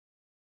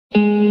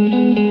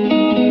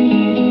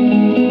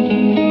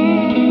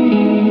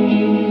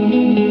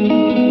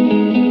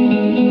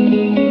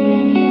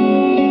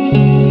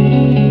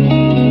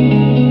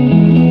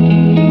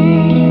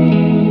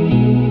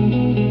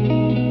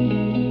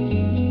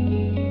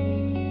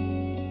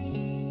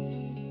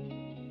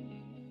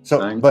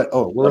So, but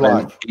we're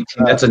 11, live. 18,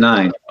 that's a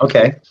 9.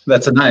 Okay,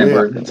 that's a 9.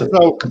 Yeah. It's a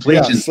So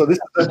completion. so this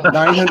is the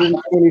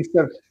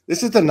 927.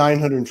 This is the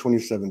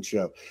 927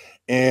 show,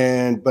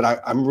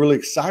 but I'm really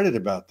excited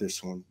about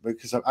this one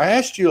because I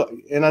asked you,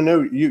 and I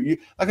know you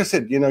like I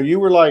said, you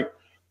were like,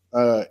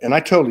 and I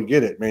totally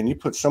get it, man. You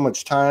put so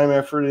much time,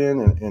 effort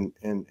in,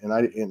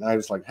 and I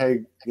was like,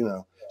 hey,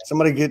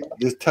 somebody get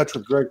this touch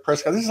with Gregg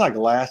Prescott. This is like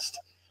last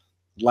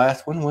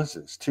when was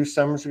this? 2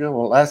 summers ago?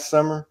 Well, last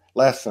summer.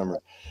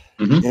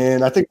 Mm-hmm.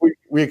 And I think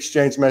we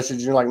exchanged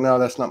messages. You're like, no,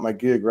 that's not my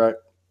gig, right?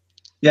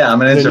 Yeah, I'm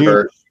an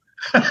introvert.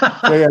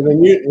 And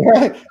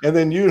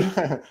then you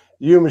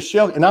and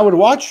Michelle, and I would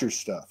watch your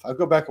stuff. I'd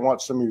go back and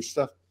watch some of your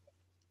stuff.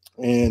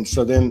 And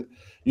so then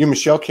you and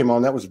Michelle came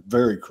on. That was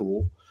very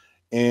cool.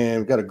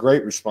 And got a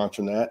great response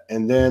from that.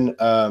 And then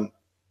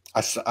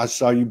I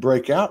saw you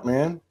break out,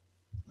 man.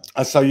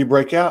 I saw you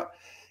break out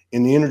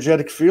in the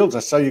energetic fields. I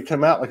saw you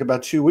come out like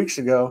about 2 weeks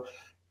ago,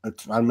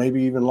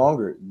 maybe even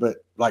longer. But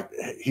like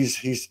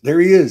he's there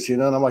he is,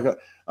 and I'm like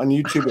on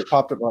YouTube it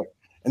popped up like,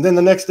 and then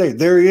the next day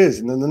there he is,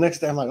 and then the next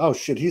day I'm like, oh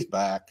shit, he's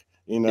back,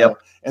 Yep.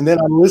 And then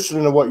I'm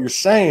listening to what you're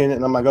saying,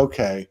 and I'm like,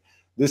 okay,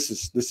 this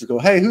is go.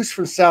 Hey, who's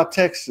from South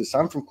Texas?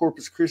 I'm from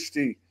Corpus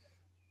Christi,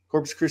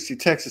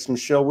 Texas.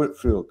 Michelle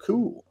Whitfield.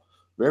 Cool,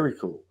 very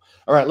cool.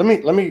 All right,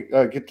 let me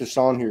get this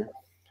on here.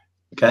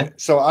 Okay.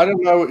 So I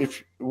don't know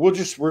if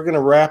we're going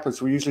to wrap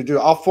as we usually do.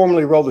 I'll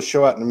formally roll the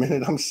show out in a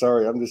minute. I'm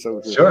sorry. I'm just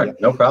over here. Sure.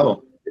 No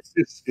problem.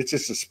 It's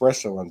just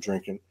espresso I'm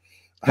drinking.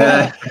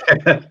 I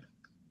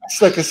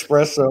stuck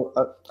espresso.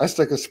 That's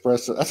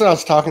what I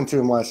was talking to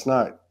him last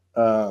night.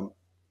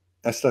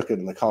 I stuck it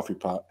in the coffee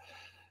pot.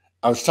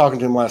 I was talking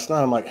to him last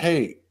night. I'm like,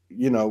 hey,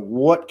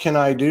 what can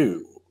I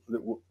do?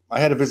 I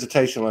had a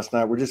visitation last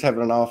night. We're just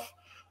having an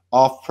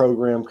off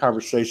program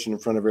conversation in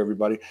front of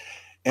everybody.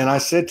 And I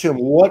said to him,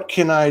 what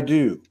can I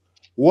do?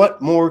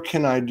 What more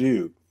can I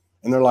do?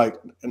 And they're like,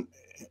 and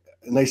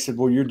they said,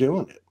 well, you're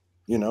doing it.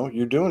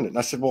 You're doing it. And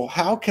I said, well,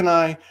 how can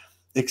I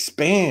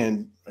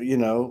expand,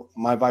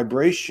 my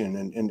vibration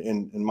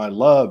and my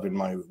love and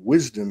my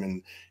wisdom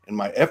and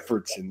my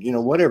efforts and,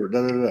 whatever.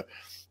 Da, da, da.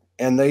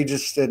 And they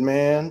just said,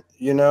 man,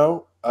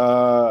 you're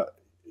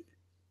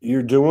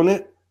doing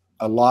it.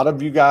 A lot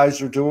of you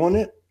guys are doing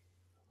it.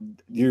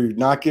 You're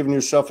not giving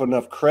yourself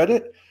enough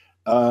credit.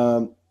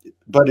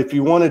 But if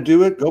you want to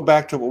do it, go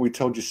back to what we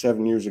told you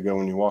 7 years ago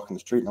when you walk in the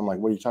street. And I'm like,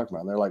 what are you talking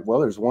about? And they're like, well,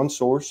 there's one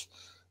source,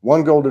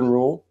 one golden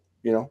rule,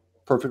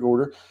 perfect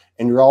order,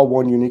 and you're all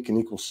one unique and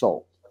equal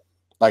soul.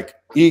 Like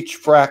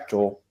each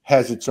fractal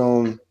has its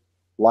own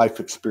life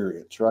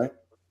experience, right?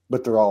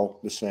 But they're all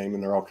the same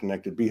and they're all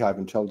connected, beehive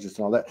intelligence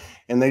and all that.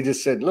 And they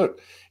just said,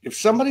 look, if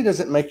somebody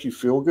doesn't make you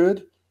feel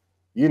good,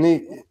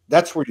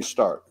 that's where you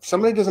start. If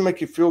somebody doesn't make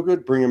you feel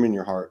good, bring them in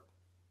your heart.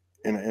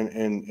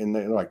 And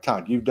they're like,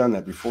 Todd, you've done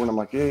that before. And I'm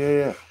like,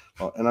 yeah.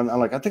 Well, and I'm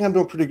like, I think I'm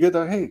doing pretty good.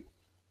 They're like, hey,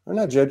 we're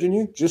not judging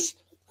you.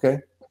 Just,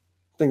 okay,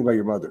 think about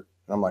your mother.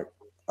 And I'm like,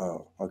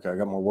 oh, okay, I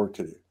got more work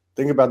to do.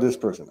 Think about this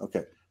person.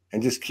 Okay.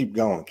 And just keep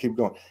going.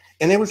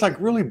 And it was like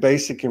really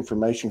basic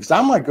information because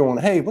I'm like going,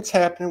 hey, what's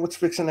happening? What's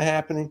fixing to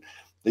happen?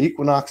 The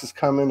Equinox is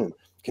coming and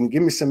can you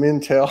give me some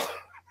intel?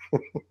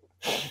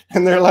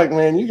 And they're like,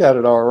 man, you got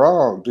it all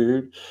wrong,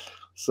 dude.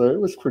 So it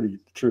was pretty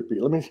trippy.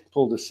 Let me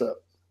pull this up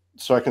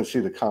so I can see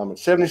the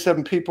comments.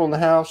 77 people in the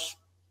house.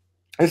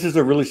 This is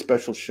a really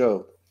special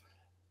show.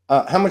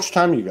 How much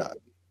time you got,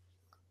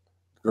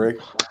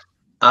 Greg?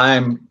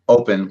 I'm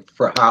open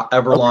for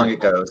however long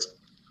it goes.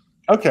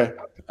 Okay.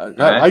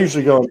 I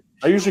usually go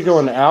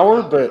an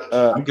hour, but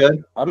I'm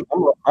good.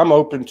 I'm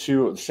open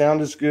to. The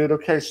sound is good.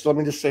 Okay, so let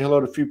me just say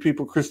hello to a few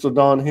people: Crystal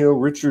Dawn Hill,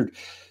 Richard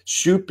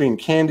Shuping,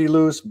 Candy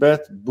Lewis,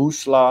 Beth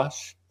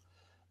Buslash.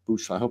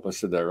 I hope I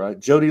said that right.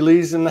 Jody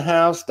Lee's in the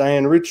house.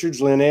 Diane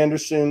Richards, Lynn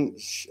Anderson,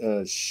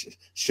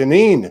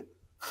 Shanine.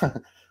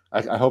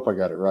 I hope I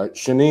got it right.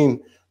 Shanine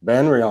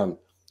Banrion,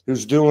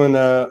 who's doing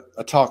a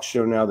talk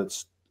show now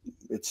that's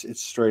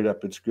it's straight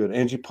up. It's good.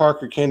 Angie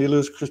Parker, Candy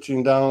Lewis,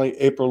 Christine Donnelly,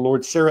 April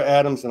Lord, Sarah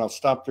Adams, and I'll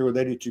stop there with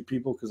 82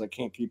 people because I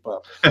can't keep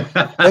up.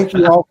 Thank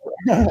you all.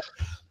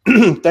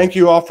 Thank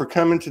you all for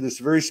coming to this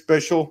very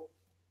special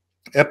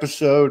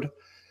episode.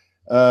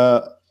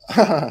 Anna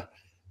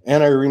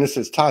Irina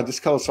says, Todd,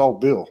 just call us all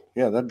Bill.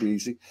 Yeah, that'd be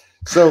easy.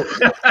 So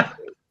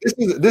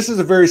this is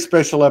a very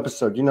special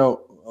episode.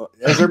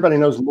 As everybody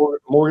knows,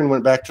 Morgan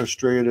went back to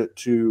Australia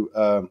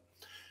to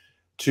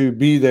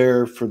be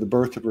there for the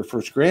birth of her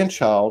first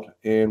grandchild,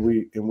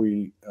 and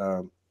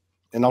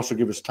also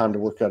give us time to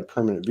work out a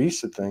permanent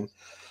visa thing.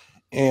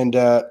 And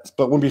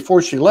but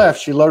before she left,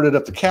 she loaded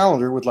up the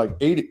calendar with like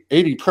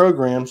 80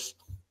 programs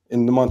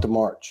in the month of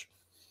March.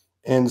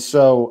 And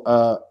so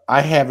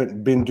I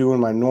haven't been doing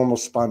my normal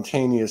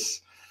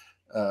spontaneous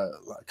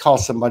call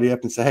somebody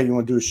up and say, hey, you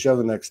want to do a show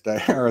the next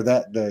day or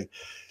that day?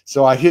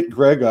 So I hit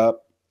Greg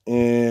up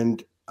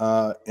and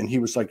he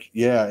was like,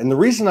 yeah. And the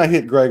reason I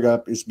hit Greg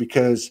up is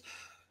because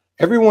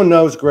everyone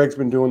knows Greg's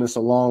been doing this a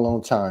long,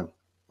 long time.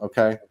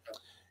 Okay.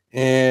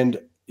 And,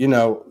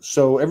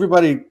 so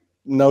everybody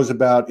knows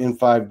about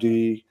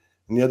In5D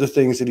and the other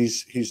things that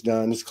he's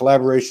done, his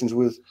collaborations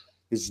with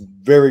his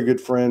very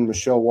good friend,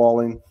 Michelle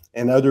Walling,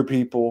 and other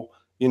people,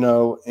 you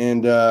know,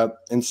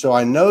 and so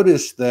I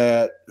noticed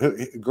that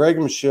Greg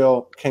and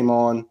Michelle came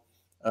on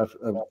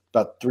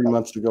about 3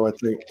 months ago, I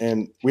think,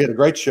 and we had a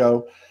great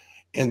show.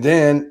 And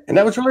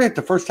that was really like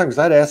the first time, because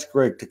I'd asked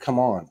Greg to come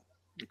on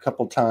a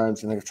couple of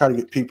times, and I tried to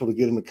get people to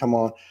get him to come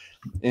on,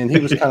 and he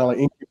was kind of like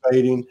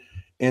incubating.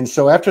 And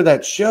so after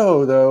that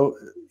show, though,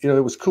 you know,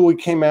 it was cool. He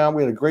came out,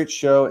 we had a great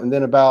show. And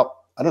then about,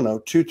 I don't know,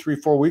 2, 3,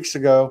 4 weeks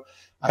ago,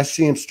 I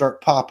see him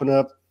start popping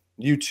up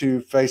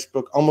YouTube,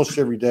 Facebook, almost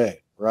every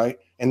day, right?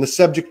 And the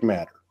subject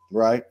matter,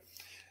 right?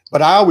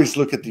 But I always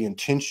look at the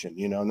intention,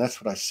 you know, and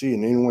that's what I see.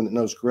 And anyone that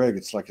knows Greg,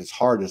 it's like his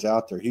heart is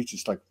out there. He's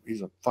just like,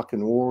 he's a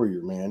fucking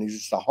warrior, man. He's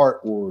just a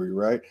heart warrior,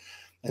 right?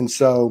 And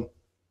so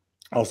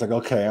I was like,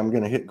 okay, I'm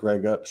going to hit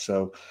Greg up.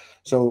 So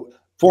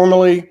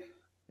formally,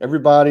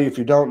 everybody, if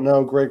you don't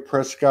know Gregg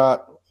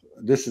Prescott,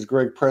 this is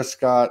Gregg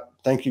Prescott.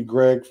 Thank you,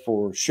 Greg,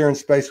 for sharing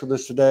space with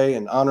us today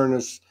and honoring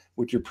us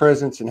with your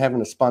presence and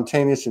having a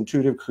spontaneous,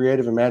 intuitive,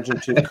 creative,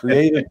 imaginative,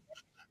 creative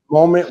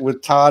moment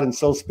with Todd and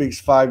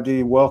SOULSPEAKS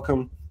 5D.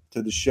 Welcome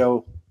to the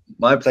show.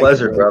 My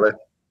pleasure, brother.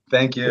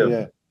 Thank you.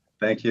 Yeah.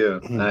 Thank you.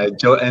 I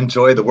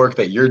enjoy the work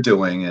that you're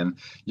doing, and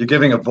you're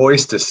giving a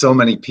voice to so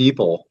many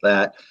people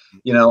that,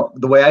 you know,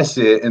 the way I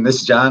see it in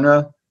this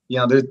genre, you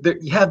know,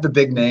 you have the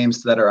big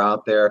names that are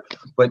out there,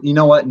 but you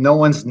know what? No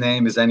one's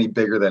name is any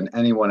bigger than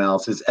anyone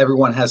else's.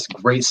 Everyone has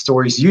great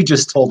stories. You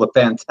just told a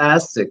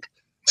fantastic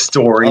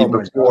story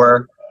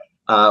before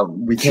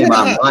we came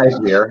on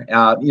live here.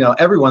 You know,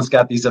 everyone's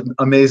got these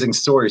amazing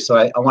stories. So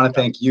I want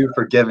to thank you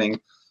for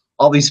giving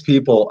all these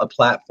people a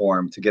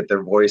platform to get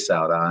their voice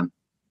out on.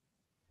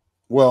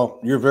 Well,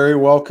 you're very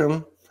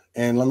welcome.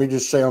 And let me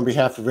just say on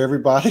behalf of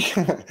everybody,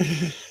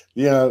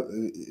 you know,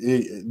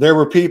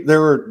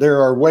 there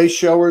are way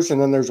showers,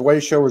 and then there's way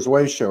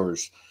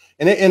showers.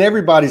 And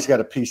everybody's got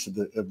a piece of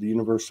the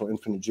universal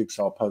infinite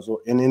jigsaw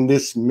puzzle. And in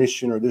this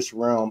mission or this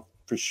realm,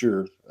 for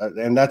sure.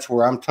 And that's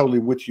where I'm totally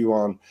with you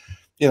on,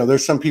 you know,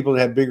 there's some people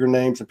that have bigger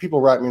names, and people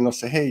write me and they'll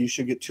say, hey, you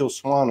should get Teal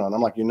Swan on.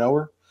 I'm like, you know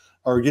her?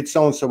 Or get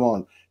so-and-so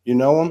on. You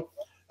know them?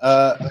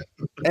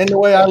 And the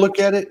way I look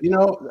at it, you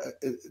know,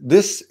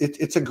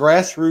 it's a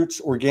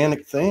grassroots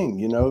organic thing,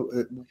 you know,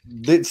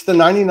 it's the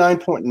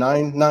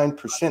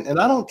 99.99%. And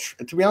I don't,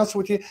 to be honest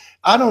with you,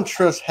 I don't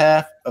trust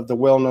half of the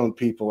well-known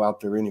people out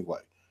there anyway,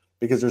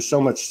 because there's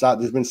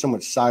been so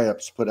much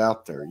psyops put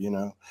out there, you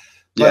know.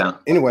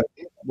 But anyway,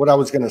 what I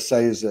was going to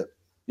say is that,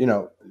 you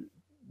know,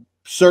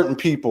 certain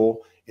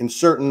people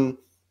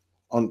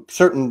on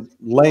certain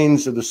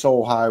lanes of the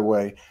soul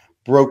highway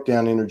broke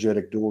down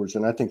energetic doors,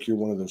 and I think you're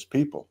one of those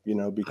people, you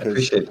know, because I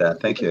appreciate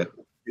that. Thank you.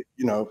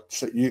 You know,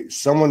 so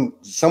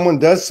someone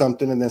does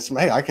something, and then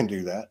hey, I can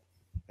do that,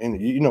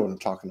 and you know what I'm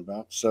talking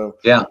about. So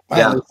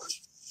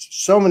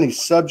so many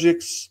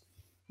subjects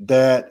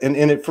that,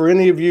 and for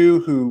any of you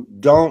who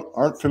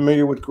aren't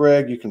familiar with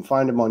Greg, you can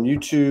find him on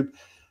YouTube,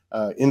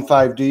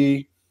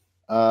 In5D,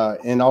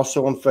 and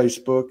also on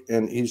Facebook,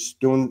 and he's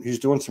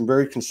doing some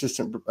very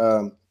consistent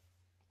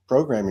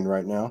programming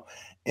right now.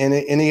 And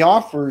he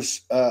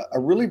offers a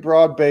really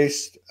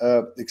broad-based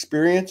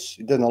experience.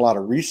 He's done a lot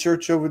of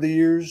research over the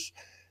years.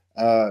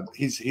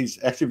 He's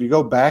actually, if you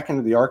go back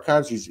into the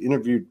archives, he's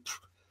interviewed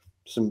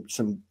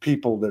some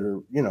people that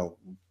are, you know,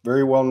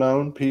 very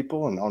well-known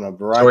people, and on a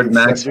variety Jordan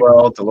of Maxwell,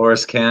 subjects.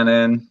 Dolores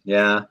Cannon.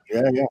 Yeah,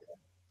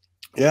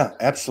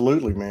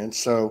 absolutely, man.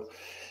 So,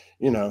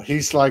 you know,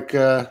 he's like,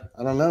 I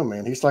don't know,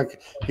 man. He's like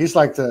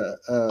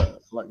the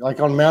like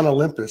on Mount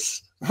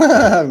Olympus,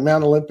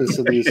 Mount Olympus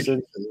of the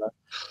ascension. Right?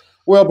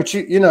 Well, but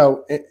you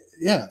know,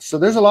 yeah. So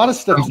there's a lot of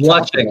stuff. I'm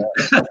watching.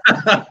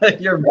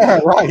 You're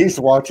right. He's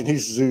watching.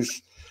 He's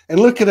Zeus. And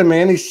look at him,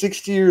 man. He's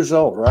 60 years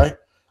old, right?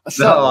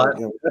 No,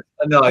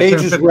 I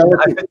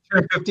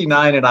turned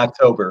 59 in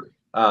October.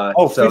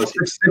 So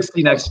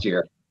 60 next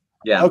year.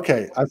 Yeah.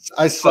 Okay.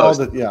 I saw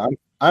that. Yeah.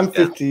 I'm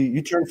 50.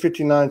 You turned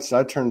 59, so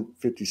I turned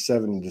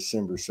 57 in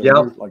December. So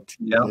you're like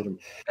 2 years ahead of me.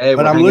 Hey,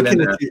 but I'm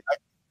looking at you.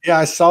 Yeah,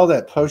 I saw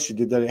that post you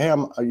did that. Hey,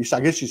 I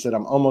guess you said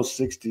I'm almost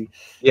 60.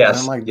 Yes. And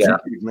I'm like,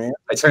 dude, man.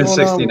 I turn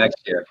 60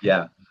 next year.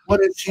 Yeah.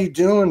 What is he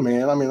doing,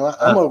 man? I mean,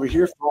 I'm over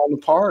here falling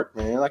apart,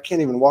 man. I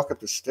can't even walk up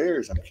the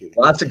stairs. I'm kidding.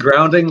 Lots of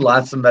grounding,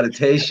 lots of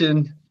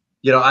meditation.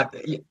 You know,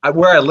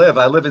 where I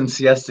live in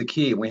Siesta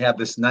Key, and we have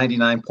this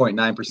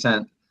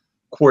 99.9%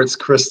 quartz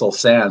crystal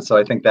sand. So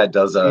I think that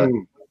does a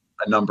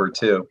number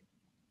too.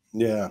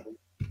 Yeah.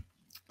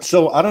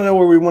 So I don't know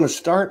where we want to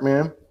start,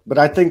 man, but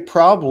I think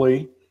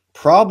probably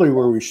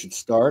where we should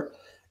start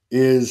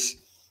is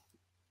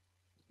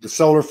the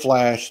solar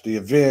flash, the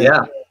event.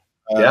 Yeah.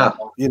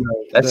 You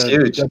know, that's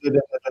huge.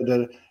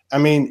 I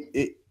mean,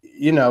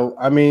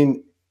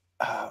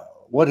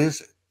 what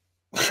is it?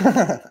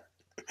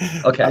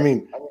 Okay. I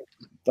mean,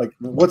 like,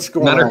 what's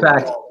going on? Matter of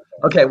fact,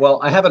 okay,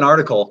 well, I have an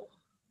article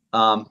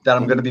that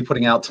I'm going to be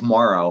putting out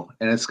tomorrow,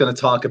 and it's going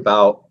to talk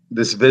about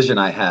this vision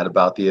I had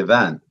about the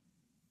event.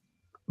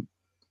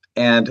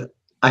 And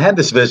I had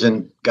this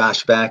vision,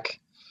 gosh, back,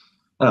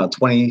 I don't know,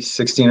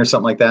 2016 or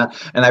something like that.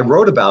 And I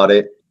wrote about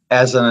it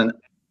as an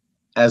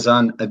as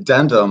an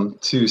addendum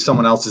to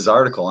someone else's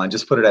article. I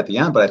just put it at the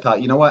end, but I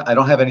thought, you know what? I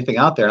don't have anything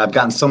out there, and I've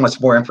gotten so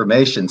much more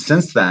information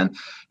since then.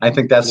 I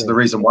think that's the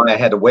reason why I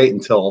had to wait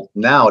until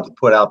now to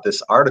put out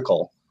this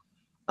article.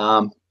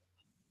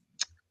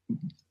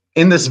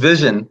 In this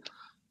vision,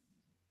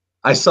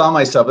 I saw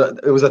myself,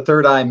 it was a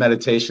third eye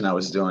meditation I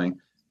was doing,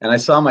 and I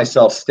saw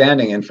myself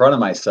standing in front of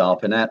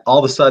myself, and all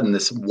of a sudden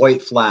this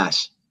white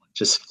flash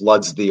just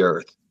floods the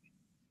earth.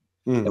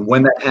 And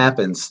when that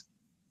happens,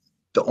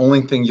 the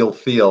only thing you'll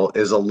feel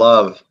is a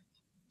love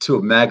to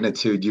a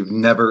magnitude you've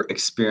never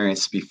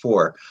experienced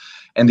before.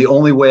 And the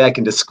only way I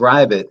can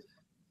describe it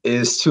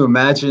is to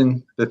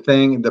imagine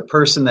the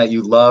person that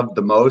you love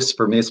the most.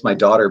 For me, it's my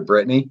daughter,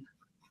 Brittany.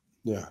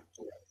 Yeah.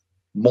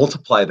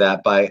 Multiply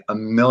that by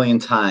 1,000,000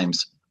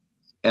 times.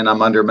 And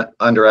I'm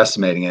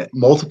underestimating it.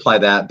 Multiply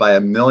that by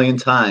 1,000,000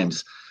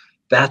 times.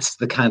 That's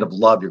the kind of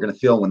love you're going to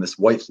feel when this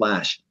white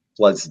flash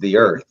floods the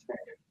earth.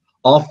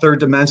 All third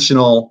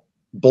dimensional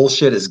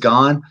bullshit is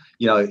gone.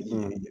 You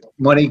know,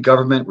 money,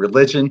 government,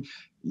 religion.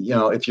 You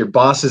know, if your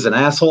boss is an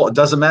asshole, it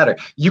doesn't matter.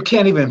 You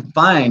can't even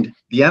find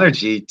the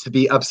energy to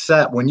be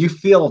upset when you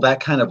feel that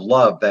kind of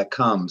love that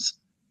comes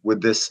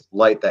with this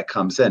light that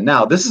comes in.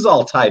 Now, this is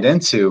all tied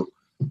into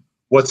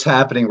what's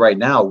happening right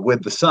now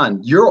with the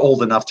sun. You're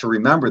old enough to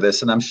remember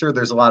this, and I'm sure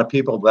there's a lot of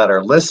people that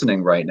are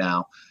listening right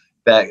now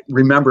that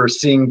remember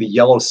seeing the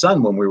yellow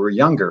sun when we were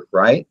younger,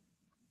 right?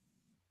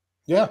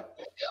 Yeah.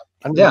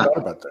 I never thought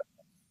about that.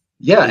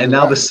 Yeah, and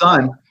now the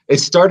sun, it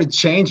started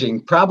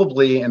changing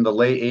probably in the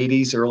late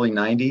 80s, early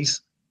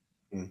 90s.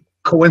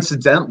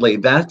 Coincidentally,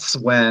 that's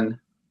when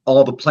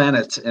all the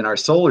planets in our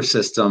solar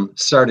system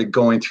started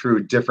going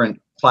through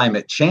different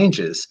climate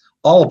changes,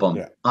 all of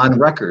them on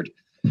record.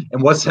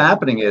 And what's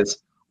happening is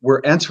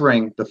we're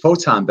entering the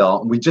photon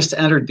belt, and we just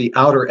entered the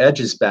outer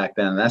edges back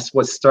then. That's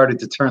what started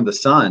to turn the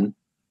sun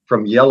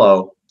from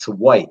yellow to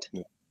white.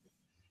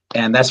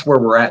 And that's where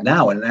we're at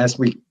now. And as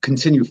we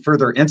continue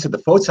further into the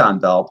photon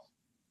belt,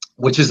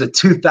 which is a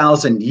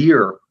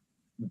 2,000-year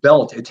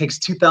belt, it takes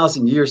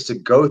 2,000 years to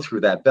go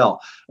through that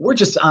belt. We're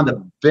just on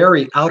the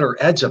very outer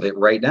edge of it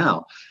right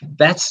now.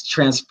 That's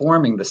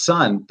transforming the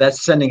sun.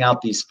 That's sending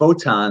out these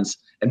photons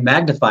and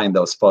magnifying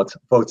those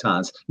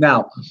photons.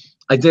 Now,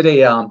 I did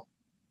a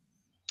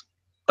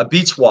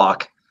beach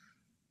walk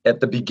at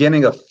the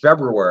beginning of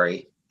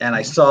February, and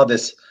I saw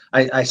this.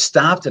 I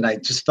stopped, and I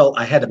just felt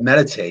I had to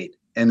meditate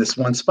in this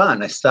one spot.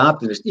 And I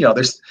stopped, and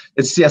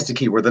it's Siesta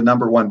Key. We're the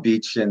 #1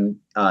 beach in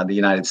the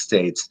United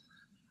States.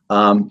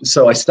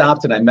 So I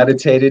stopped and I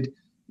meditated.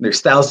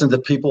 There's thousands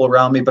of people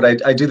around me, but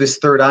I do this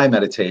third eye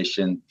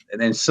meditation,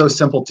 and it's so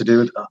simple to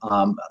do.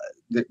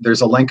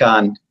 There's a link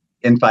on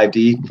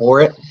In5D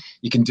for it.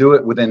 You can do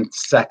it within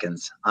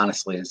seconds.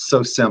 Honestly, it's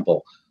so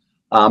simple.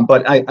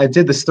 But I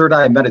did this third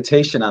eye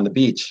meditation on the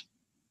beach,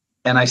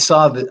 and I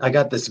saw that I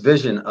got this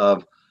vision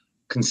of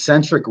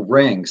concentric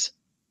rings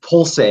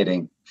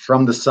pulsating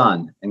from the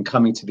sun and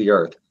coming to the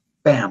earth.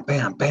 Bam,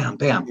 bam, bam,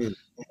 bam,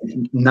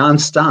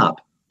 nonstop.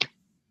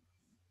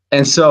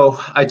 And so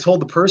I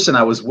told the person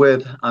I was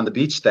with on the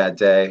beach that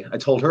day, I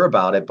told her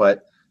about it,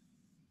 but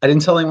I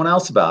didn't tell anyone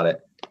else about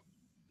it.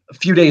 A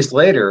few days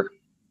later,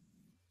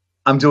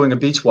 I'm doing a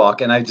beach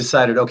walk, and I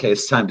decided, okay,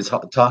 it's time to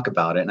talk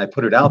about it. And I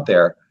put it out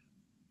there.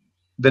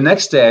 The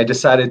next day, I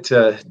decided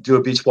to do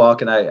a beach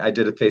walk, and I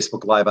did a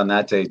Facebook Live on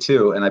that day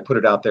too, and I put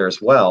it out there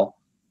as well.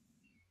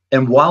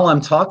 And while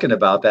I'm talking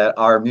about that,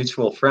 our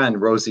mutual friend,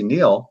 Rosie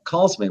Neal,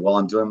 calls me while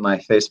I'm doing my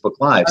Facebook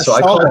Live. So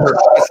I called her.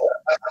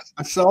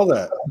 I saw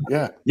that.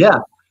 Yeah. Yeah.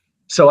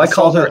 So I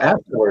called her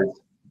afterwards.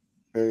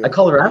 I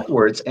called her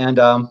afterwards, and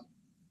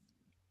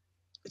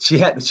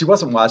she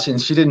wasn't watching.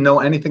 She didn't know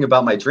anything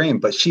about my dream,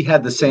 but she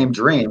had the same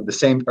dream,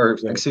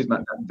 excuse me,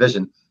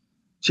 vision.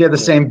 She had the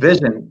same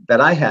vision that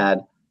I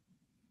had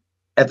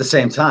at the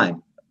same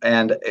time.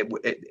 And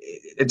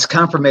it's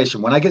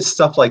confirmation. When I get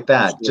stuff like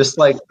that, just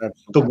like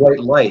the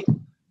white light,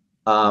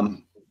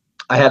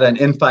 I had an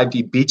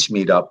In5D beach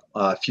meetup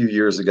a few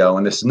years ago,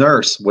 and this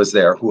nurse was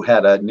there who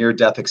had a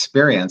near-death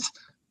experience.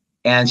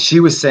 And she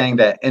was saying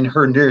that in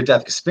her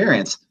near-death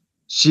experience,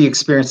 she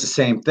experienced the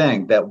same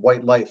thing, that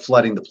white light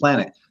flooding the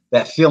planet,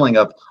 that feeling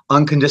of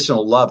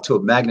unconditional love to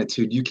a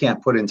magnitude you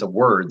can't put into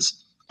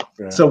words.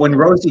 Yeah. So when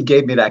Rosie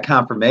gave me that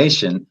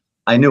confirmation,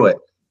 I knew it.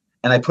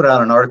 And I put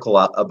out an article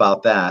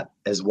about that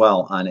as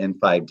well on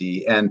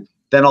In5D. And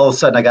then all of a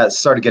sudden I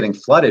started getting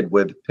flooded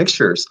with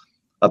pictures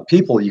of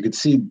people. You could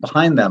see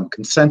behind them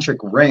concentric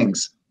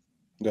rings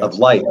of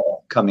light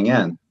coming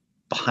in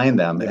behind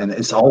them. And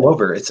it's all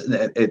over.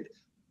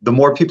 The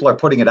more people are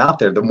putting it out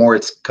there, the more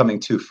it's coming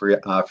to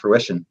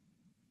fruition.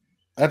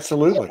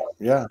 Absolutely.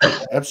 Yeah,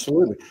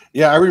 absolutely.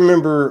 Yeah, I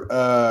remember.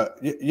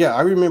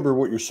 I remember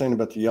what you're saying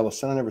about the yellow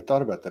sun. I never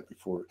thought about that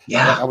before.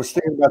 Yeah. I was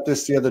thinking about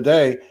this the other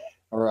day,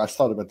 or I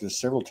thought about this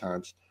several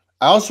times.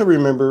 I also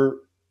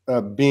remember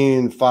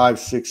being 5,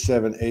 6,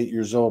 7, 8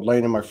 years old,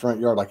 laying in my front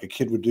yard like a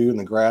kid would do in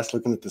the grass,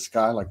 looking at the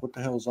sky, like, what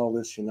the hell is all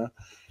this, you know?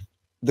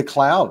 The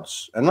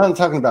clouds. And I'm not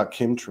talking about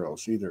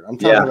chemtrails either. I'm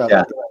talking about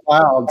the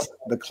clouds.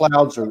 The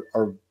clouds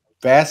are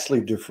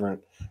vastly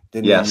different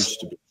than they used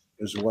to be.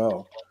 as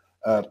well.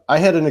 I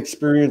had an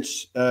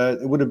experience,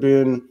 it would have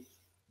been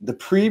the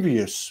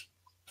previous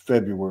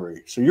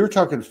February. So you were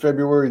talking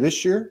February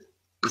this year?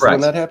 Correct.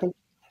 When that happened?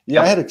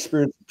 Yeah, yep. I had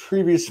experience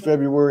previous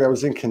February. I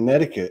was in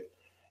Connecticut,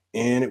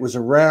 and it was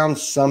around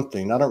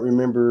something. I don't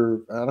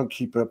remember. I don't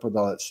keep up with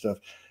all that stuff.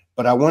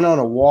 But I went on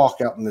a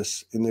walk out in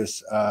this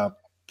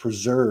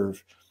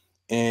preserve,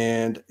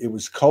 and it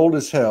was cold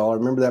as hell. I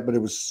remember that, but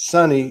it was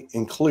sunny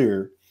and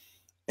clear.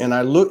 And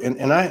I looked,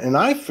 and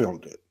I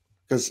filmed it,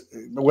 because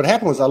what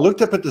happened was I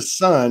looked up at the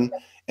sun,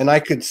 and I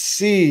could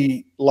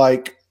see,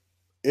 like,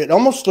 it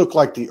almost looked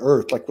like the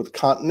Earth, like with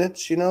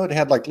continents, you know, it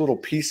had like little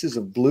pieces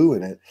of blue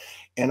in it.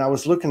 And I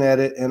was looking at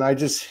it, and I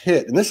just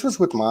hit, and this was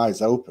with my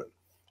eyes open,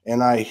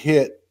 and I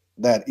hit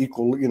that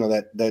equal, you know,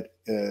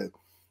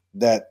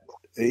 that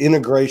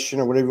integration,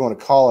 or whatever you want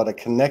to call it. I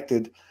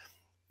connected,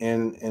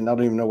 and I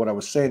don't even know what I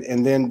was saying.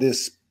 And then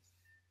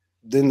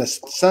the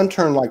sun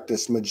turned like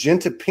this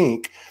magenta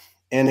pink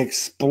and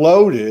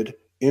exploded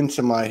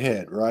into my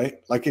head, right?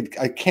 Like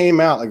I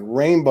came out like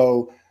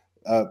rainbow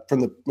from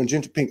the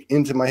magenta pink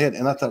into my head.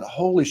 And I thought,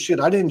 holy shit,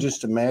 I didn't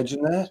just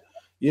imagine that,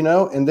 you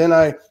know? And then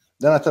I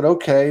thought,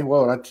 okay,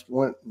 well, I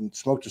went and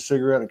smoked a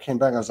cigarette and came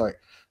back. I was like,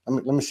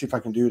 let me see if I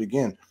can do it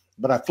again.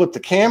 But I flipped the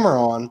camera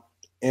on,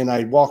 and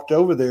I walked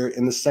over there,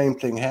 and the same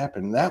thing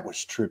happened. That was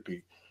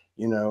trippy.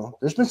 You know,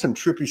 there's been some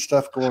trippy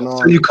stuff going on.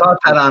 So you caught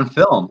that on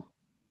film?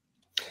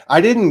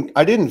 I didn't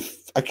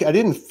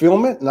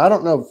film it, and I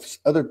don't know if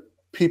other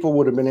people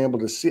would have been able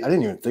to see. I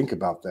didn't even think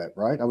about that.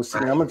 Right? I was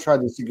thinking, I'm going to try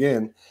this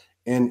again,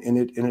 and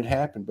it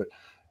happened. But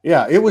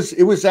yeah, it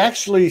was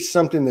actually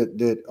something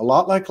that a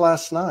lot like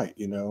last night.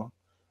 You know,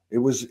 it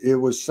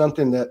was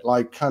something that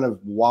like kind of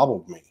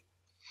wobbled me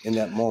in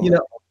that moment. You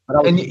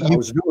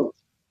know,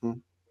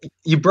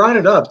 you brought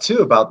it up too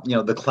about, you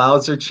know, the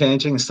clouds are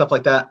changing and stuff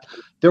like that.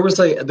 There's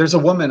a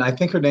woman, I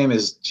think her name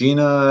is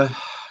Gina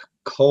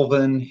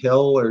Colvin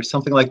Hill or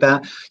something like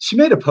that. She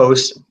made a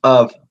post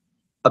of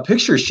a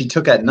picture she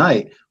took at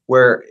night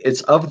where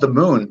it's of the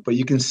moon, but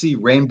you can see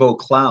rainbow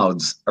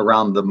clouds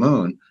around the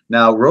moon.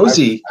 Now,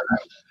 Rosie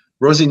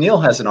Neal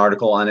has an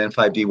article on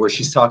In5D where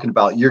she's talking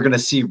about you're going to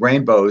see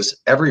rainbows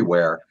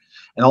everywhere.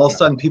 And all of a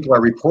sudden people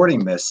are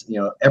reporting this, you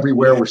know,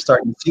 everywhere we're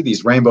starting to see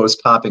these rainbows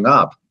popping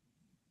up.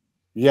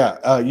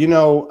 Yeah. You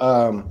know,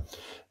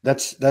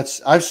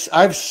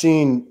 I've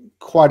seen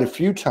quite a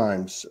few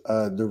times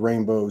the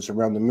rainbows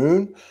around the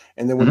moon.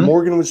 And then when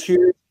Morgan was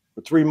here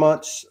for 3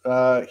 months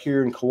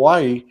here in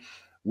Kauai,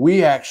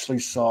 we actually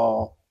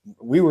saw,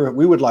 we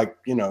would like,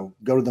 you know,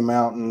 go to the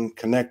mountain,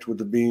 connect with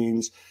the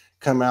beings,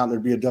 come out, and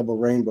there'd be a double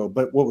rainbow.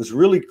 But what was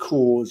really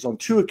cool is on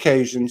 2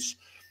 occasions,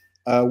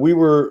 we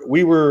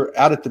were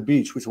out at the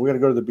beach. We said, we got to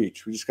go to the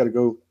beach. We just got to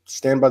go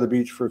stand by the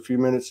beach for a few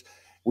minutes.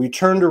 We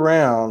turned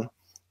around,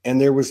 and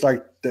there was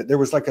like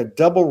a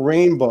double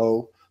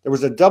rainbow. There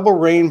was a double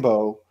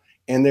rainbow,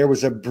 and there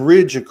was a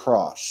bridge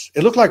across.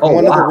 It looked like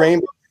one of the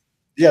rainbows.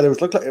 Yeah, there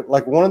was looked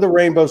like one of the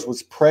rainbows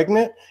was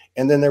pregnant,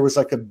 and then there was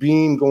like a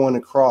beam going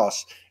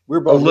across. We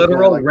were both a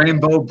literal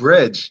rainbow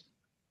bridge.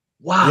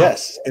 Wow.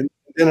 Yes, and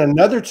then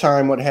another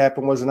time, what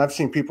happened was, and I've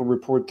seen people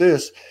report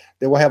this,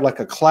 they will have like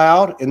a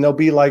cloud, and there'll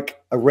be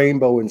like a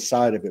rainbow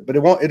inside of it, but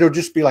it'll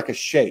just be like a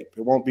shape.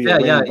 It won't be a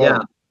rainbow. Yeah.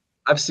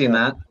 I've seen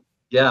that.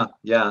 Yeah.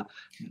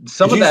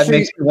 Some of that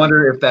makes me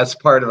wonder if that's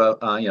part of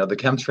you know, the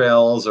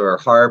chemtrails or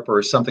HARP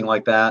or something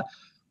like that.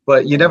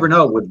 But you never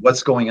know with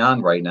what's going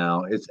on right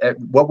now. It's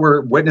what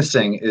we're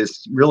witnessing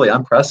is really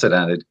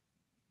unprecedented.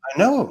 I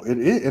know it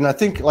is, and I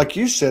think, like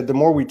you said, the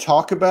more we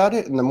talk about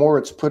it and the more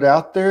it's put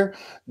out there,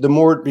 the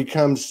more it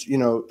becomes, you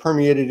know,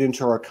 permeated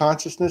into our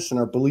consciousness and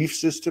our belief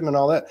system and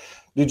all that.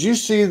 Did you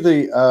see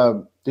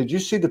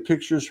the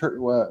pictures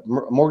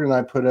Morgan and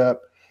I put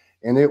up?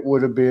 And it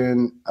would have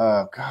been,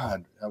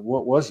 God,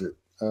 what was it?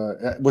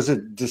 Was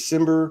it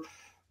December?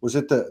 Was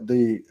it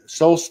the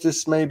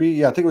solstice maybe?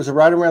 Yeah, I think it was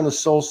right around the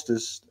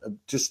solstice,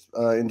 just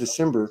in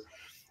December.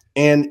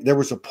 And there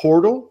was a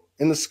portal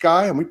in the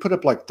sky, and we put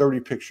up like 30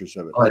 pictures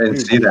of it. Oh, I didn't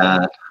see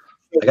that.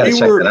 I got to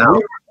check that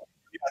out.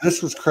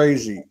 This was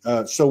crazy.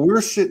 So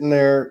we're sitting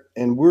there,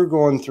 and we're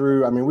going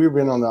through, I mean, we've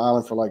been on the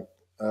island for like,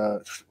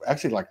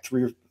 actually like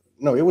it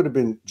would have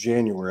been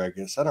January, I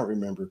guess. I don't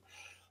remember.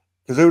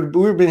 Because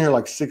we've been here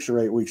like 6 or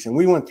 8 weeks, and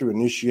we went through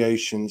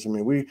initiations. I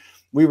mean, we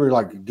were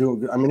like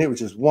doing, I mean, it was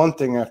just one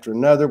thing after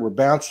another. We're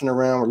bouncing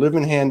around, we're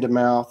living hand to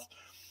mouth.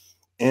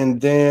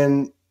 And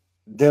then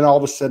all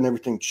of a sudden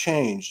everything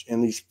changed.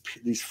 And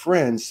these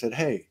friends said,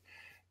 hey,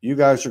 you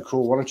guys are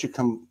cool. Why don't you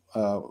come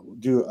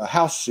do a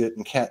house sit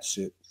and cat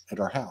sit at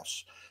our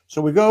house?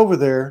 So we go over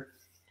there,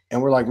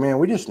 and we're like, man,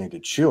 we just need to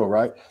chill,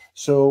 right?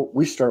 So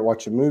we start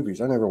watching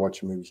movies. I never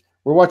watch movies.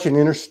 We're watching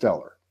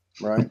Interstellar,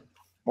 right?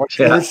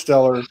 Watching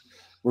Interstellar.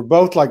 We're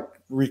both like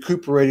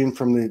recuperating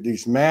from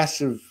these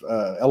massive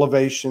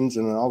elevations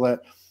and all that.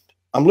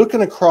 I'm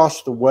looking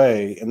across the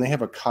way, and they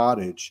have a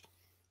cottage,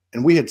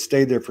 and we had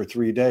stayed there for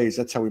 3 days.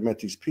 That's how we met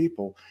these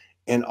people.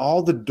 And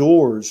all the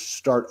doors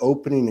start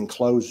opening and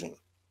closing,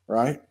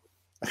 right?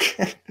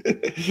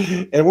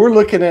 And we're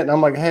looking at it, and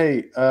I'm like,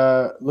 hey,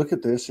 look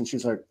at this. And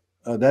she's like,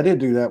 That did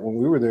do that when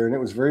we were there, and it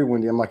was very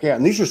windy. I'm like, yeah,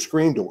 and these are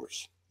screen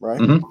doors, right?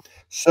 Mm-hmm.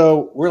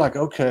 So we're like,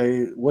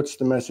 okay, what's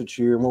the message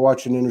here? And we're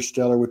watching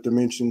Interstellar with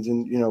dimensions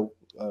and, you know,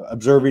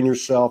 observing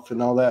yourself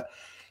and all that.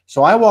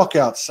 So I walk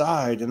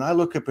outside and I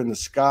look up in the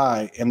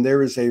sky, and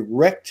there is a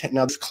rectangle.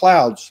 Now there's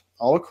clouds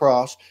all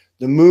across.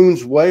 The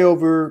moon's way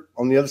over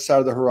on the other side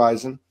of the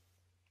horizon,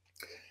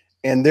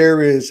 and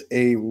there is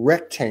a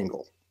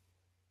rectangle,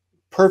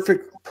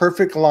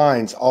 perfect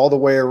lines all the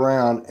way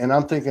around. And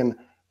I'm thinking,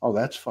 oh,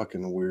 that's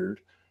fucking weird.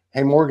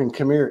 Hey, Morgan,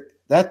 come here.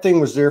 That thing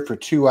was there for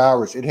 2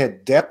 hours. It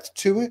had depth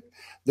to it.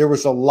 There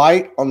was a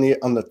light on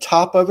the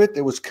top of it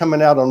that was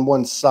coming out on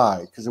one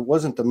side because it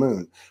wasn't the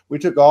moon. We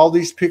took all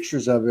these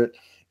pictures of it,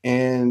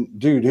 and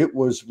dude, it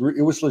was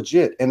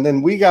legit. And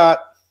then we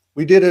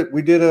did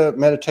a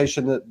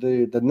meditation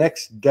the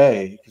next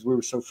day because we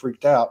were so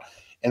freaked out,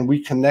 and we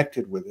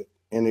connected with it,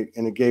 and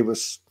it gave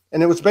us,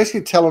 and it was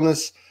basically telling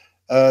us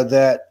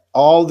that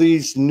all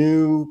these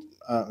new,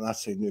 I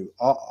say new,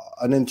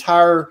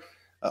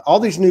 all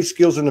these new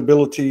skills and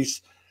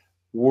abilities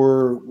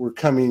were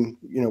coming,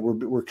 you know,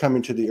 we're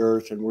coming to the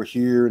earth, and we're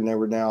here, and they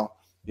were now,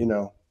 you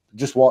know,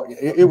 just walk.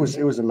 It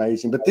was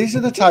amazing. But these are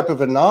the type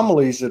of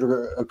anomalies that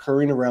are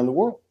occurring around the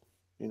world,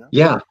 you know?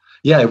 Yeah.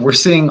 Yeah. We're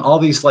seeing all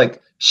these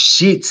like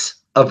sheets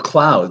of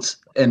clouds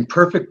and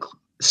perfect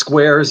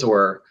squares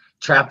or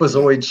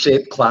trapezoid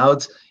shaped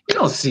clouds. You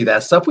don't see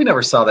that stuff. We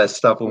never saw that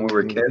stuff when we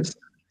were kids.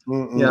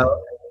 You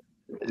know,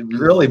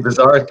 really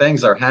bizarre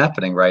things are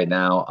happening right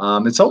now.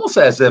 It's almost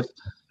as if,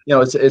 you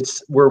know,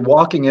 we're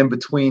walking in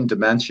between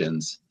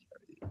dimensions.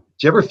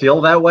 Do you ever feel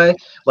that way?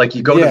 Like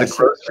you go to the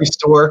grocery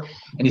store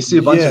and you see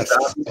a bunch of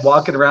zombies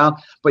walking around,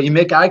 but you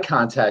make eye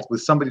contact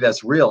with somebody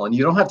that's real, and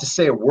you don't have to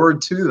say a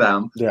word to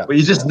them, but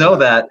you just know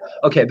that,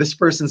 okay, this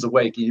person's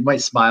awake. You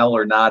might smile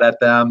or nod at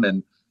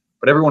them,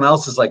 but everyone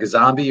else is like a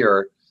zombie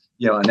or,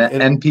 you know,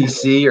 an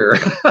NPC or.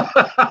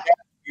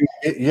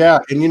 Yeah,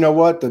 and you know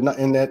what?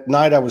 In that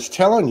night I was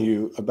telling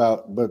you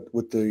about, but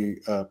with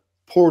the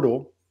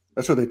portal,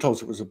 that's what they told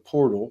us. It was a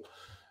portal,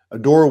 a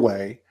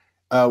doorway.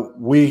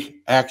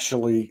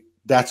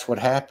 That's what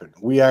happened.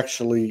 We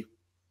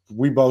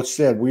both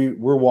said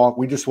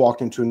we just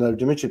walked into another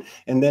dimension.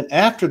 And then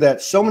after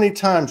that, so many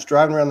times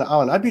driving around the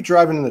island, I'd be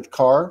driving in the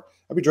car,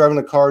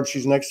 and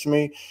she's next to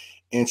me,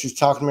 and she's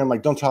talking to me. I'm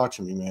like, don't talk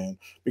to me, man,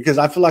 because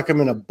I feel like I'm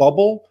in a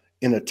bubble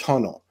in a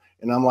tunnel.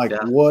 And I'm like,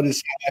 what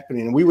is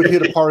happening? And we would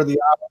hit a part of the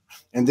island,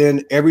 and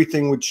then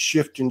everything would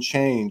shift and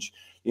change,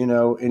 you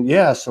know? And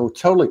yeah, so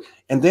totally.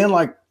 And then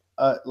like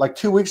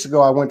 2 weeks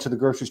ago, I went to the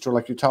grocery store,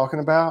 like you're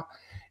talking about,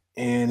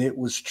 and it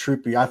was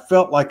trippy. I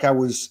felt like I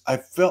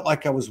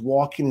was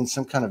walking in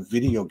some kind of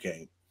video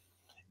game.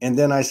 And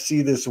then I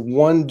see this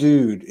one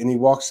dude, and he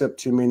walks up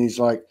to me, and he's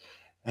like,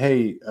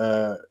 hey,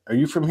 are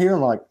you from here?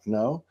 I'm like,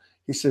 no.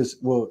 He says,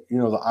 well, you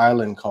know, the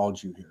island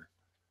called you here.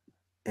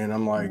 And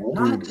I'm like,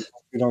 dude,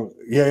 you know,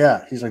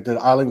 yeah. He's like, the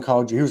island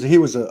called you. He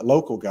was a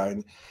local guy,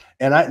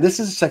 and this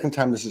is the second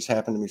time this has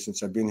happened to me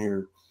since I've been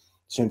here,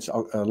 since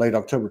late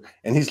October.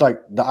 And he's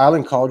like, the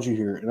island called you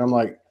here, and I'm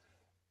like,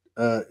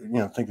 you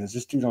know, thinking, is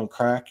this dude on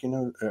crack, you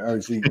know, or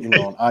is he, you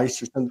know, on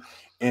ice or something?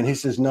 And he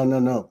says,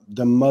 no,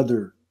 the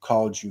mother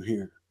called you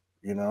here.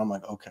 You know, I'm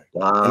like, okay.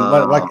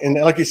 Wow. And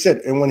like you said,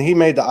 and when he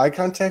made the eye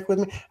contact with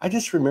me, I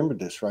just remembered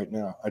this right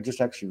now. I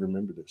just actually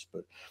remember this.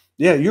 But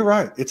yeah, you're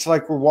right. It's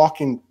like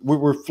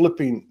we're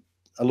flipping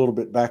a little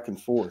bit back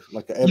and forth,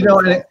 like the you know,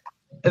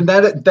 and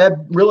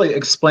that really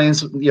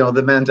explains, you know,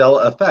 the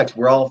Mandela effect.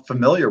 We're all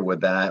familiar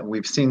with that.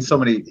 We've seen so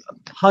many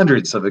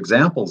hundreds of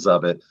examples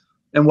of it.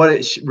 And what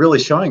it's really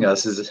showing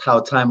us is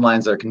how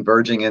timelines are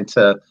converging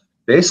into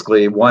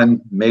basically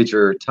one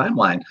major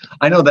timeline.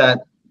 I know that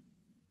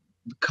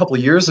a couple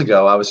of years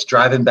ago, I was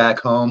driving back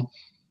home.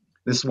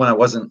 This is when I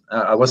wasn't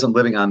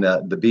living on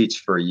the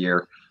beach for a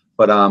year,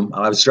 but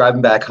I was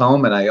driving back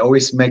home, and I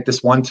always make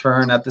this one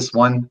turn at this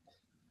one.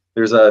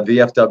 There's a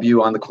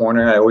VFW on the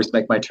corner. I always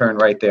make my turn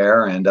right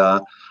there, and I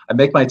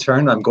make my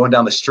turn. I'm going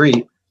down the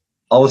street.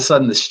 All of a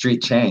sudden, the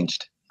street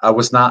changed. I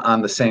was not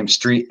on the same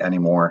street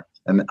anymore,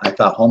 and I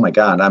thought, "Oh my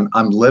God,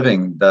 I'm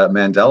living the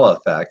Mandela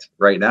effect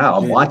right now.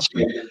 I'm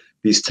watching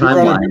these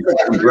timelines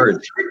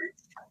converge."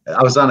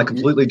 I was on a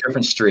completely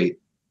different street.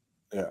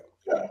 Yeah.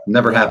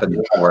 Never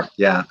happened before.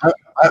 Yeah.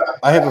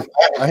 I have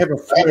a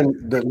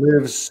friend that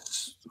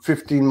lives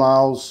 15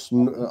 miles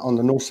on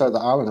the north side of the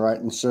island, right?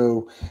 And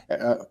so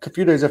a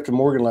few days after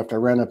Morgan left, I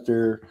ran up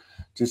there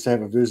just to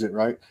have a visit,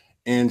 right?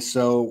 And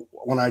so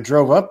when I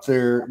drove up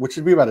there, which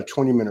would be about a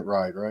 20-minute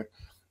ride, right?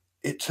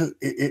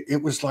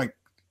 It was like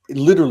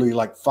literally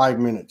like 5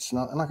 minutes. And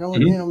I'm like, oh,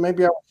 you know,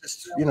 maybe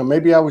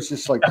I was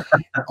just like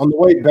on the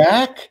way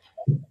back.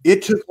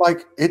 It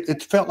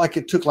felt like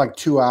it took like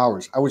 2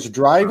 hours. I was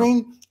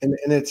driving,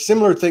 and a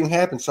similar thing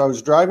happened. So I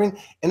was driving,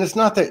 and it's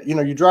not that, you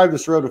know, you drive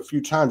this road a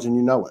few times and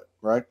you know it,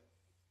 right?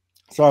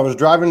 So I was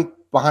driving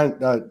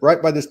behind,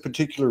 right by this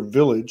particular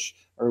village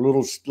or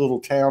little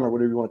town or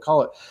whatever you want to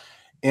call it.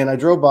 And I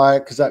drove by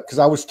it because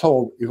I was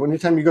told,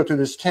 anytime you go through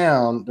this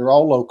town, they're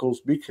all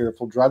locals. Be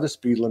careful, drive the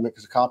speed limit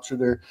because the cops are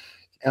there.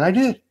 And I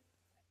did.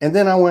 And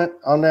then I went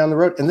on down the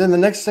road. And then the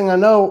next thing I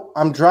know,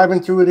 I'm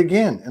driving through it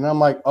again. And I'm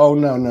like, oh,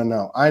 no, no,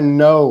 no. I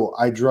know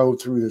I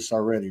drove through this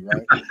already,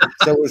 right?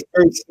 So it was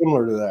very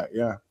similar to that.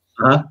 Yeah.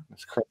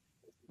 It's crazy.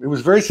 It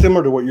was very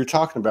similar to what you're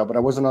talking about, but I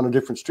wasn't on a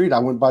different street. I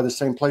went by the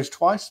same place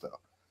twice, though.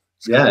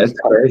 It's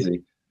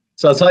crazy.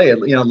 So I'll tell you,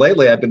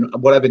 lately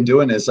what I've been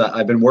doing is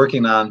I've been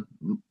working on,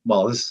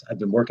 I've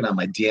been working on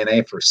my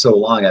DNA for so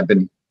long. I've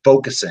been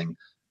focusing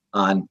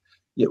on,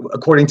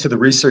 according to the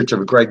research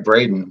of Gregg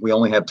Braden, we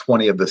only have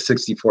 20 of the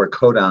 64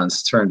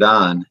 codons turned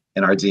on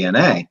in our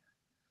DNA.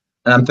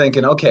 And I'm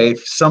thinking, okay,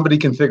 if somebody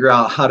can figure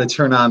out how to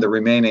turn on the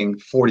remaining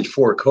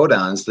 44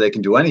 codons, they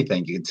can do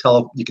anything. You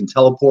can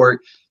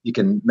teleport, you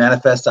can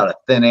manifest out of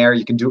thin air,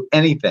 you can do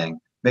anything.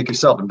 Make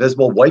yourself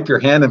invisible, wipe your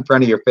hand in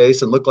front of your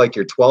face and look like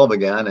you're 12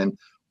 again, and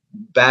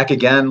back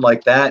again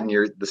like that, and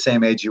you're the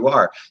same age you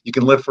are. You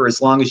can live for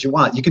as long as you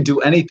want. You can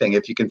do anything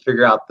if you can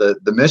figure out the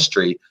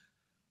mystery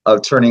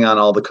of turning on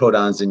all the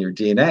codons in your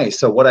DNA.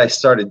 So what I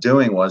started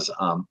doing was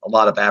a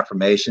lot of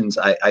affirmations.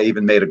 I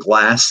even made a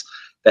glass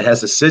that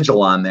has a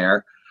sigil on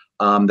there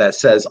that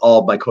says all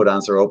of my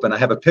codons are open. I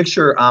have a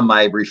picture on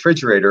my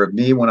refrigerator of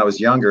me when I was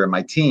younger in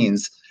my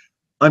teens.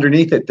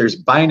 Underneath it, there's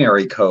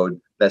binary code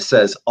that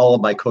says all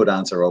of my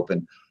codons are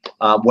open.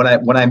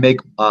 When I make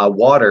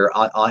water,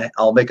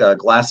 I'll make a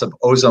glass of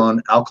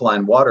ozone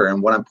alkaline water,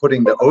 and when I'm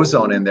putting the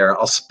ozone in there,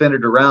 I'll spin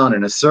it around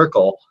in a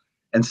circle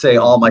and say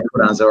all my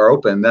codons are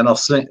open. Then I'll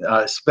spin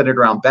it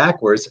around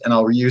backwards, and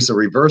I'll use a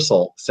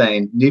reversal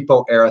saying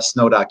Nipo Era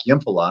Snodak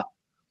Yimpala,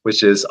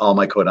 which is all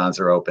my codons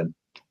are open.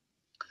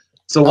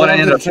 So what I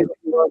end up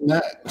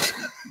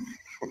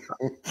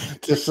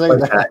to say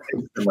that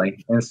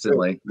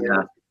instantly,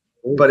 yeah.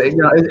 But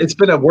it's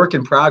been a work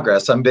in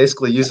progress. I'm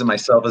basically using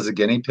myself as a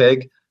guinea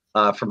pig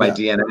for my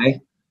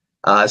DNA.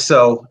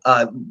 So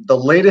the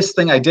latest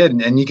thing I did,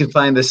 and you can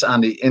find this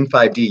on the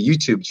In5D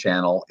YouTube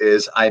channel,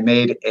 is I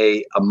made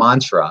a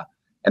mantra,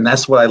 and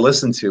that's what I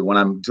listen to when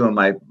I'm doing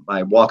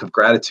my walk of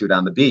gratitude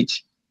on the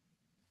beach.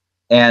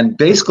 And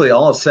basically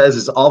all it says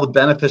is all the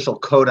beneficial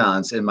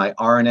codons in my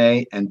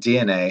RNA and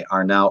DNA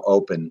are now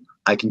open.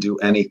 I can do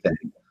anything.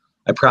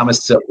 I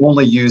promise to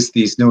only use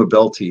these new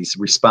abilities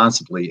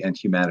responsibly in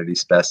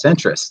humanity's best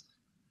interest.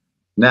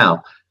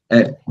 Now,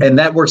 and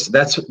that works.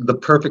 That's the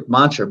perfect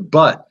mantra,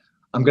 but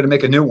I'm going to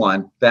make a new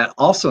one that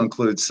also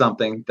includes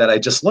something that I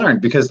just learned,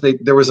 because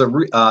there was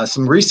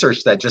some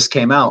research that just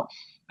came out.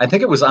 I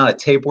think it was on a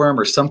tapeworm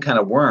or some kind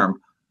of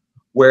worm,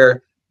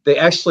 where they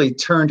actually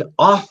turned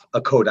off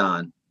a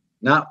codon,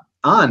 not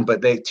on,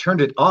 but they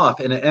turned it off,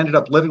 and it ended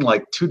up living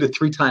like 2 to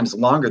 3 times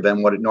longer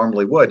than what it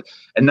normally would.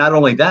 And not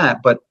only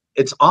that, but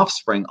its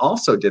offspring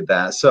also did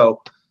that.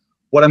 So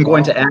what I'm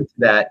going to add to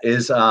that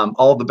is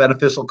all the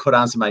beneficial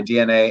codons in my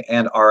DNA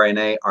and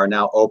RNA are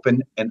now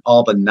open, and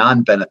all the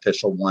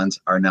non-beneficial ones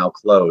are now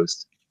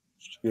closed.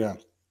 Yeah.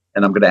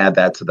 And I'm going to add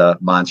that to the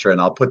mantra, and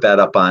I'll put that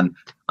up on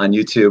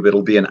YouTube.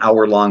 It'll be an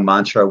hour-long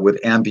mantra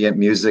with ambient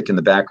music in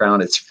the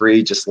background. It's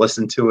free. Just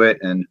listen to it.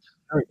 And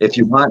if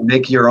you want,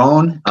 make your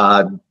own,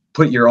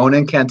 put your own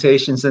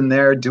incantations in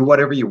there, do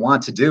whatever you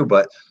want to do.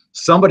 But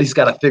somebody's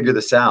got to figure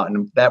this out.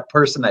 And that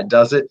person that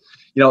does it,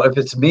 if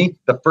it's me,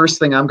 the first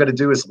thing I'm going to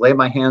do is lay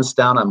my hands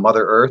down on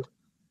Mother Earth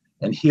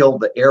and heal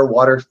the air,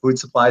 water, food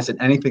supplies,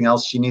 and anything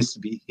else she needs to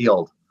be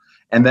healed.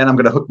 And then I'm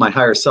going to hook my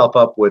higher self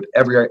up with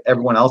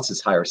everyone else's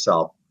higher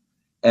self.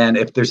 And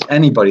if there's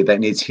anybody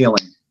that needs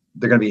healing,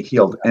 they're going to be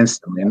healed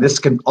instantly. And this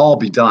can all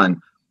be done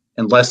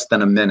in less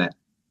than a minute,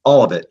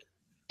 all of it,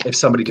 if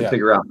somebody can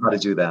figure out how to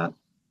do that.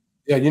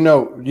 Yeah,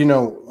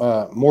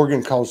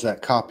 Morgan calls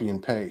that copy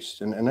and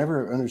paste, and I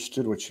never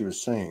understood what she was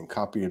saying,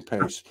 copy and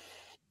paste.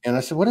 And I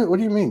said, what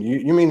do you mean?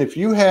 You mean if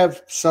you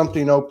have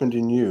something opened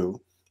in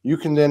you, you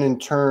can then in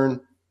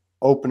turn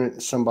open it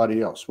to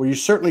somebody else? Well, you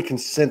certainly can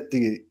send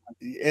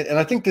and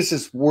I think this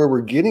is where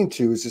we're getting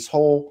to, is this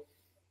whole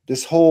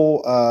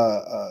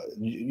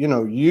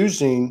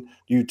using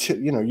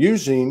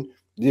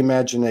the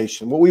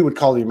imagination, what we would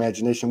call the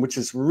imagination, which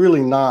is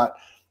really not,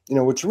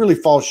 which really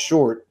falls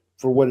short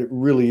for what it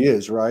really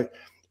is, right?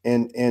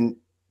 And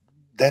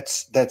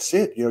that's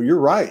it. You're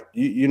right.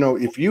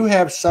 If you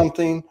have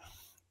something,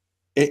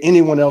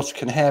 anyone else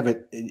can have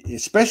it,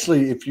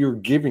 especially if you're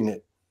giving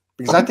it,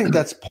 because I think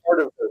that's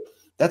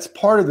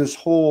part of this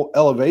whole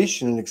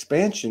elevation and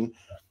expansion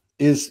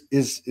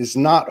is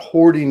not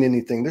hoarding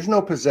anything. There's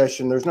no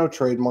possession, there's no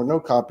trademark, no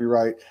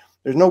copyright,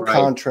 there's no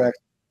contract.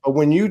 But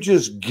when you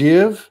just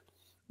give,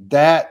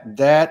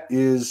 that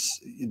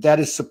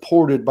is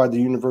supported by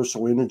the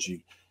universal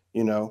energy,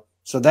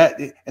 So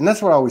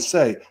that's what I always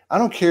say. I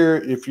don't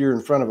care if you're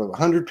in front of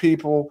 100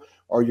 people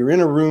or you're in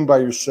a room by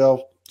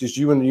yourself, just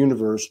you and the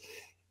universe.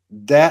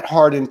 That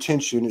heart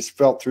intention is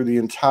felt through the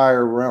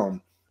entire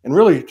realm, and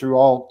really through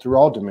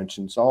all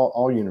dimensions,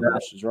 all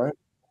universes, right?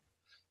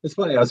 It's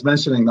funny. I was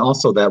mentioning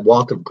also that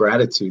walk of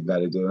gratitude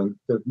that I do. And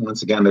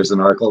once again, there's an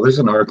article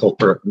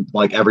for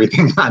like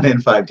everything on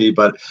In5D,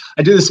 but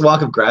I do this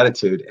walk of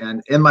gratitude,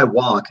 and in my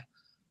walk,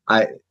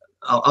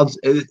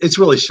 it's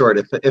really short.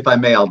 If I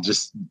may, I'll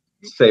just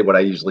say what I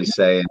usually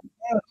say.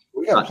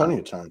 We got plenty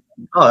of time.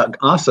 Oh,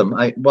 awesome.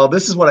 Well,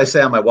 this is what I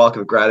say on my walk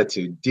of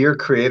gratitude. Dear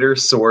Creator,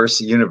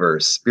 Source,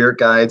 Universe, Spirit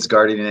Guides,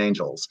 Guardian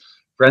Angels,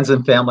 friends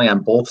and family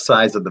on both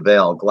sides of the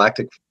veil,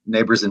 galactic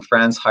neighbors and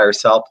friends, higher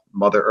self,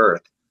 Mother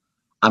Earth.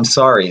 I'm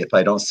sorry if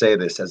I don't say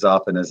this as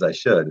often as I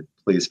should.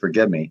 Please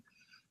forgive me.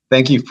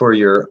 Thank you for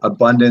your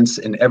abundance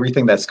and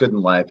everything that's good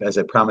in life, as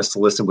I promise to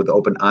listen with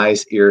open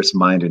eyes, ears,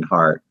 mind, and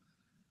heart.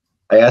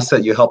 I ask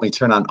that you help me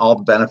turn on all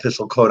the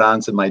beneficial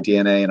codons in my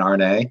DNA and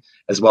RNA,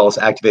 as well as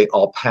activate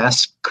all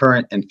past,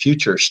 current, and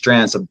future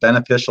strands of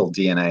beneficial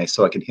DNA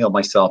so I can heal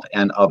myself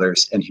and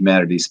others in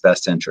humanity's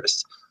best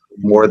interests.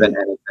 More than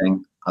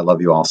anything, I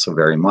love you all so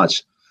very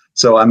much.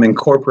 So I'm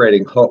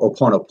incorporating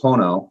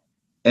Ho'oponopono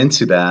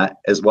into that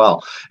as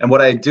well. And what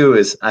I do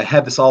is I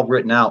have this all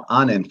written out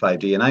on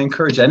In5D, and I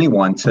encourage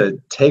anyone to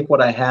take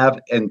what I have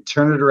and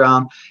turn it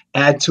around,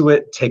 add to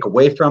it, take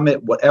away from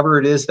it, whatever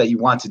it is that you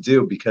want to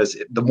do, because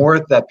the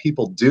more that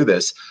people do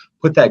this,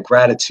 put that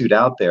gratitude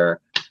out there,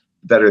 the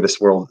better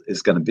this world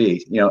is going to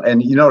be. You know,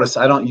 and you notice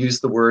I don't use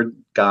the word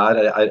God.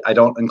 I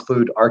don't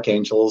include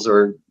archangels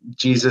or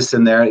Jesus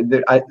in there.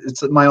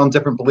 It's my own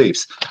different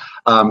beliefs.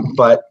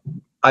 But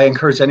I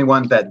encourage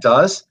anyone that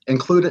does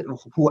include it,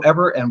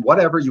 whoever and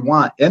whatever you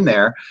want in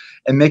there,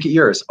 and make it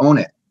yours. Own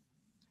it.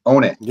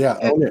 Own it. Yeah,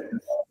 own it.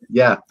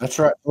 Yeah, that's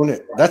right. Own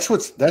it. That's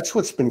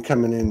what's been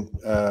coming in.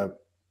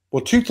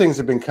 Well, two things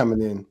have been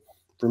coming in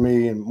for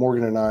me and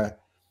Morgan and I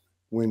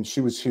when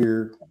she was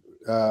here,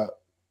 and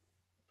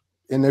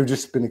they've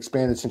just been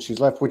expanded since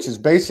she's left. Which is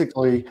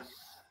basically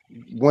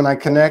when I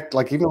connect.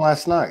 Like even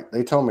last night,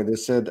 they told me, they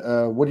said,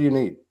 "What do you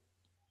need?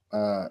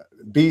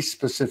 Be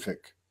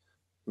specific,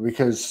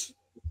 because."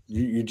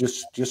 You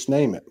just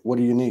name it. What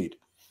do you need?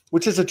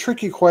 Which is a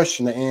tricky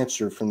question to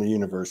answer from the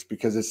universe,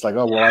 because it's like,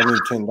 oh, well, I need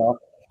 $10.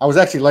 I was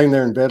actually laying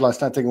there in bed last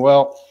night thinking,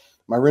 well,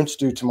 my rent's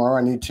due tomorrow.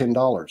 I need $10.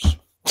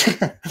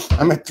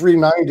 I'm at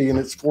 $390 and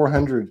it's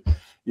 $400,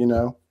 you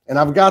know. And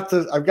I've got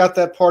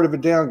that part of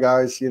it down,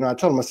 guys. You know, I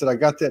told them, I said, I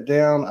got that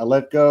down. I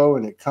let go,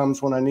 and it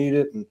comes when I need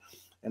it.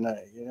 And I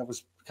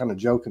was kind of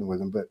joking with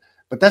them,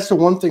 but that's the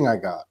one thing I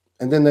got.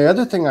 And then the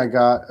other thing I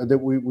got that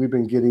we've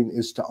been getting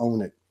is to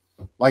own it.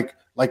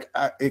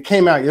 It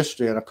came out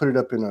yesterday, and I put it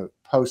up in a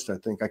post, I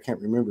think, I can't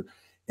remember.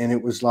 And it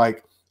was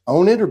like,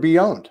 own it or be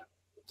owned.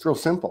 It's real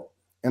simple.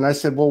 And I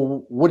said,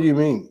 well, what do you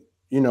mean?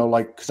 You know,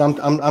 like, because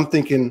I'm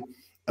thinking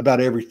about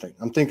everything.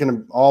 I'm thinking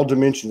of all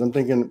dimensions. I'm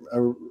thinking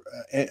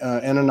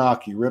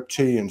Anunnaki,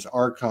 reptilians,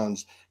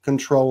 archons,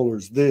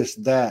 controllers, this,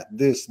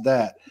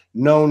 that,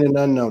 known and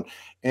unknown.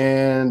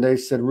 And they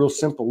said, real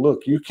simple,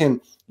 look,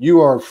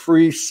 you are a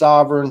free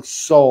sovereign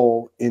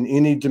soul in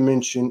any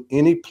dimension,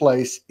 any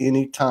place,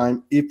 any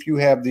time, if you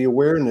have the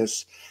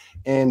awareness.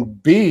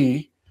 And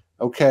B,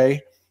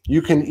 okay,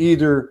 you can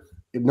either,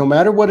 no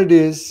matter what it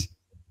is,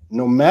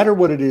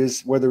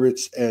 whether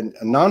it's a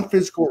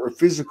non-physical or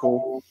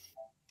physical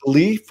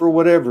belief or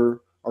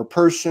whatever, or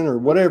person or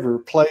whatever,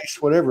 place,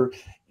 whatever,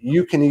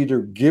 you can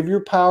either give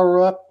your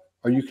power up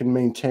or you can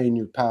maintain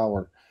your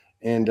power.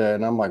 And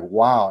I'm like,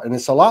 wow. And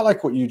it's a lot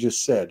like what you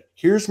just said.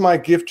 Here's my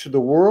gift to the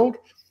world.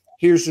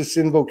 Here's this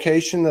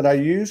invocation that I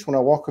use when I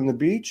walk on the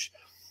beach.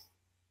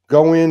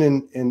 Go in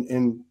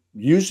and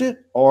use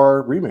it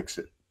or remix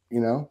it, you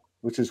know,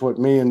 which is what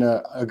me and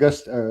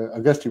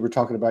Augusti were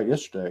talking about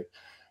yesterday.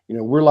 You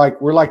know, we're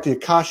like the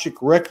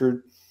Akashic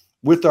record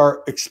with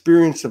our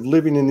experience of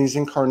living in these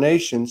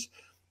incarnations.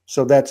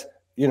 So that's,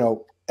 you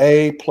know,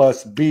 A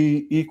plus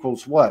B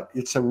equals what?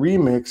 It's a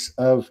remix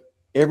of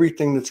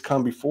everything that's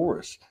come before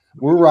us.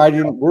 We're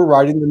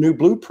writing the new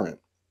blueprint.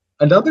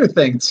 Another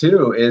thing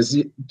too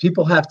is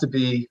people have to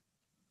be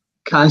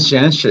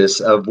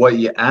conscientious of what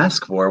you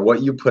ask for,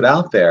 what you put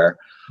out there.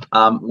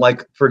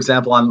 Like, for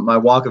example, on my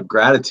walk of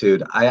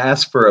gratitude, I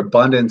ask for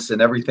abundance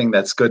and everything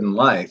that's good in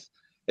life.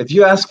 If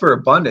you ask for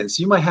abundance,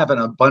 you might have an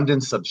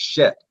abundance of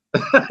shit.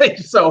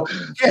 So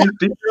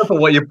be careful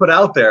what you put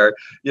out there.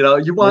 You know,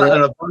 you want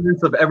an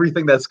abundance of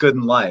everything that's good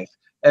in life.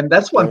 And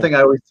that's one thing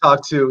I always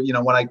talk to, you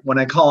know, when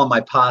I call on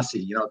my posse,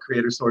 you know,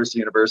 Creator, Source,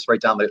 Universe,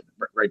 right down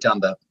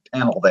the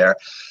panel there.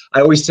 I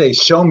always say,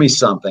 show me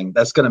something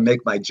that's going to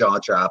make my jaw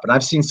drop. And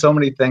I've seen so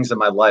many things in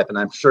my life, and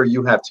I'm sure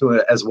you have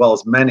too, as well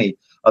as many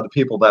of the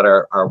people that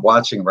are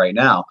watching right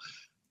now,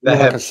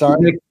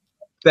 that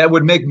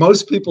would make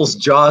most people's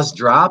jaws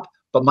drop.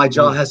 But my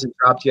jaw hasn't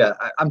dropped yet.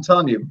 I'm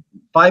telling you,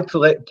 5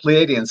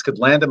 Pleiadians could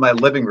land in my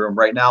living room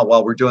right now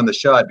while we're doing the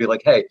show. I'd be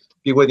like, hey,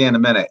 be with you in a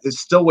minute. It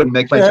still wouldn't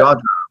make my jaw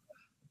drop.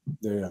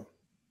 Yeah.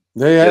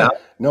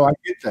 No, I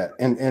get that.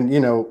 And you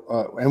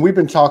know, and we've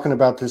been talking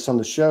about this on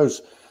the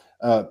shows.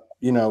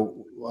 You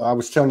know, I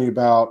was telling you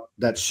about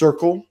that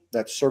circle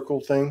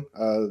thing,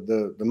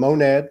 the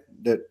monad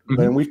that,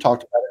 and we've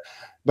talked about it.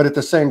 But at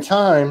the same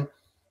time,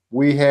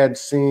 we had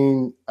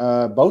seen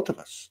both of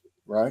us,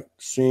 right?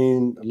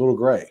 Seen a little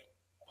gray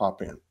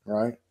pop in,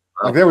 right?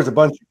 Like there was a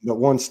bunch, but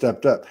one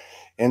stepped up.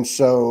 And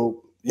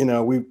so, you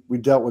know, we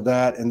dealt with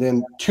that. And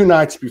then 2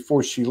 nights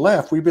before she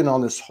left, we've been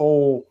on this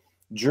whole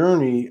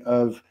journey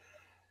of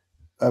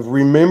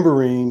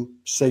remembering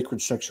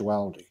sacred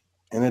sexuality.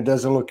 And it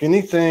doesn't look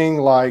anything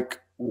like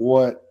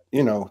what,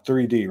 you know,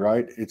 3D,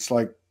 right? It's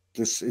like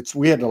this,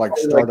 we had to like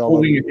start all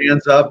holding your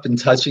hands up and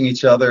touching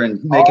each other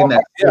and making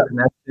that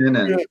connection.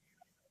 And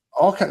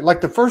all kind,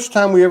 like the first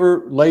time we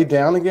ever laid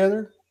down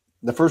together,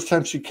 the first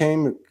time she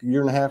came a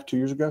year and a half, 2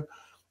 years ago,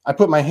 I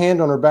put my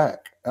hand on her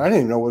back. I didn't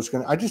even know what was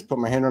going to, I just put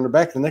my hand on her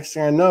back. The next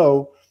thing I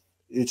know,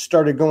 it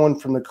started going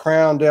from the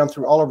crown down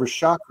through all of her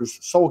chakras,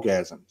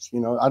 soulgasms.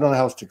 You know, I don't know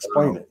how else to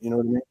explain it. You know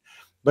what I mean?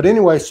 But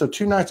anyway, so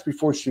 2 nights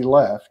before she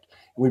left,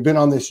 we've been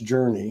on this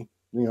journey,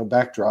 you know,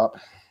 backdrop.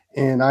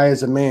 And I,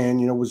 as a man,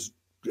 you know,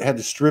 had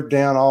to strip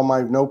down all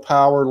my no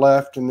power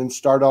left and then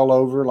start all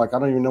over. Like, I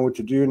don't even know what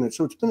to do. And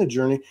so it's been a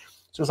journey.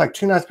 So it's like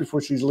 2 nights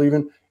before she's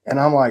leaving. And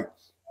I'm like,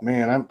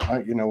 man,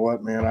 you know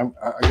what, man, I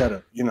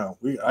gotta, you know,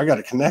 I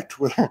gotta connect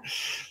with her.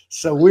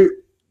 So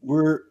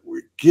we're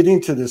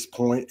getting to this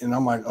point, and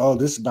I'm like, oh,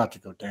 this is about to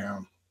go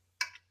down.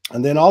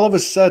 And then all of a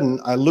sudden,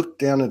 I looked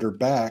down at her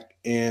back,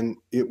 and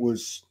it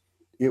was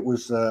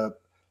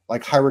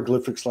like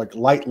hieroglyphics, like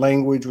light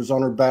language was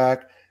on her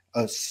back,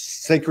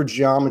 sacred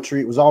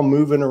geometry. It was all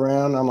moving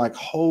around. I'm like,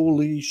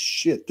 holy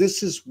shit,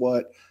 this is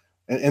what.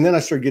 And then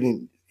I started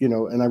getting, you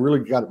know, and I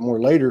really got it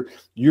more later.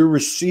 You're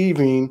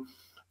receiving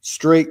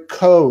straight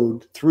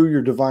code through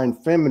your divine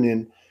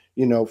feminine,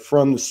 you know,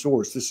 from the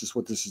source. This is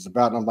what this is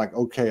about. And I'm like,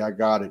 okay, I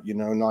got it, you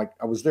know, and like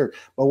I was there.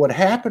 But what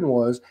happened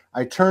was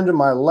I turned to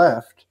my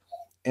left,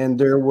 and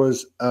there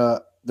was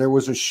a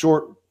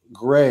short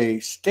gray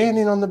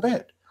standing on the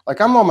bed. Like,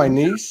 I'm on my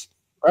knees,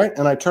 right?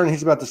 And I turned,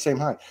 he's about the same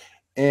height.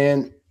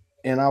 And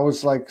I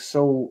was like,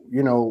 so,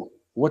 you know,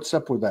 what's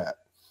up with that?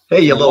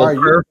 Hey, you little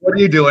perv, what are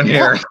you doing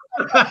here?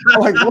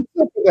 Like, what's up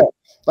with that?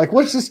 Like,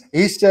 what's this?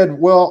 He said,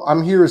 well,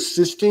 I'm here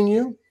assisting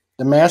you.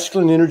 The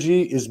masculine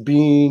energy is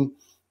being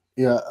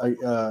cleansed.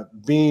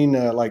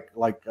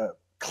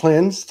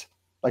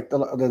 Like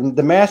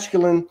the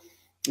masculine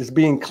is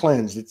being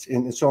cleansed.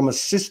 And so I'm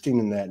assisting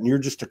in that. And you're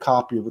just a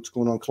copy of what's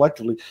going on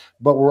collectively.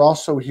 But we're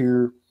also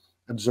here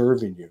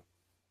observing you.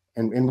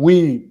 And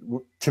we,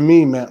 to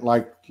me, meant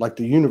like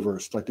the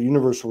universe. Like the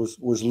universe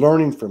was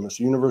learning from us,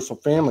 a universal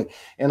family.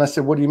 And I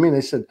said, what do you mean?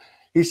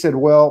 He said,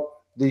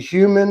 well, the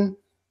human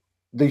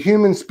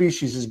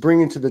species is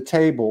bringing to the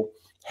table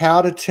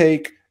how to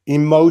take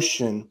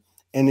emotion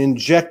and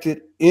inject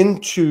it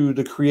into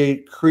the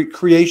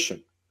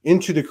creation,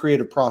 into the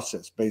creative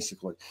process,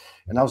 basically.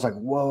 And I was like,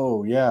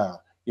 whoa, yeah,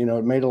 you know,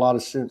 it made a lot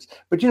of sense.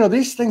 But, you know,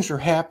 these things are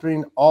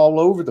happening all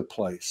over the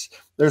place.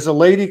 There's a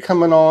lady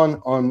coming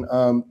on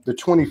the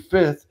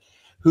 25th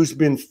who's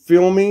been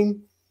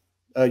filming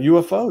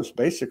UFOs,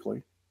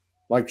 basically.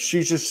 Like,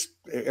 she's just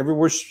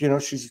everywhere, you know,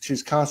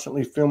 she's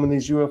constantly filming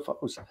these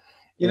UFOs.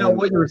 You know,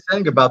 what you were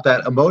saying about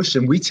that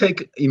emotion, we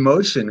take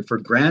emotion for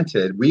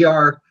granted. We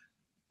are,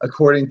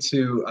 according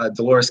to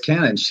Dolores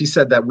Cannon, she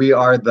said that we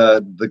are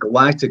the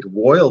galactic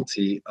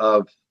royalty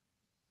of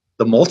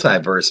the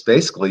multiverse,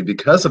 basically,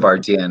 because of our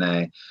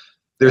DNA.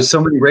 There's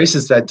so many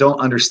races that don't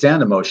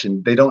understand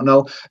emotion. They don't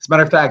know. As a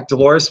matter of fact,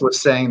 Dolores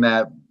was saying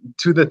that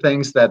two of the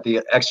things that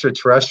the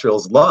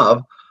extraterrestrials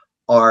love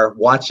are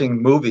watching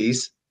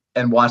movies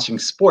and watching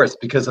sports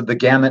because of the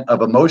gamut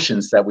of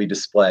emotions that we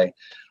display.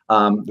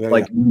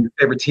 Like your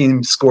favorite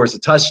team scores a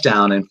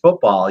touchdown in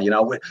football, you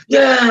know,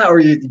 yeah, or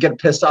you get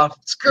pissed off,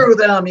 screw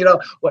them, you know,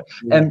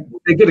 and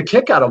they get a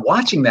kick out of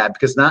watching that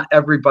because not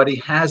everybody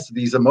has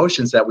these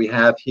emotions that we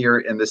have here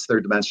in this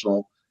third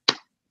dimensional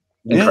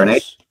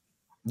incarnation.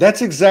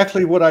 That's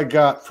exactly what I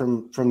got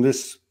from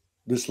this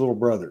little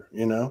brother,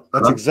 you know.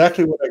 That's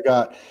exactly what I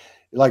got.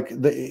 Like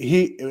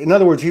in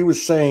other words, he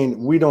was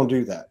saying, we don't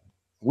do that.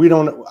 We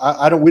don't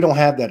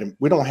have that.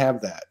 We don't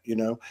have that, you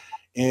know.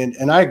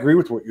 And I agree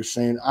with what you're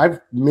saying.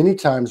 I've many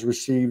times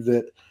received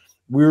that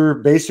we're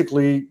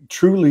basically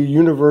truly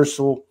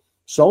universal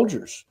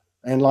soldiers.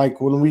 And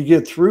like when we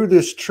get through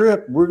this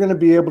trip, we're going to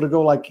be able to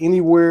go like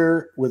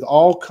anywhere with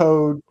all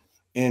code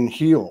and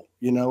heal,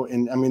 you know.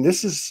 And I mean,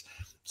 this is,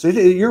 so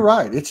you're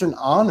right. It's an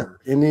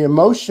honor. And the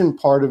emotion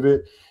part of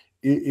it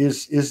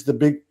is a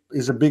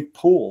big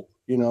pull,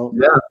 you know.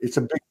 Yeah. It's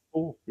a big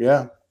pull.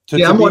 Yeah.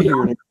 I'm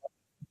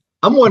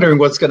wondering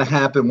what's going to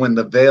happen when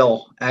the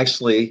veil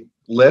actually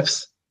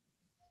lifts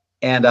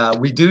and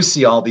we do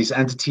see all these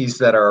entities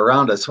that are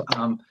around us.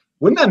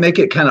 Wouldn't that make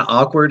it kind of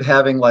awkward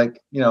having, like,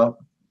 you know,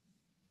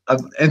 an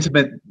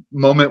intimate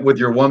moment with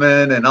your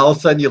woman and all of a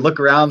sudden you look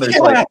around, there's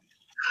like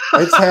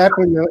it's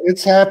happened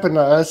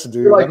to us,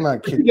 dude. Like, I'm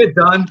not kidding. Get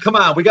done, come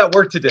on, we got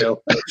work to do.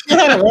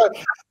 Yeah,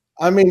 right.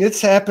 I mean,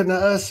 it's happened to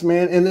us,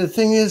 man. And the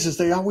thing is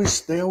they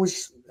always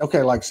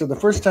okay, like, so the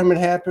first time it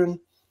happened,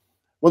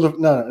 well,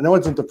 no, it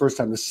wasn't the first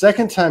time. The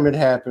second time it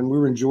happened, we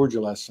were in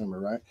Georgia last summer,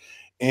 right?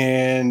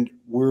 And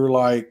we're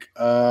like,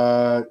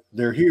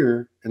 they're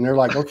here. And they're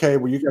like, okay,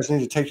 well, you guys need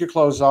to take your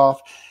clothes off,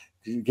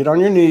 get on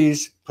your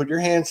knees, put your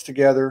hands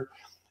together.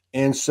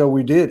 And so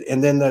we did.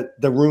 And then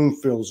the room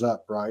fills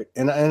up, right?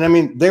 And I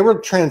mean, they were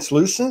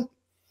translucent.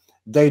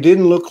 They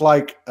didn't look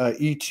like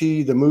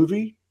E.T. the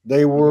movie.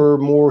 They were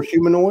more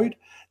humanoid.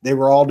 They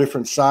were all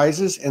different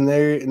sizes. And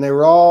they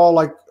were all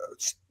like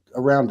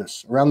around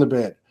us, around the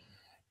bed.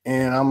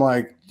 And I'm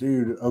like,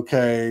 dude,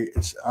 okay,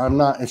 I'm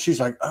not. And she's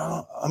like,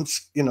 oh,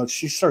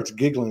 she starts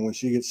giggling when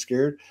she gets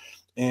scared.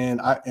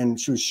 And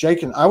she was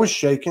shaking. I was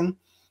shaking,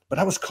 but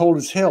I was cold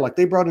as hell. Like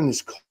they brought in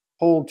this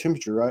cold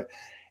temperature, right?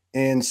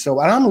 And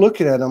I'm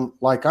looking at them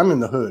like I'm in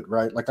the hood,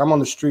 right? Like I'm on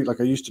the street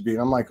like I used to be.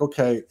 And I'm like,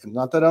 okay, it's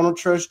not that I don't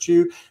trust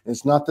you.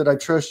 It's not that I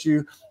trust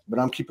you, but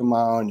I'm keeping my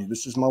eye on you.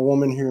 This is my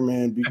woman here,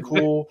 man. Be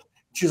cool.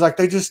 She's like,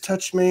 they just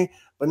touched me,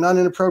 but not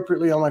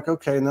inappropriately. I'm like,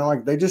 okay. And they're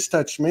like, they just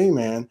touched me,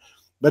 man.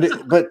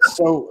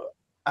 So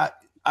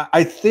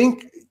I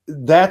think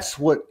that's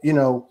what,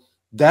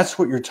 that's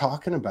what you're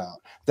talking about.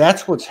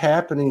 That's what's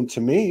happening to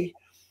me.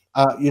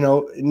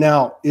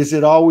 Now, is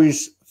it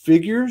always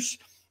figures?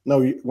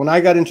 No, when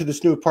I got into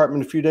this new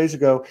apartment a few days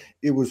ago,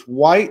 it was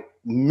white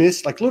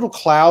mist, like little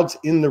clouds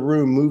in the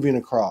room moving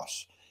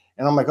across.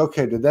 And I'm like,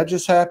 okay, did that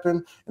just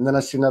happen? And then I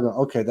see another one.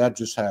 Okay, that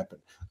just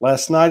happened.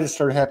 Last night it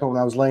started happening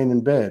when I was laying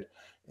in bed,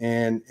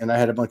 and I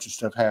had a bunch of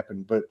stuff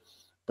happen. But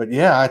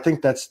yeah, I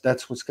think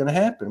that's what's going to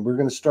happen. We're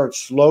going to start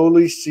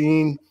slowly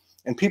seeing,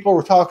 and people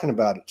were talking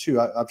about it too.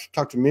 I've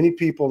talked to many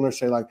people, and they're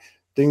saying like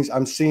things.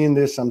 I'm seeing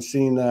this, I'm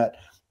seeing that,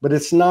 but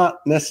it's not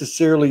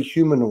necessarily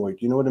humanoid.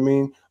 You know what I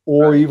mean?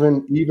 Or right.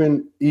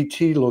 even ET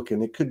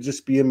looking. It could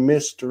just be a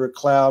mist or a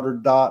cloud or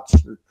dots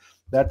or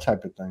that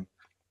type of thing.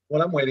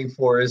 What I'm waiting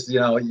for is,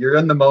 you're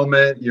in the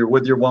moment, you're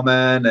with your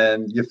woman,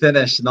 and you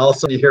finish, and all of a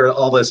sudden you hear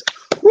all this,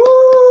 woo!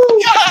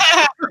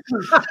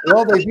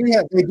 Well, they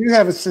do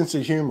have a sense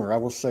of humor. I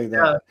will say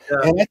that. Yeah.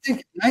 And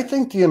I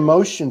think the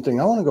emotion thing.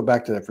 I want to go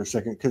back to that for a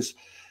second because,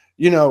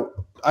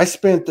 I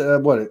spent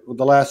the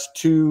last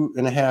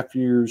 2.5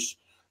 years,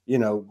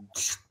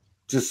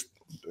 just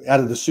out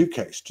of the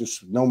suitcase,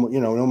 just no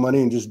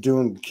money, and just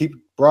keep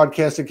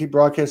broadcasting.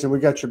 We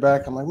got your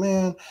back. I'm like,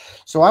 man.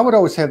 So I would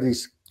always have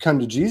these come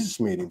to Jesus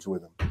meetings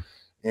with them,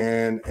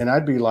 and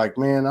I'd be like,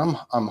 man,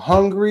 I'm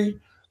hungry.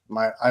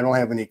 I don't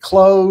have any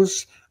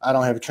clothes. I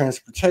don't have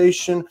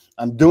transportation.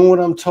 I'm doing what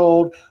I'm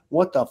told.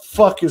 What the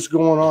fuck is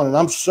going on? And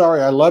I'm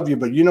sorry, I love you,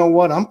 but you know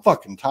what? I'm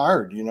fucking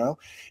tired,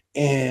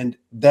 And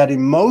that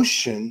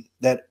emotion,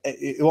 that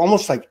it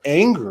almost like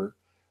anger,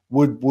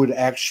 would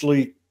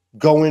actually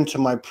go into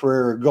my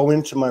prayer, go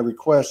into my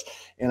request,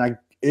 and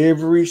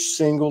every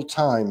single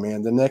time,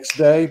 man, the next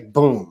day,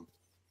 boom,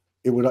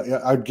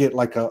 I'd get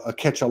like a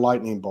catch a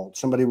lightning bolt.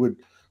 Somebody would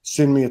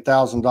send me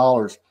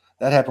 $1,000.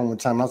 That happened one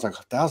time. I was like,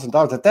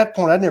 $1,000. At that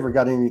point, I never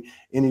got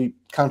any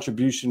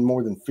contribution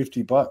more than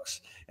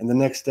 $50. And the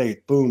next day,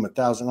 boom,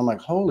 1,000. I'm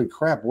like, holy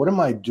crap, what am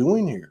I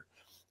doing here?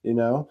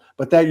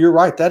 But you're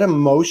right. That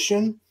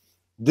emotion,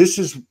 this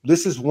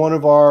is one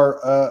of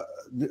our,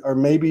 or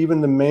maybe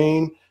even the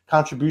main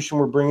contribution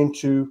we're bringing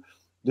to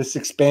this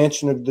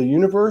expansion of the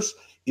universe.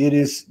 It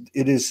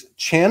is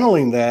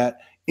channeling that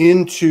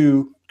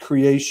into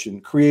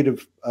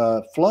creative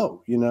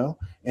flow,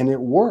 and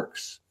it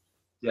works.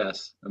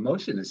 Yes,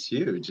 emotion is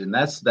huge, and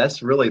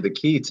that's really the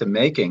key to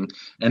making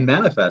and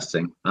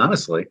manifesting,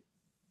 honestly.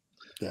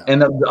 Yeah.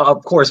 And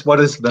of course, what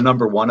is the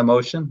number one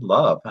emotion?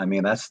 Love. I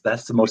mean, that's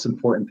the most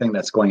important thing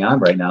that's going on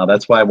right now.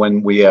 That's why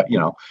when we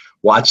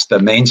watch the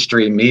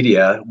mainstream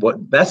media,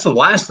 that's the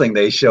last thing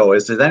they show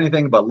is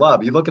anything but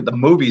love. You look at the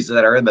movies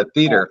that are in the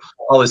theater,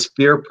 all this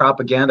fear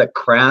propaganda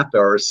crap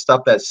or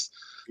stuff that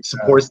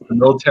supports the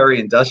military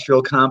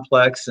industrial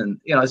complex, and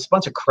it's a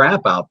bunch of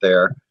crap out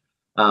there.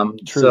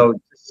 So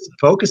just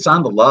focus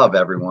on the love,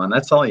 everyone.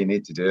 That's all you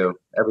need to do.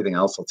 Everything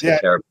else will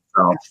take care of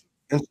itself.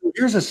 And so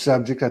here's a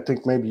subject I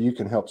think maybe you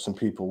can help some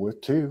people with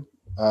too.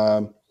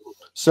 Whether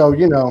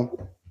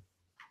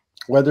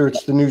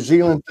it's the New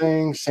Zealand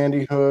thing,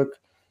 Sandy Hook,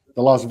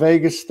 the Las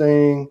Vegas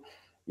thing,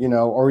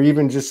 or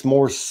even just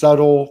more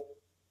subtle,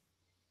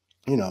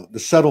 the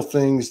subtle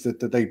things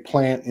that they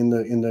plant in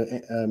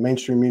the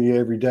mainstream media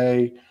every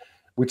day,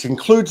 which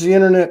includes the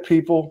internet,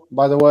 people,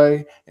 by the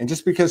way. And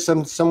just because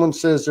someone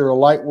says they're a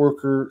light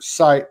worker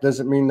site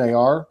doesn't mean they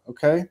are,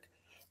 okay?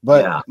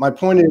 But my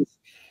point is,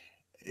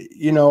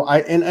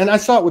 I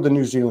saw it with the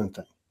New Zealand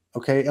thing,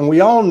 okay? And we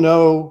all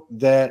know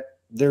that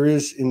there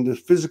is, in the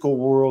physical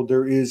world,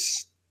 there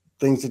is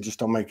things that just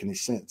don't make any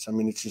sense. I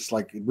mean, it's just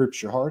like it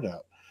rips your heart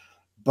out.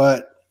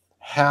 But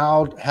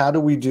how do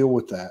we deal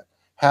with that?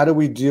 How do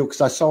we deal?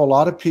 Because I saw a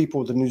lot of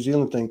people with the New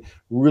Zealand thing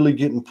really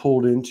getting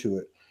pulled into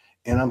it.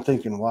 And I'm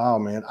thinking, wow,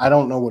 man, I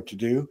don't know what to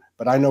do,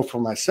 but I know for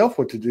myself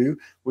what to do,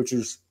 which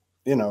is,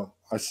 I know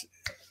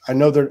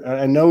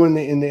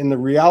in the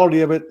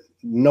reality of it,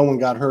 no one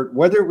got hurt,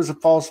 whether it was a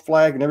false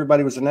flag and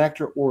everybody was an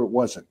actor or it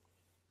wasn't,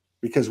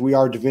 because we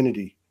are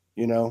divinity,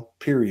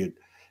 period.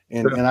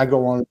 And I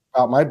go on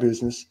about my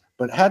business.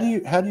 But how do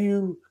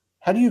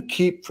you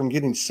keep from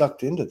getting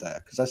sucked into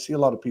that? Because I see a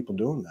lot of people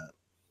doing that.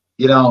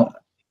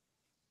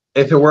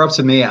 If it were up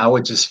to me, I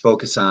would just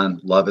focus on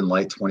love and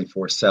light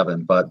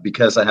 24/7. But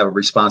because I have a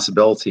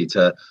responsibility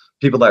to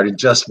people that are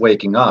just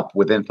waking up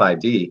with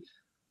In5D,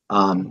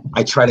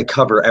 I try to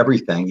cover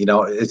everything.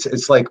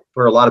 It's like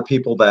for a lot of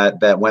people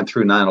that went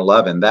through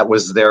 9/11, that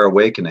was their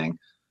awakening.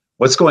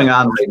 What's going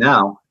on right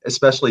now,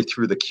 especially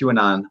through the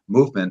QAnon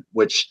movement,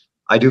 which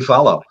I do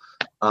follow.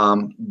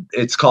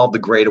 It's called the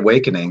Great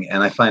Awakening,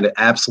 and I find it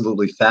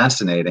absolutely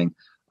fascinating.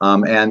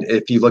 And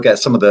if you look at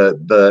some of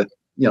the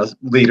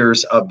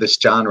leaders of this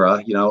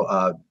genre,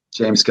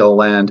 James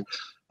Gilliland,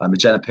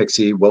 Magenta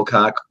Pixie,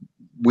 Wilcock,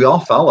 we all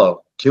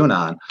follow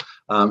QAnon.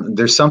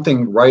 There's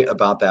something right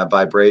about that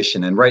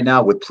vibration. And right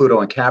now with Pluto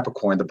and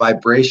Capricorn, the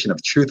vibration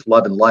of truth,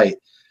 love, and light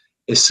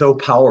is so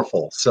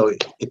powerful. So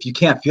if you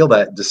can't feel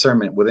that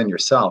discernment within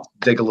yourself,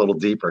 dig a little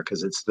deeper,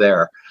 because it's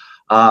there.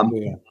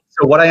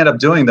 So what I end up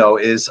doing, though,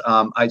 is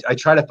I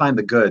try to find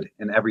the good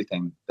in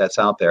everything that's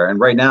out there. And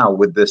right now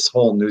with this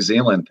whole New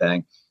Zealand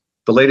thing,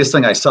 the latest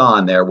thing I saw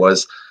on there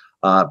was,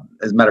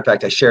 as a matter of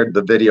fact, I shared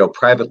the video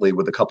privately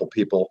with a couple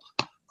people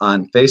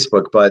on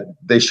Facebook, but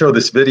they show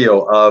this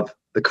video of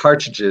the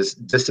cartridges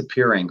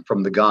disappearing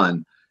from the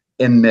gun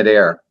in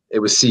midair. It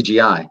was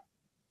CGI.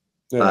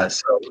 And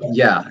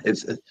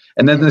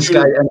then this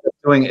guy ended up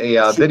doing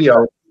a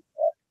video.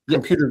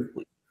 Computer,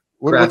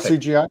 what's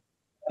CGI?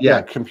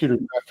 Yeah, computer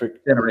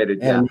graphic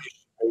generated.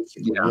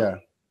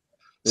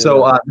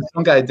 So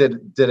some guy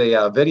did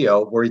a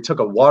video where he took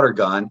a water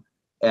gun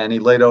and he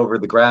laid over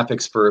the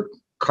graphics for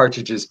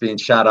cartridges being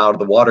shot out of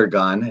the water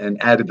gun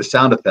and added the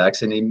sound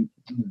effects, and he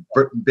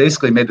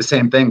basically made the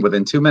same thing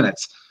within 2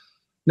 minutes.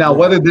 Now,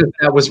 whether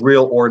that was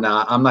real or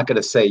not, I'm not going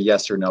to say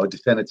yes or no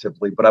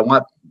definitively, but I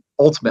want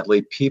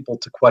ultimately people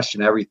to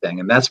question everything.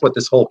 And that's what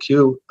this whole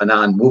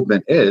QAnon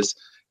movement is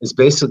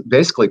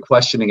basically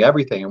questioning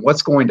everything. And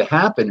what's going to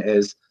happen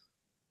is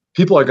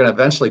people are going to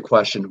eventually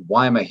question,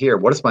 why am I here?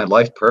 What is my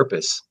life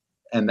purpose?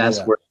 And that's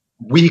where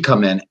we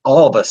come in.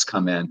 All of us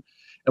come in.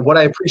 And what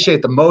I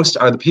appreciate the most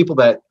are the people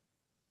that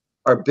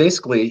are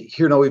basically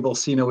hear no evil,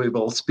 see no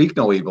evil, speak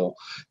no evil,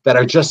 that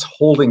are just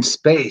holding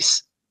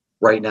space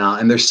right now.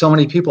 And there's so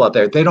many people out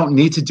there, they don't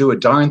need to do a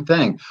darn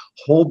thing.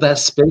 Hold that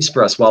space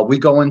for us while we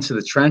go into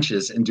the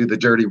trenches and do the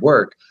dirty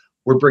work.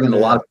 We're bringing a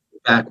lot of people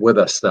back with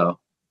us, though.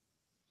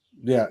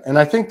 Yeah, and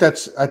I think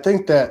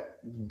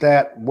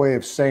that way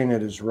of saying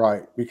it is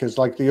right, because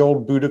like the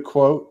old Buddha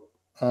quote,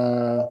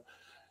 don't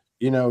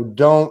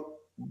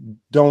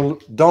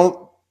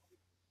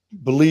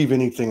believe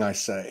anything I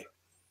say.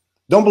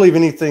 Don't believe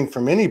anything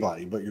from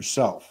anybody but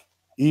yourself,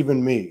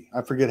 even me.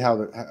 I forget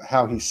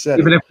how he said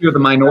it. Even if you're the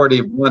minority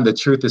of one, the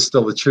truth is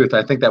still the truth.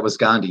 I think that was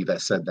Gandhi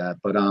that said that.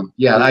 But I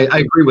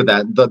agree with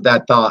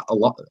that thought a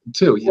lot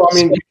too. Well, I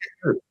mean,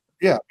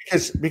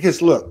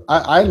 because look,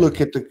 I look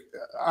at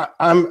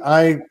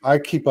I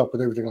keep up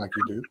with everything like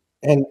you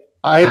do,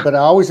 but I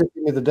always at the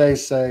end of the day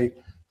say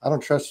I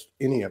don't trust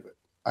any of it.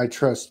 I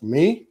trust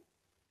me.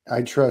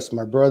 I trust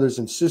my brothers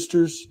and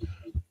sisters,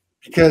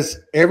 because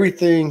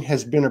everything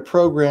has been a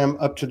program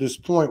up to this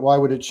point. Why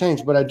would it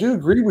change? But I do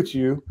agree with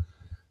you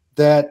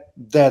that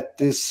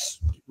this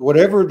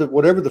whatever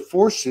the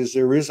force is,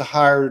 there is a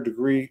higher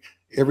degree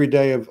every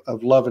day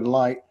of love and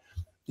light.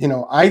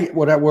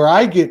 Where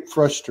I get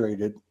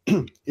frustrated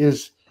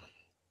is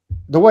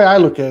the way I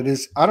look at it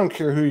is I don't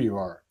care who you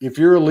are. If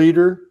you're a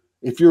leader,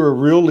 if you're a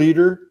real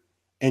leader,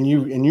 and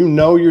you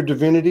know your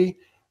divinity,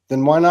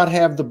 then why not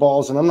have the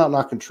balls? And I'm not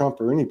knocking Trump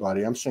or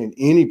anybody. I'm saying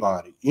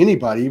anybody,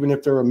 even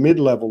if they're a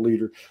mid-level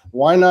leader,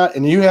 why not?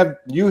 And you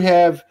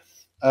have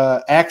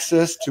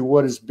access to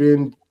what has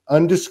been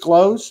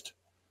undisclosed,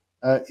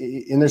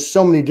 and there's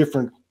so many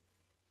different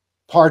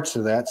parts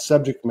of that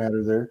subject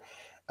matter there.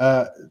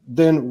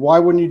 Then why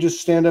wouldn't you just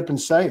stand up and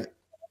say it?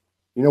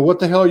 What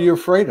the hell are you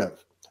afraid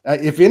of?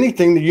 If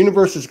anything, the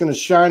universe is going to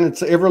shine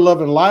its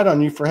ever-loving light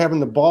on you for having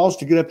the balls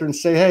to get up there and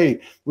say, hey,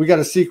 we got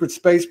a secret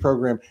space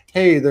program.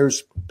 Hey,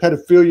 there's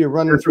pedophilia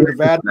running through the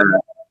Vatican.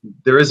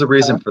 There is a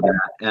reason for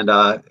that. And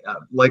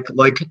like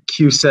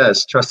Q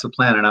says, trust the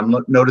plan. And I'm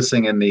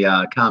noticing in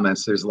the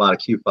comments, there's a lot of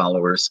Q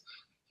followers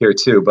here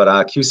too.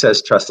 But Q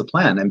says, trust the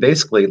plan. And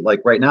basically,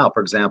 like right now,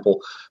 for example,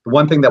 the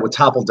one thing that would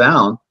topple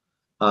down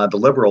the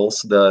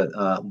liberals,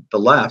 the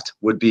left,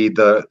 would be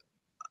the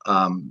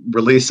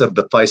release of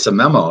the FISA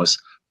memos.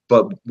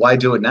 But why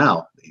do it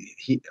now?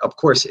 Of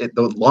course,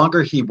 the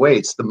longer he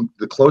waits,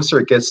 the closer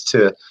it gets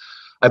to,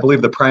 I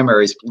believe the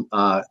primaries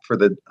for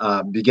the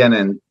begin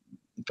in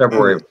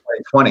February of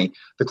 2020.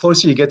 The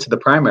closer you get to the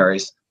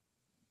primaries,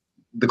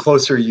 the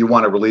closer you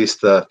want to release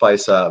the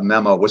FISA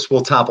memo, which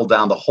will topple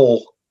down the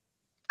whole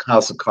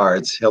house of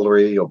cards,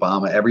 Hillary,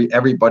 Obama,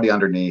 everybody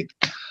underneath,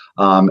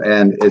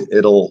 and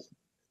it'll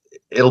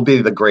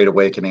be the Great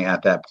Awakening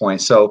at that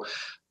point. So,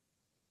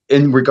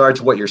 in regard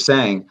to what you're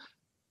saying,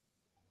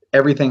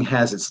 everything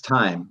has its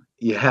time.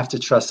 You have to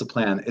trust the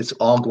plan. It's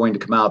all going to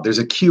come out. There's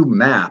a Q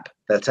map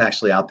that's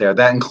actually out there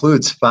that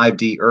includes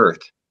 5D Earth.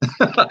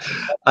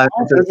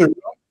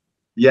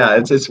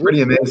 It's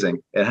pretty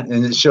amazing,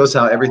 and it shows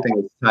how everything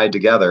is tied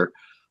together.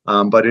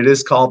 But it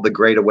is called the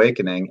Great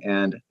Awakening,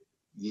 and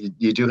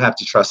you do have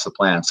to trust the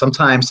plan.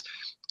 Sometimes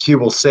Q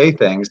will say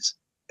things.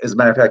 As a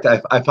matter of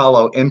fact, I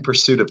follow In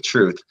Pursuit of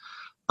Truth,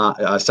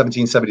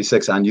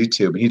 1776 on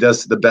YouTube. He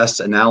does the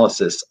best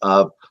analysis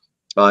of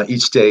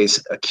each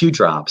day's Q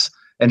drops,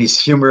 and he's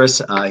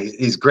humorous.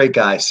 He's a great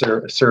guy,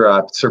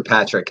 Sir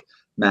Patrick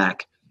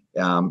Mack,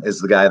 is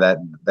the guy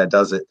that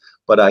does it.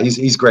 But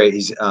he's great.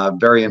 He's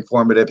very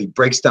informative. He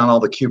breaks down all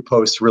the Q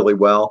posts really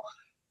well.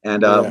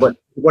 And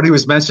what he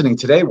was mentioning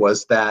today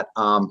was that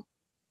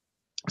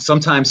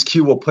sometimes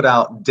Q will put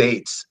out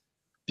dates,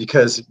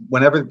 because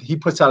whenever he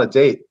puts out a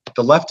date,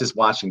 the left is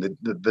watching,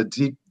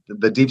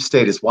 the deep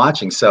state is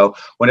watching. So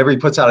whenever he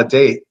puts out a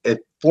date, it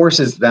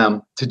forces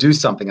them to do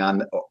something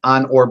on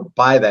or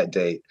by that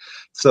date.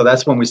 So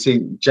that's when we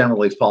see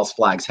generally false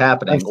flags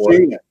happening.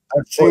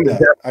 I've seen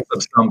that. Of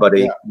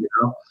somebody, you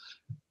know.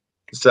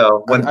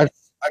 So when I've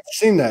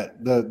seen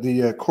that,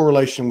 the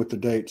correlation with the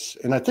dates,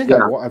 and I think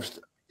I've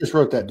just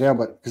wrote that down,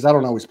 but because I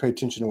don't always pay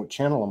attention to what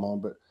channel I'm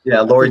on. But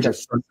yeah, Lori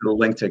just posted a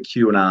link to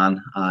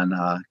QAnon on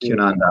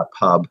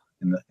QAnon.pub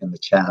in the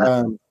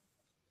chat.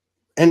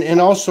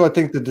 And also I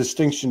think the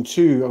distinction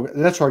too,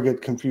 that's where I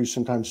get confused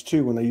sometimes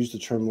too when they use the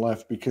term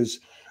left, because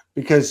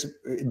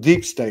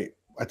deep state,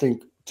 I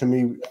think, to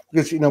me,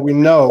 because we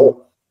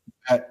know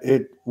that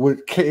it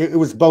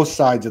was both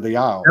sides of the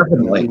aisle.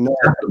 Definitely, we know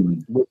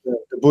with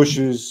the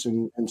Bushes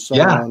and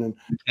so on, and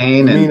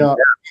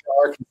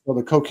Arkansas,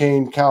 the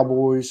cocaine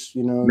cowboys,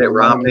 Mitt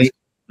Romney.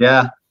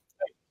 Yeah.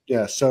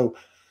 So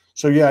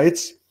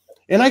it's,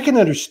 and I can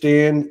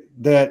understand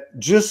that,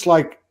 just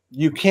like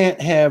you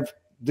can't have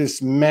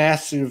this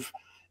massive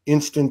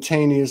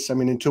instantaneous,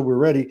 until we're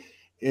ready,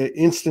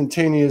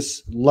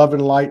 instantaneous love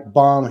and light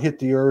bomb hit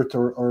the earth,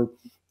 or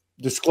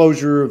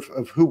disclosure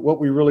of what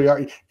we really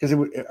are, because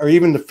or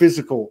even the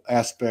physical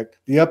aspect,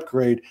 the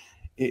upgrade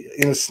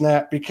in a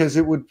snap, because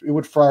it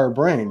would fry our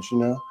brains,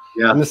 And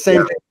the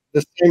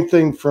same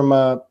thing from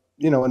an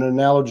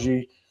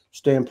analogy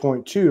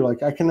standpoint too.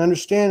 Like, I can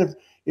understand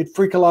it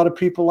freak a lot of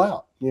people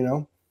out,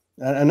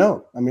 I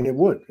know. It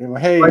would.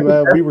 Hey,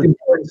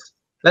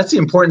 that's the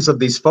importance of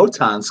these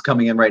photons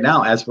coming in right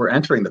now. As we're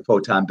entering the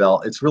photon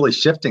belt, it's really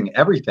shifting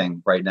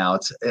everything right now.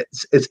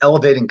 It's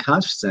elevating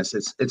consciousness.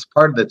 It's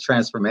part of the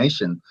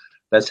transformation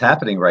that's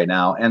happening right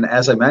now. And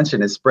as I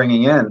mentioned, it's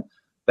bringing in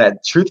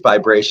that truth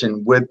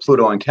vibration with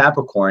Pluto and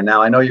Capricorn.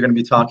 Now, I know you're going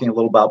to be talking a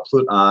little about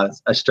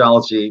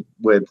astrology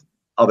with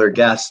other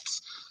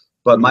guests,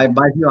 but my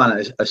view on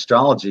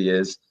astrology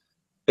is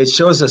it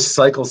shows us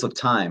cycles of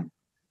time.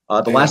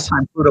 The last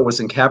time Pluto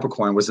was in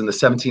Capricorn was in the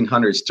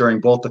 1700s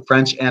during both the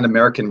French and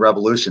American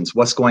revolutions.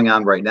 What's going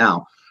on right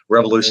now?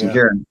 Revolution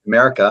here in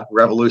America,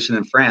 revolution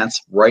in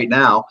France right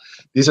now.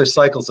 These are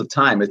cycles of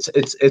time.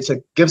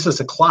 It gives us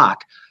a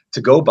clock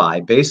to go by,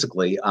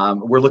 basically.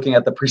 We're looking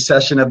at the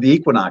precession of the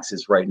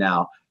equinoxes right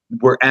now.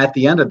 We're at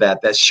the end of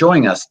that. That's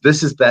showing us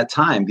this is that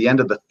time, the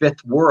end of the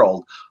fifth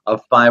world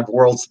of 5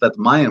 worlds that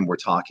the Mayan were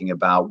talking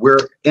about.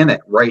 We're in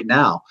it right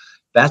now.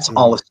 That's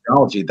all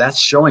astrology. That's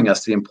showing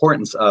us the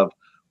importance of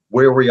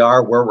where we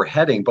are, where we're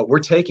heading, but we're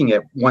taking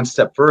it one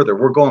step further.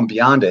 We're going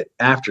beyond it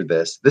after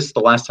this. This is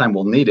the last time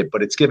we'll need it,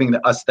 but it's giving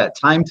us that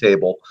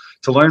timetable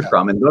to learn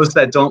from. And those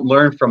that don't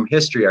learn from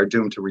history are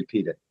doomed to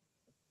repeat it.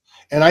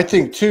 And I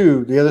think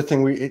too, the other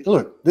thing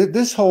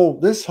this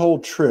whole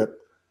trip,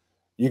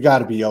 you got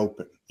to be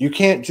open. You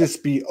can't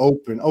just be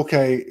open.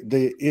 Okay,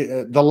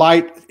 the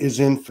light is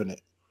infinite.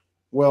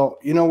 Well,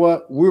 you know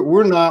what?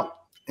 We're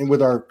not, and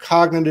with our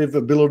cognitive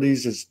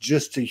abilities as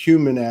just a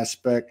human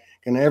aspect,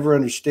 can ever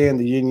understand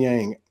the yin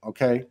yang,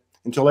 okay?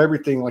 Until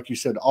everything, like you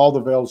said, all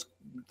the veil's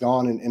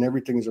gone and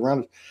everything is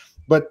around us.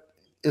 But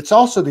it's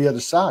also the other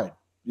side,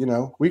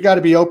 we got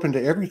to be open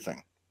to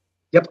everything.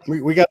 Yep.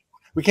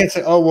 We can't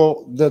say, oh,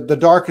 well, the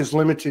dark is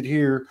limited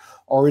here,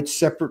 or it's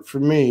separate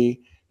from me.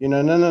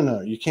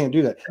 No, you can't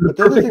do that. But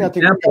the other thing I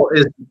think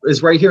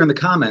is right here in the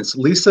comments.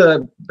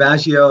 Lisa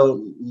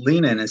Baggio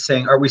Lenin is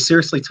saying, are we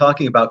seriously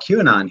talking about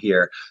QAnon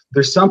here?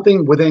 There's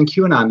something within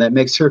QAnon that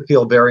makes her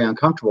feel very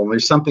uncomfortable. And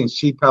there's something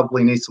she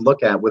probably needs to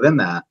look at within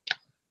that.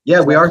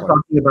 Yeah, we are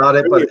talking about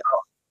it. But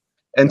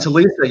to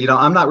Lisa,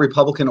 I'm not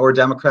Republican or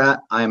Democrat.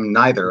 I'm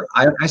neither.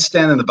 I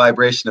stand in the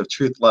vibration of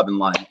truth, love, and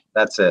light.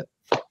 That's it.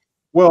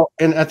 Well,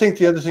 and I think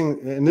the other thing,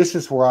 and this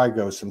is where I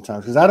go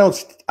sometimes, because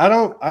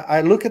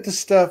I look at the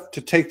stuff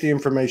to take the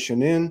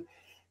information in,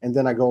 and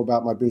then I go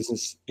about my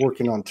business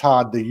working on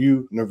Todd, the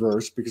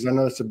universe, because I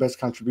know it's the best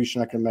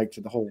contribution I can make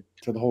to the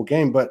whole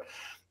game. But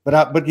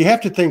you have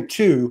to think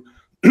too,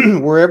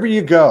 wherever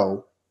you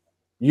go,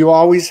 you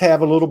always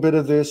have a little bit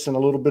of this and a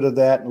little bit of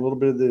that and a little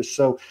bit of this.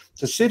 So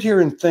to sit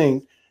here and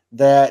think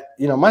that,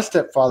 my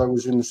stepfather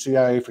was in the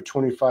CIA for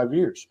 25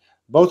 years.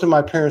 Both of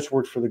my parents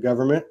worked for the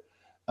government.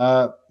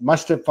 My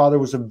stepfather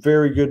was a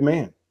very good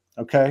man.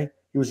 Okay.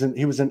 He was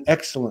an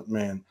excellent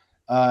man.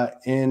 What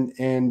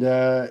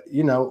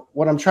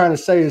I'm trying to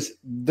say is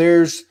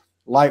there's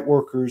light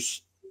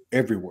workers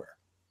everywhere.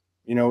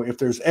 If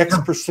there's X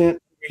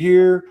percent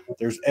here,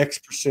 there's X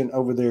percent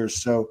over there.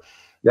 So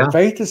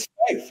faith is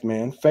faith,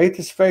 man. Faith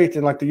is faith.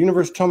 And like the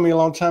universe told me a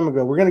long time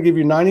ago, we're going to give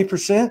you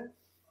 90%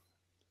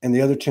 and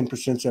the other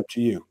 10% is up to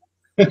you.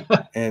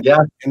 And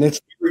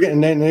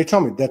they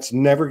told me that's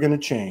never going to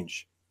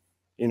change.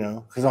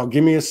 Because I'll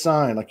give me a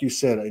sign, like you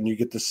said, and you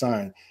get the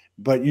sign,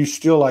 but you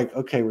still like,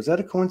 okay, was that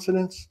a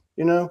coincidence?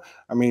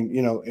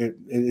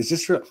 Is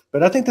this real?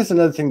 But I think that's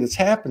another thing that's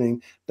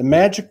happening. The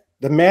magic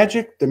the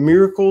magic, the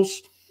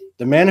miracles,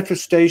 the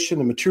manifestation,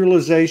 the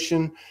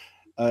materialization,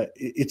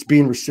 it's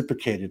being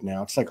reciprocated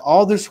now. It's like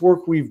all this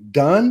work we've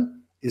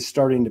done is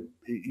starting to,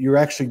 you're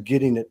actually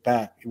getting it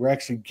back. We're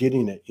actually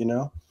getting it, you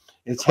know?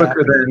 It's quicker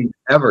happening.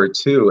 than ever,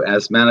 too,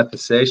 as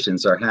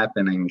manifestations are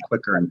happening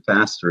quicker and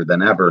faster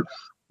than ever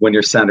when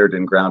you're centered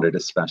and grounded,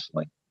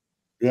 especially.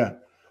 Yeah.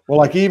 Well,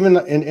 like even,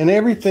 and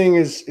everything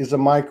is a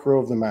micro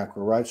of the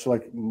macro, right? So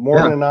like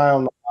Morgan and I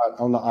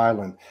on the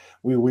island,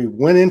 we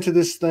went into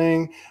this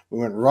thing, we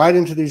went right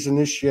into these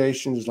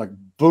initiations, like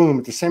boom,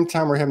 at the same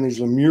time we're having these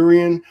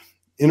Lemurian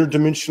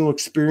interdimensional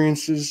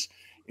experiences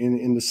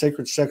in the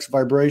sacred sex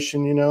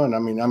vibration, you know. And I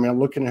mean I'm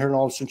looking at her, and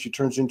all of a sudden she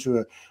turns into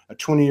a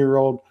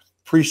 20-year-old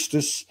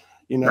priestess,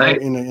 you know,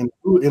 right.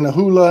 in a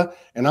hula,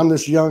 and I'm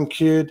this young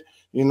kid,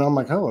 you know. I'm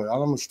like, oh, I'm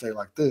gonna stay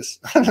like this.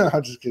 I'm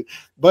just kidding.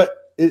 But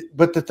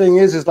the thing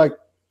is like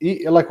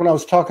when I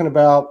was talking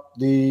about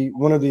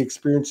one of the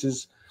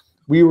experiences,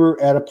 we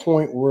were at a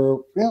point where,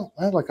 you know,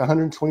 I had like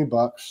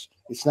 $120.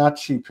 It's not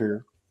cheap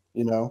here,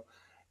 you know.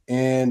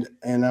 And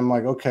I'm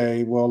like,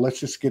 okay, well, let's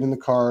just get in the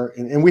car.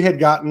 And we had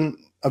gotten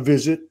a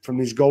visit from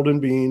these golden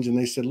beings, and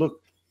they said,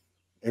 look,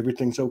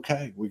 everything's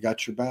okay. We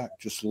got your back.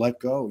 Just let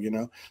go, you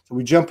know. So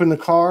we jump in the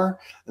car,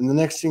 and the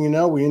next thing you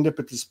know, we end up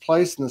at this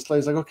place, and this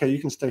lady's like, okay, you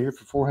can stay here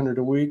for $400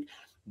 a week.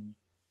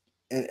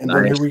 And Nice.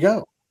 then here we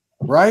go.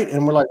 Right.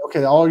 And we're like,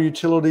 okay, all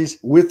utilities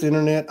with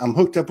internet. I'm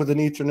hooked up with an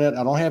Ethernet.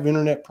 I don't have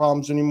internet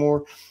problems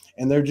anymore.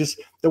 And they're just,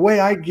 the way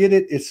I get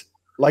it, it's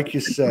like you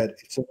said,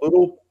 it's a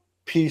little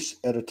piece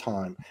at a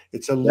time.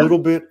 It's a little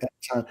bit at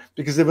a time.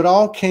 Because if it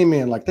all came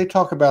in, like they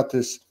talk about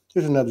this,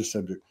 here's another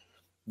subject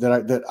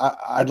that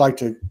I'd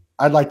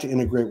like to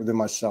integrate within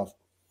myself,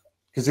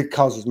 because it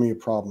causes me a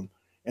problem.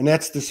 And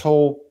that's this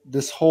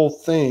whole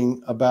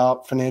thing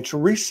about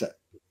financial reset.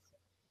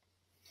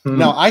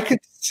 Now I could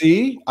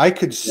see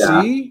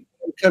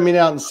coming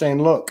out and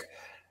saying, look,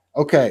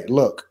 okay,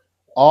 look,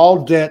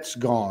 all debt's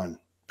gone,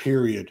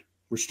 period.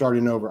 We're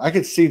starting over. I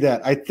could see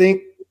that. I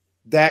think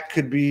that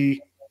could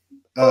be,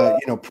 you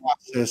know,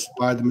 processed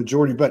by the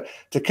majority. But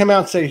to come out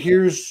and say,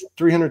 here's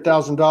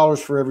 $300,000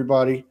 for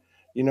everybody,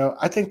 you know,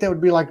 I think that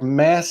would be like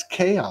mass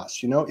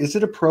chaos. You know, is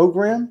it a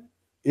program?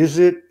 Is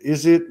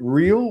it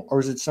real, or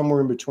is it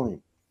somewhere in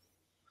between?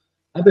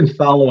 I've been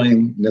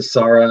following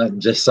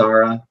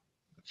Jasara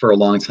for a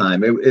long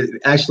time.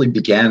 It actually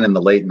began in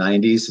the late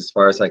 90s, as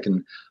far as I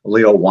can,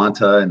 Leo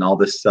Wanta and all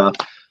this stuff.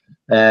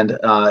 And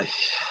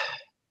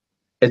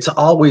it's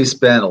always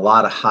been a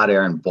lot of hot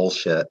air and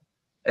bullshit,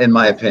 in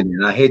my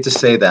opinion. I hate to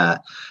say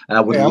that, and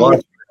I would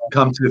love to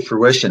come to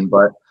fruition,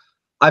 but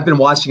I've been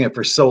watching it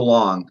for so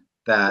long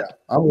that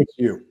I'm with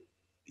you.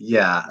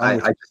 Yeah, I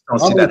just don't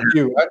see that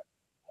happening.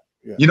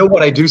 Yeah. You know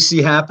what I do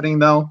see happening,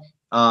 though,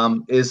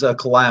 is a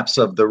collapse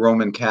of the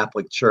Roman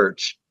Catholic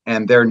Church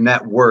and their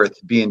net worth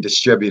being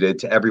distributed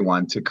to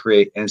everyone to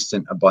create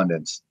instant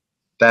abundance.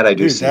 That I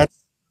do see.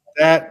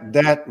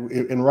 That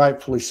and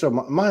rightfully so.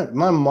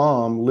 My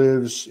mom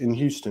lives in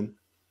Houston,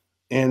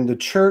 and the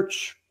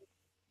church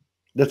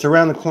that's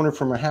around the corner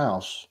from her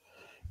house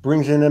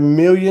brings in $1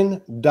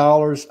 million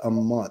a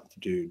month,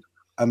 dude.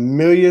 $1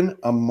 million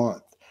a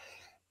month.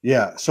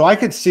 Yeah. So I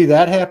could see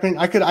that happening.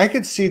 I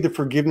could see the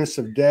forgiveness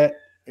of debt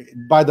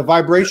by the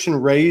vibration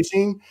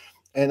raising.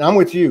 And I'm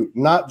with you,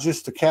 not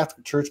just the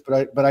Catholic Church,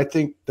 but I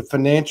think the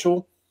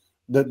financial,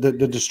 the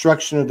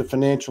destruction of the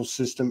financial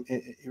system,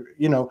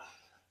 you know,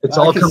 it's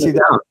all coming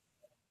down.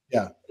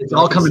 Yeah. It's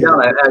all coming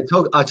down.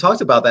 I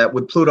talked about that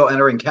with Pluto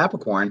entering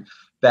Capricorn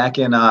back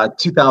in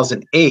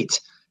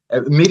 2008.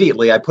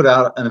 Immediately, I put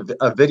out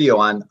a video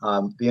on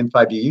the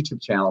In5D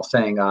YouTube channel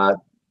saying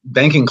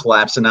banking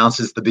collapse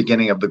announces the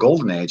beginning of the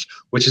golden age,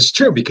 which is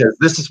true, because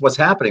this is what's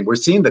happening. We're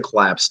seeing the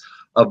collapse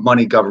of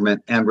money,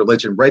 government, and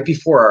religion right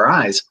before our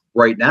eyes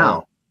right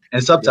now.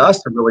 And it's up to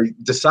us to really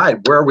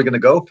decide, where are we going to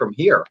go from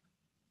here?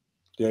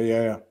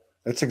 Yeah.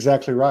 That's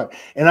exactly right.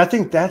 And I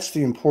think that's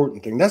the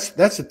important thing. That's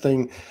the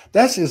thing.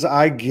 That's as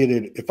I get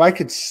it. If I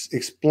could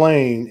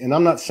explain, and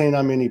I'm not saying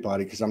I'm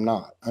anybody, because I'm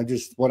not.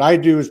 What I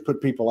do is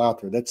put people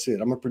out there. That's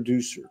it. I'm a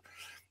producer.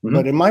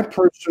 But in my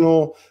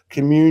personal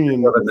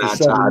communion with the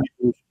 7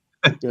 years,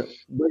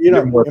 but, you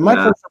know, in my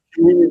personal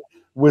communion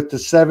with the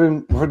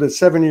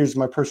 7 years,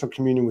 my personal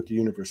communion with the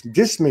universe,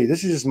 just me,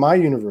 this is just my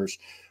universe.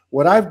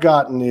 What I've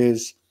gotten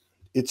is,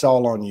 it's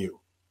all on you.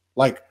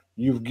 Like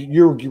we're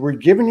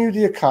giving you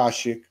the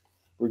Akashic,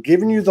 we're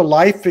giving you the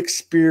life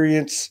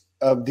experience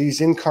of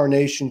these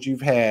incarnations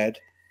you've had.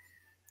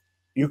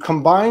 You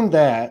combine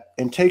that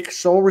and take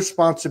sole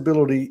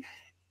responsibility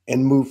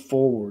and move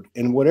forward.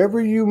 And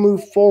whatever you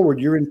move forward,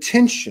 your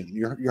intention,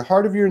 your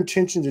heart of your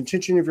intentions,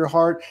 intention of your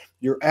heart,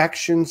 your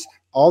actions,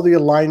 all the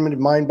alignment of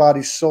mind,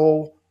 body,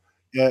 soul,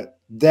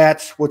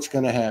 that's what's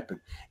going to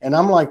happen. And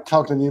I'm like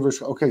talking to the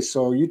universe. Okay,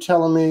 so are you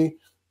telling me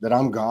that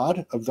I'm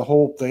God of the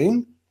whole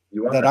thing?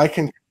 That I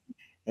can,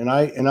 and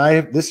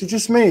I, this is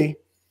just me.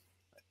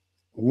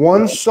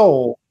 One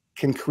soul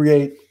can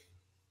create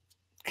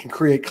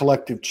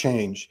collective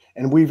change.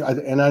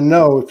 And I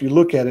know, if you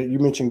look at it, you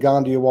mentioned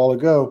Gandhi a while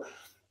ago,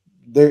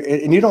 there,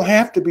 and you don't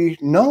have to be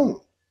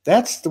known.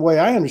 That's the way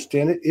I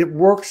understand it. It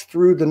works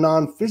through the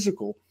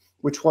non-physical,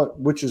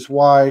 which is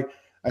why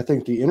I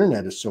think the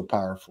internet is so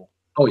powerful.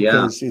 Oh yeah.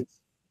 Because it's,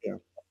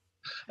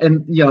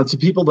 and to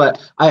people that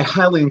I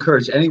highly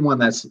encourage anyone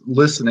that's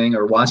listening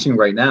or watching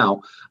right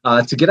now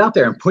to get out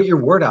there and put your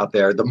word out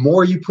there. The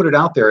more you put it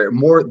out there,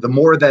 the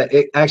more that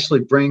it actually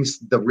brings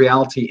the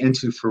reality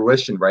into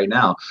fruition right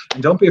now.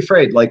 And don't be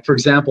afraid. Like, for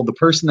example, the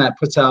person that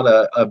puts out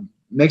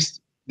makes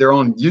their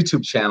own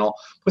YouTube channel,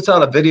 puts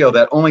out a video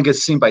that only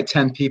gets seen by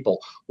 10 people.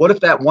 What if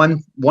that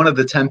one of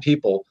the 10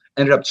 people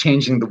ended up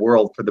changing the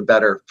world for the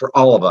better for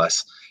all of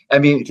us? I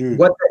mean, dude,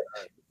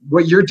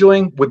 what you're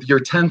doing with your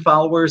 10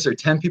 followers or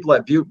 10 people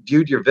that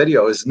viewed your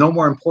video is no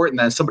more important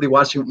than somebody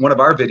watching one of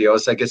our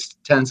videos that gets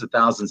tens of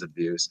thousands of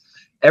views.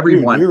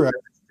 Everyone right.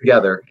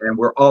 together, and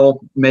we're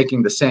all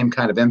making the same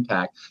kind of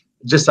impact,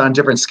 just on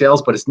different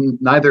scales, but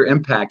neither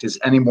impact is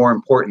any more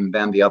important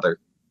than the other.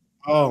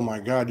 Oh my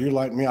God, you're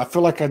like me. I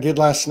feel like I did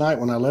last night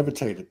when I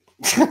levitated.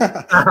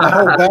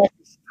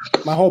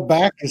 my whole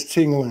back is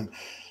tingling.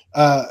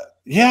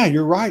 Yeah,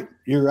 you're right.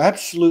 You're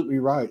absolutely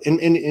right. And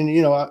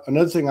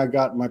another thing I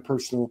got in my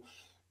personal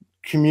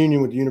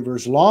communion with the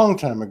universe a long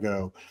time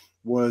ago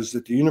was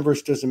that the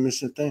universe doesn't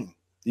miss a thing.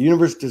 The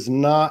universe does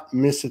not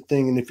miss a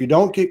thing. And if you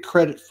don't get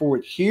credit for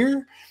it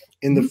here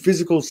in the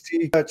physical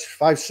see, touch,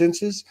 five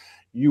senses,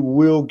 you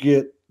will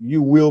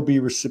be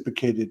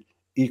reciprocated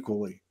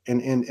equally.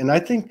 And I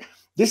think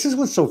this is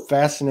what's so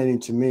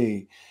fascinating to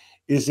me,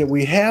 is that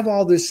we have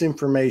all this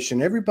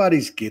information.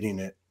 Everybody's getting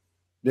it.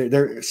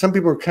 Some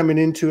people are coming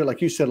into it. Like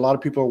you said, a lot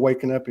of people are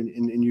waking up,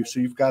 and so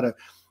you've got to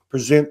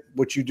present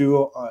what you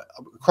do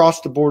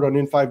across the board on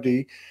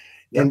In5D.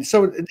 Yep. And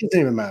so it doesn't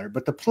even matter.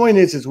 But the point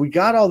is we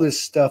got all this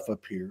stuff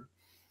up here.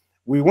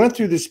 We went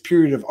through this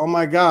period of, oh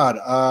my God,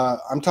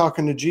 I'm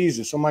talking to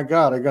Jesus. Oh my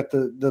God, I got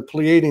the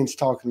Pleiadians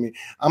talking to me.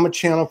 I'm a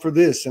channel for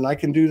this, and I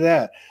can do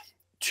that.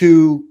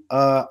 To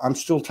I'm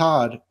still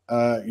Todd,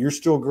 you're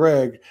still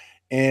Greg,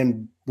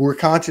 and we're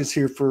conscious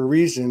here for a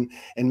reason.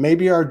 And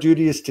maybe our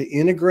duty is to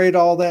integrate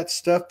all that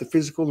stuff, the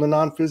physical, the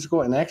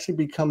non-physical, and actually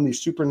become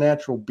these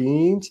supernatural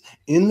beings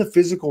in the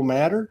physical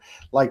matter.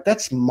 Like,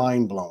 that's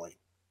mind-blowing,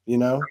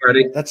 I'm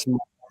ready.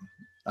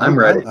 I'm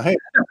ready.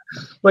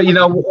 But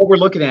what we're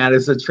looking at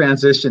is a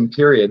transition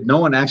period. No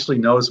one actually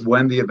knows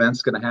when the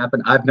event's going to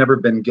happen. I've never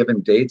been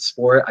given dates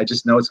for it. I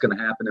just know it's going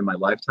to happen in my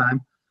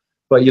lifetime.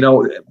 But,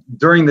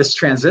 during this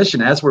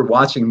transition, as we're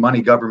watching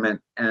money,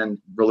 government, and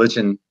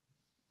religion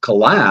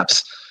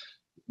collapse,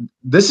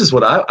 this is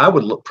what I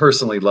would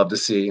personally love to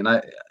see. And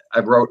I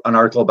wrote an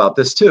article about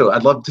this too.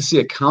 I'd love to see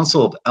a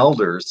council of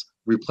elders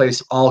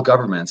replace all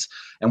governments,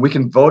 and we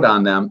can vote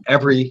on them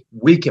every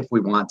week if we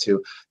want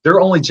to. Their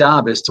only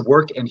job is to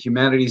work in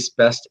humanity's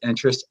best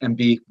interest and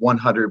be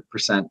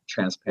 100%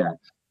 transparent.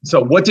 So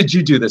what did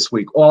you do this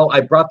week? Well, I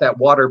brought that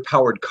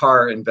water-powered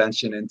car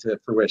invention into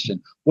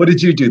fruition. What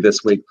did you do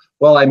this week?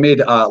 Well, I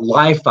made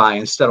Li-Fi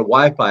instead of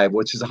Wi-Fi,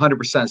 which is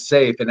 100%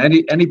 safe, and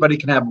anybody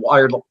can have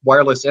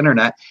wireless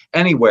internet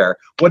anywhere.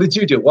 What did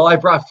you do? Well, I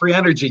brought free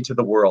energy to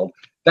the world.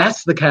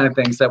 That's the kind of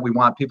things that we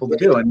want people to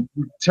do. And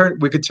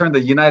we could turn the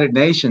United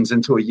Nations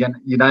into a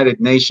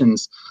United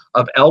Nations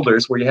of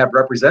elders, where you have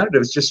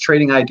representatives just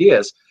trading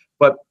ideas.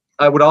 But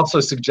I would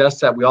also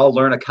suggest that we all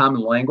learn a common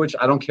language.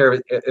 I don't care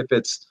if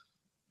it's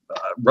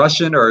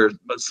Russian or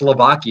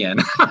Slovakian.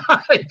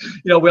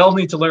 We all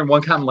need to learn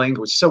one common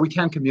language so we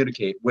can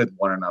communicate with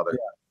one another.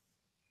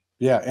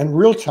 Yeah, and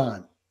real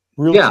time.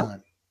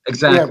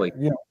 Exactly.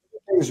 Yeah,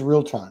 things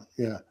real time.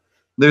 Yeah.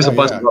 There's a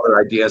bunch of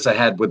other ideas I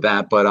had with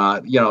that,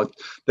 but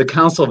the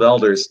Council of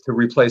Elders to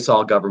replace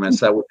all governments,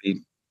 that would be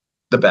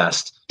the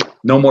best.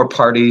 No more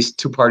parties,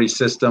 two-party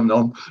system,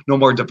 no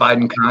more divide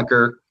and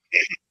conquer.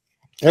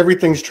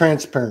 Everything's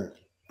transparent.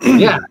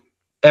 Yeah,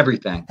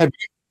 everything.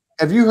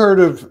 Have you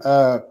heard of,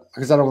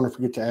 because I don't want to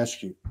forget to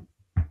ask you,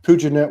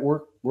 Puja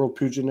Network, World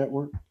Puja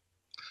Network?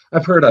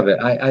 I've heard of it.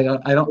 I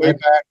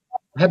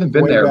haven't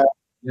been there. Back.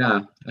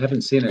 Yeah, I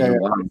haven't seen it in a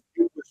while.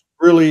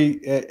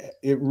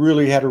 It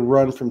really had a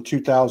run from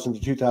 2000 to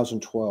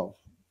 2012.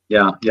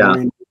 Yeah.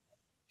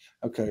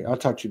 Okay, I'll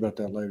talk to you about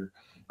that later.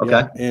 Okay.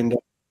 Yeah, and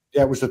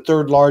it was the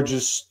third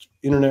largest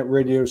internet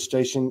radio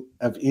station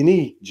of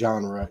any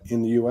genre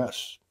in the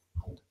U.S.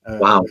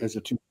 Wow.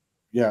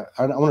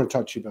 I want to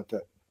talk to you about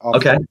that.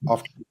 Okay.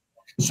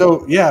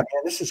 So yeah,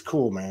 man, this is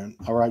cool, man.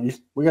 All right,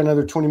 we got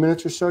another 20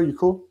 minutes or so. You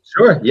cool?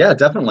 Sure. Yeah,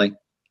 definitely.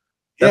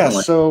 Yeah.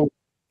 So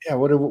yeah,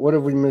 what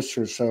have we missed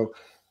here? So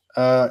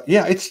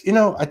it's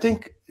I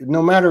think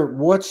no matter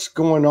what's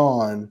going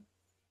on,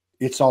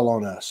 it's all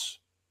on us.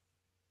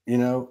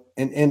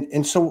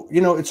 And so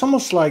it's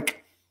almost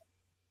like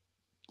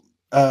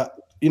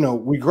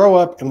we grow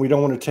up and we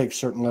don't want to take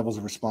certain levels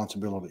of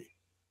responsibility.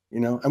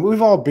 And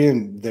we've all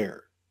been there.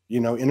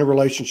 In a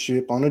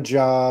relationship, on a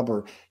job,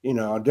 or,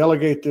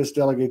 delegate this.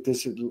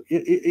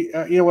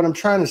 What I'm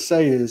trying to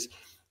say is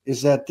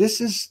that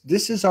this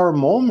is our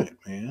moment,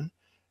 man.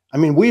 I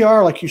mean, we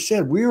are, like you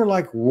said, we are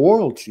like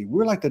royalty.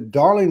 We're like the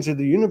darlings of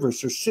the universe.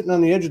 They're sitting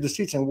on the edge of the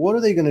seat saying, what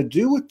are they going to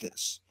do with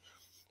this?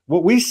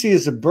 what we see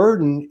as a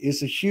burden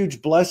is a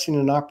huge blessing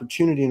and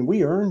opportunity, and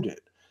we earned it.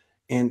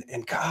 And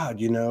God,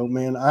 you know,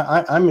 man,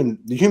 I'm in,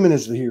 the human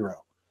is the hero.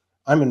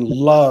 I'm in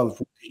love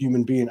with the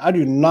human being. I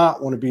do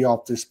not want to be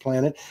off this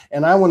planet,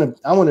 and I want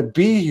to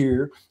be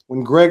here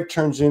when Greg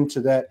turns into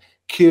that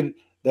kid,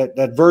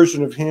 that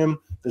version of him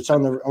that's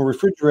on the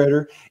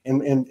refrigerator,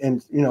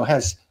 and you know,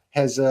 has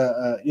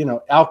you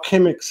know,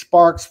 alchemic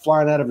sparks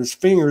flying out of his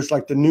fingers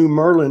like the new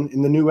Merlin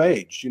in the New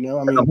Age. You know,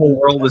 I mean, the whole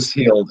world is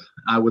healed.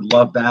 I would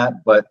love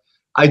that, but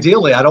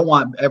ideally, I don't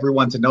want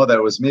everyone to know that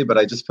it was me, but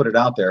I just put it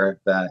out there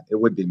that it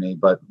would be me.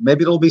 But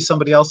maybe it'll be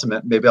somebody else,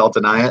 and maybe I'll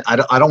deny it.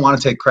 I don't want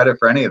to take credit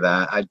for any of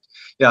that. I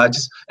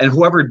just, and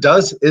whoever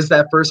does is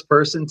that first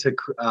person to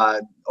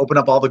open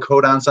up all the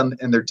codons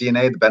in their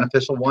DNA, the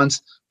beneficial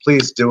ones.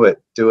 Please do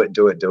it, do it,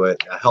 do it, do it.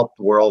 Help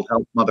the world,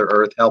 help Mother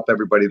Earth, help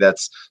everybody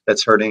that's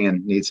hurting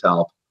and needs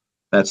help.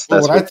 That's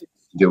what I think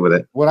you do with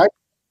it.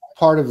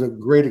 Part of the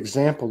great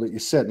example that you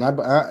said,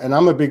 and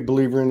I'm a big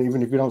believer in,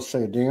 even if you don't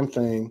say a damn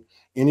thing,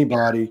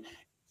 anybody,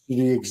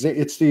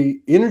 it's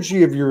the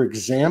energy of your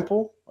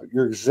example,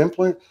 your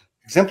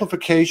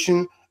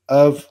exemplification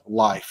of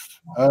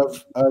life,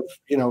 of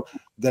you know,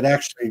 that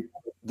actually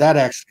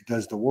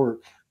does the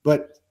work.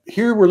 But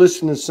here we're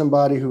listening to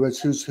somebody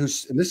who's and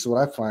this is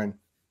what I find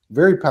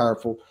very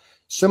powerful,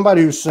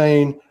 somebody who's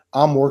saying,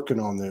 I'm working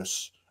on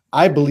this,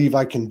 I believe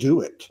I can do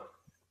it.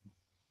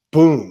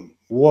 Boom.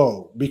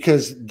 Whoa,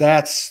 because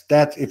that's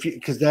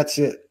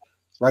it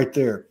right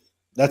there.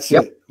 That's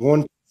it.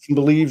 One person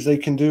believes they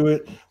can do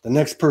it. The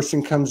next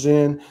person comes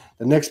in.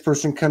 The next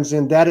person comes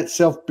in. That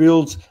itself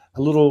builds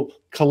a little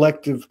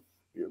collective,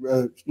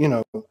 you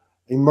know,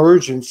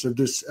 emergence of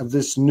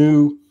this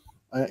new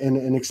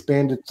and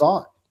expanded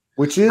thought,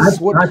 which is I've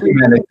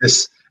documented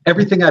this.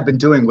 Everything I've been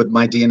doing with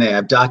my DNA,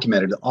 I've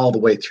documented all the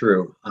way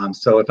through.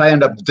 So if I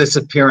end up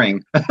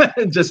disappearing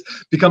and just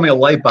becoming a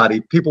light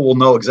body, people will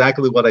know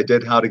exactly what I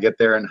did, how to get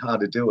there, and how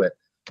to do it.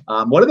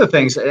 One of the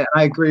things, and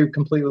I agree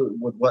completely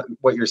with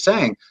what you're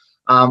saying,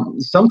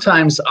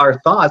 sometimes our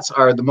thoughts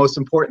are the most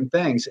important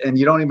things, and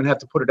you don't even have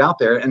to put it out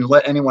there and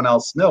let anyone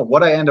else know.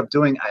 What I end up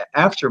doing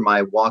after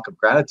my walk of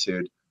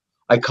gratitude,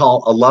 I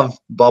call a love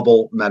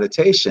bubble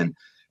meditation.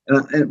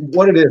 And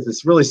what it is,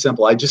 it's really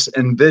simple. I just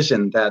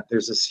envision that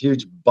there's this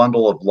huge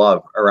bundle of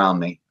love around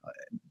me,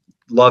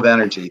 love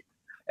energy.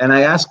 And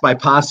I ask my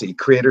posse,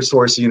 creator,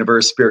 source,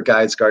 universe, spirit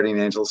guides, guardian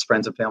angels,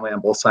 friends and family on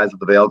both sides of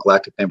the veil,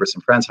 galactic neighbors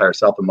and friends, higher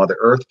self and Mother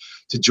Earth,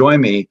 to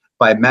join me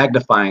by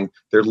magnifying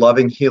their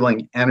loving,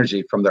 healing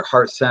energy from their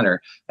heart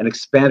center and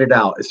expand it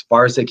out as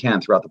far as they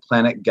can throughout the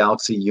planet,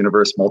 galaxy,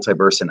 universe,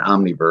 multiverse, and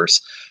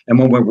omniverse. And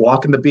when we're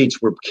walking the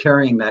beach, we're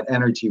carrying that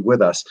energy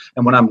with us.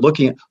 And when I'm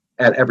looking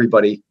at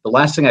everybody, the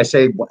last thing I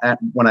say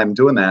when I'm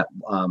doing that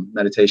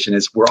meditation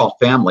is we're all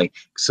family.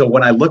 So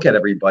when I look at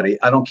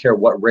everybody, I don't care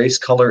what race,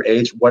 color,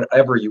 age,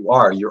 whatever you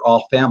are, you're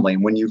all family.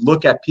 And when you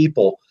look at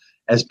people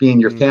as being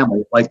your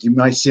family, like you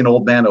might see an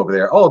old man over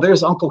there, oh,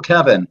 there's Uncle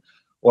Kevin,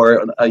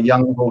 or a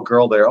young little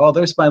girl there, oh,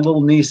 there's my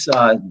little niece,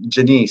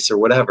 Janice, or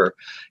whatever.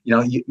 You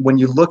know, when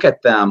you look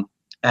at them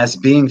as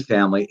being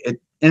family,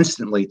 it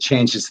instantly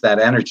changes that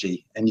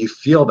energy, and you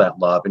feel that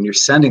love, and you're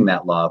sending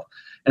that love.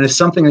 And it's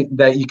something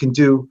that you can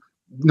do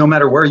no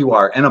matter where you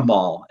are, in a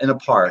mall, in a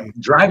park,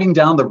 driving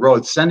down the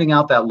road, sending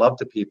out that love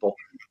to people.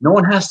 No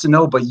one has to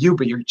know but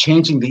you're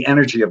changing the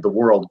energy of the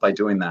world by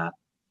doing that.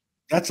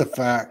 That's a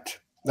fact.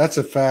 That's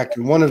a fact.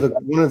 And one of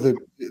the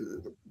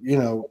you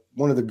know,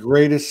 one of the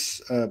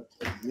greatest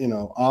you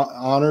know,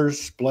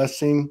 honors,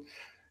 blessing,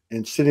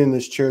 and sitting in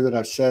this chair that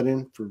I've sat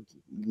in for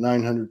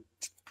 900,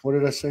 what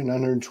did I say?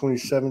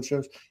 927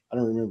 shows? I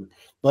don't remember.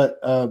 But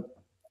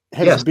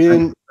has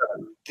been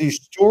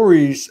these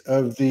stories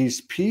of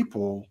these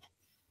people,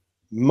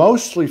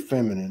 mostly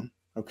feminine,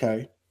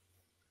 okay,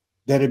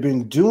 that have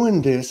been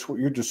doing this, what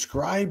you're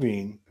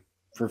describing,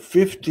 for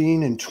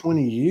 15 and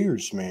 20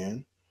 years,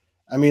 man.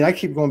 I mean, I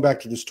keep going back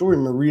to the story.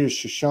 Maria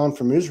Shashan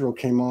from Israel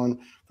came on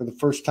for the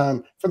first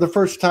time,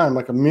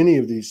 like a many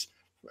of these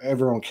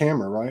ever on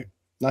camera, right?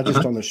 Not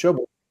just on the show,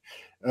 but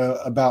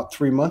about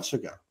 3 months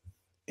ago.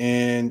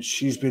 And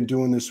she's been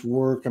doing this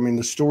work. I mean,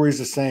 the story's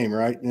the same,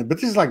 right? But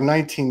this is like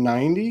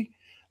 1990.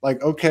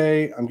 Like,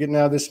 okay, I'm getting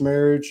out of this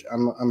marriage.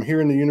 I'm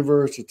here in the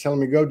universe. They're telling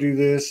me go do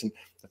this, and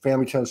the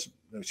family tells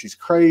she's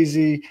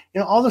crazy.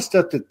 You know, all the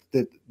stuff that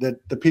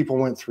the people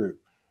went through,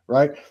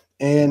 right?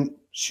 And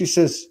she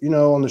says, you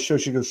know, on the show,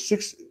 she goes,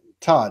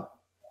 Todd,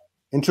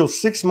 until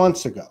 6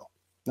 months ago.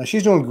 Now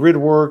she's doing grid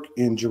work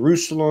in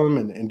Jerusalem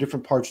and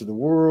different parts of the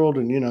world,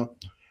 and you know,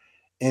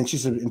 and she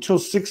said, until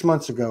 6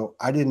 months ago,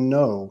 I didn't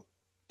know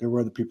there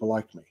were other people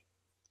like me,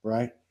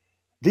 right?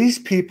 These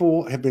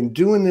people have been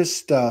doing this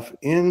stuff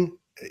in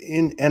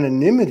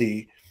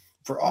anonymity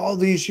for all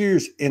these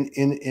years, and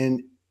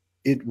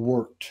it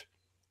worked,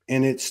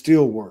 and it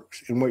still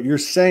works. And what you're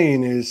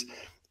saying is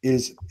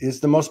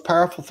the most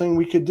powerful thing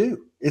we could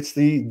do. It's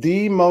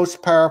the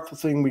most powerful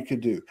thing we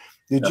could do.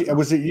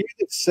 Was it you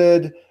that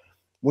said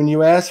when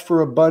you ask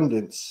for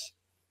abundance?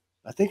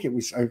 I think it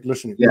was.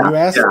 When you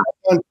ask for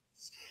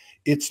abundance,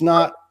 it's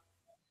not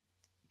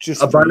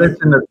just abundance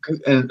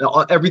and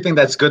everything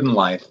that's good in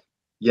life.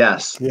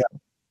 Yes. Yeah.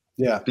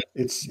 Yeah.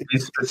 It's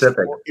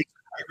specific. It's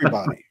for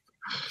everybody.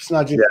 It's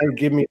not just, hey,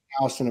 give me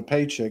a house and a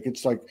paycheck.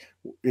 It's like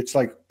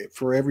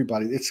for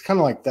everybody. It's kind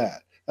of like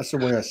that. That's the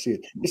way I see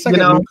it. It's like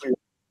nuclear.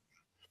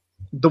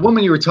 The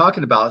woman you were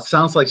talking about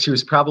sounds like she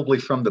was probably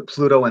from the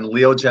Pluto and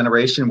Leo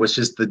generation, which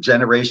is the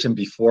generation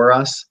before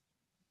us.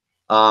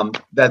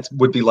 That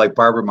would be like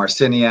Barbara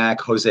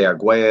Marciniak, Jose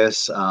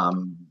Arguelles,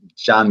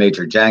 John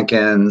Major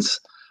Jenkins.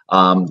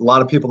 A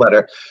lot of people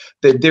that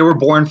they were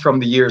born from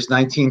the years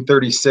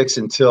 1936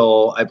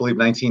 until I believe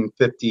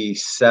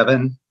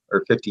 1957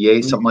 or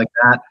 58, something like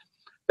that.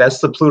 That's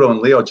the Pluto and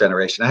Leo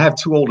generation. I have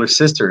two older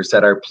sisters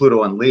that are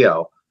Pluto and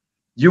Leo.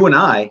 You and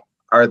I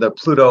are the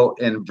Pluto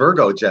and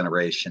Virgo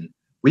generation.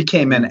 We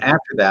came in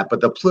after that, but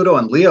the Pluto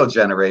and Leo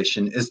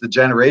generation is the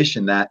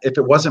generation that if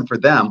it wasn't for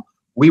them,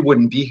 we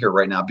wouldn't be here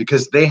right now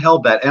because they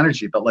held that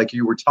energy. But like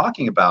you were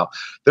talking about,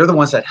 they're the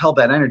ones that held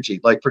that energy.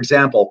 Like, for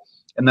example,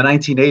 in the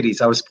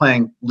 1980s, I was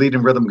playing lead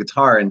and rhythm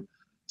guitar in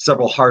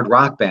several hard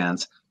rock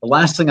bands. The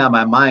last thing on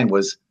my mind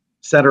was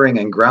centering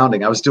and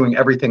grounding. I was doing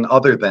everything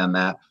other than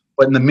that.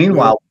 But in the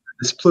meanwhile,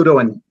 this Pluto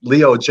and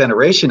Leo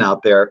generation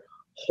out there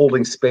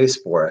holding space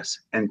for us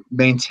and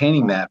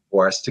maintaining that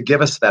for us to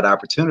give us that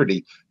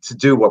opportunity to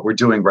do what we're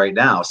doing right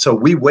now. So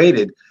we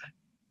waited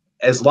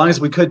as long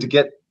as we could to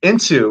get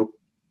into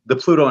the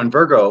Pluto and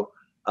Virgo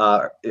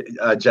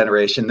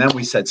generation. Then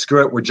we said,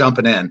 screw it, we're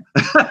jumping in.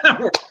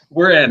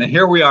 We're in, and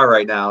here we are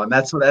right now. And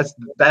that's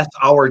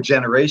our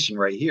generation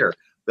right here,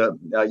 the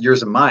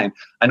yours and mine.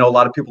 I know a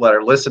lot of people that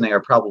are listening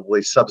are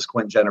probably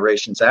subsequent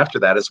generations after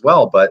that as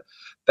well, but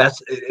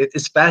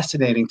it's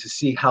fascinating to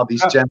see how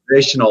these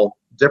generational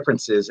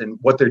differences and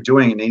what they're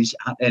doing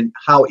and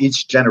how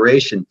each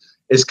generation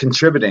is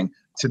contributing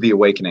to the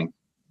awakening.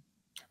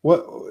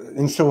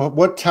 So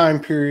what time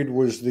period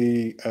was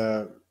the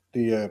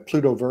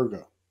Pluto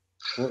Virgo?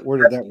 Where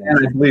did that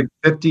run? I believe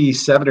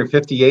 57 or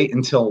 58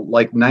 until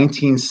like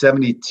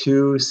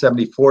 1972,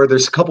 74.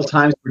 There's a couple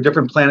times where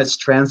different planets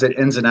transit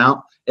in and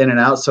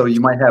out. So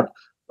you might have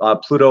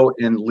Pluto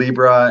in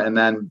Libra and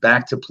then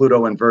back to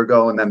Pluto in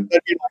Virgo, and then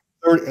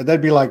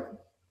that'd be like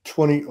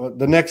 20.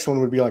 The next one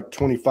would be like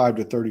 25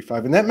 to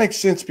 35, and that makes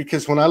sense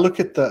because when I look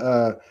at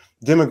the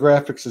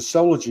demographics of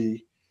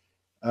Soulogy,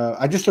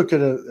 I just looked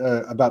at it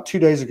about 2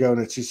 days ago,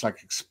 and it's just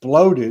like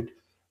exploded.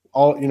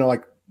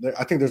 Like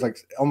I think there's like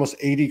almost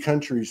 80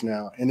 countries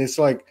now, and it's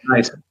like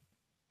nice.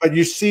 But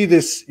you see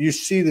this,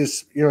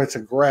 it's a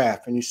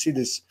graph, and you see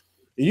this.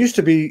 It used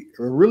to be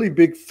a really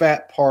big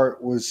fat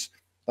part was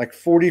like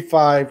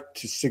 45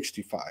 to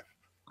 65,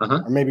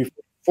 or maybe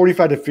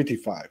 45 to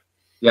 55.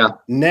 Yeah.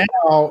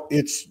 Now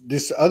it's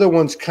this other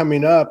one's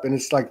coming up, and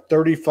it's like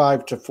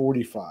 35 to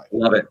 45.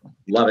 Love it.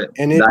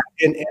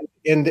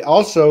 And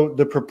also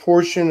the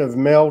proportion of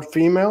male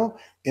female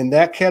in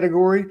that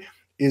category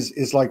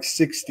is like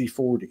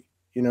 60-40.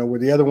 Where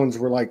the other ones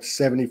were like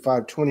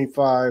 75-25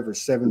 or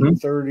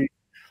 70-30.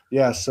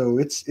 Yeah, so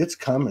it's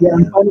coming.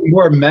 Yeah,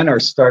 more men are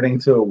starting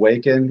to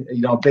awaken.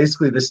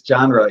 Basically this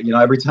genre.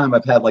 Every time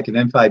I've had like an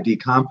In5D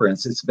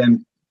conference, it's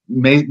been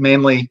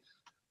mainly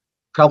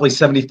probably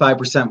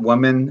 75%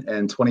 women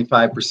and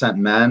 25%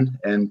 men,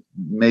 and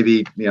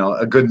maybe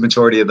a good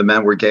majority of the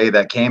men were gay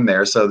that came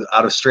there. So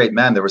out of straight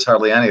men, there was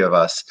hardly any of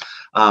us.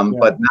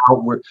 But now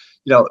we're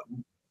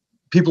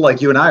people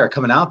like you and I are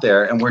coming out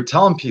there, and we're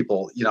telling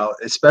people,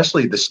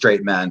 especially the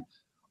straight men,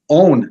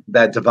 own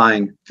that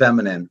divine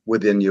feminine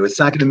within you. It's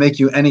not going to make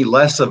you any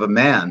less of a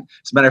man.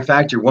 As a matter of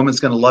fact, your woman's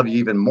going to love you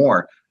even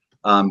more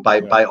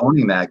by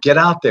owning that. Get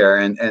out there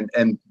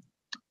and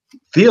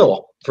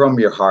feel from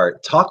your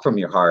heart, talk from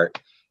your heart.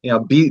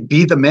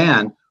 Be the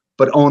man,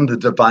 but own the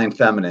divine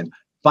feminine.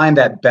 Find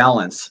that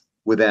balance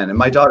within. And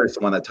my daughter's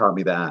the one that taught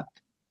me that.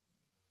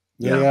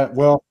 Yeah.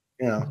 Well,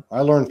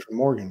 I learned from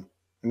Morgan.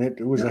 And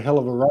it was a hell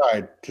of a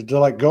ride to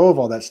let go of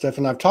all that stuff.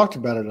 And I've talked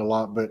about it a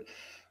lot, but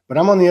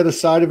I'm on the other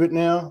side of it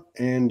now.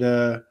 And,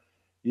 I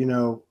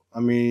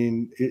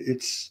mean,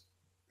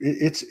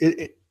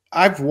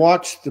 I've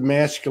watched the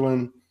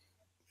masculine,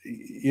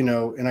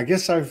 and I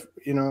guess it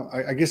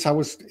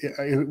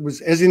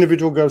was as the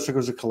individual goes, it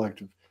goes a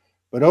collective.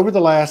 But over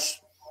the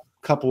last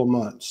couple of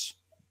months,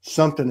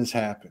 something has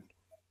happened.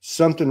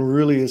 Something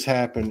really has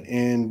happened.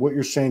 And what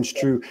you're saying is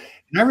true.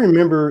 And I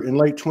remember in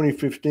late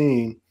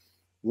 2015,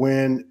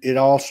 when it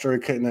all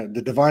started cutting out,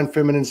 the divine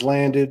feminines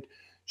landed,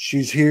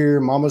 she's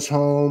here, mama's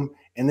home.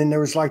 And then there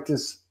was like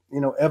this,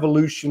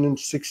 evolution in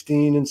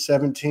 16 and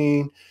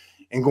 17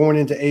 and going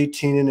into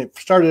 18. And it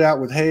started out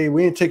with, hey,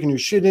 we ain't taking your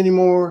shit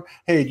anymore.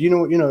 Hey,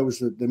 it was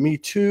the Me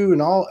Too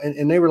and all.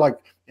 And they were like,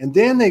 and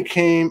then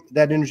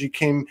that energy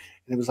came, and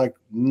it was like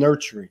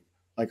nurturing,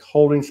 like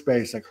holding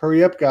space, like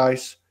hurry up,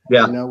 guys.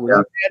 Yeah. We're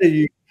ahead of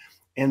you.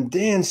 And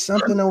then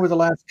something over the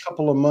last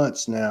couple of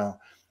months now,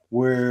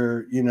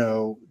 where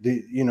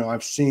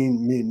I've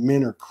seen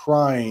men are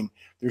crying.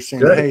 They're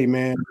saying, good. Hey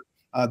man,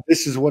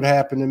 this is what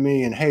happened to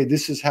me, and hey,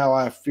 this is how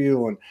I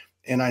feel,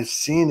 and I've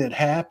seen it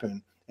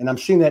happen, and I'm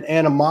seeing that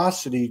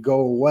animosity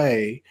go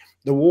away.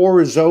 The war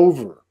is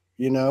over,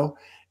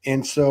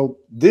 And so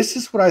this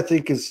is what I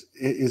think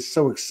is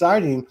so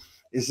exciting,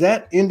 is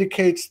that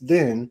indicates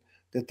then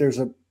that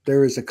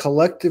there is a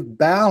collective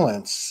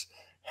balance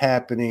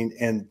happening.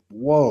 And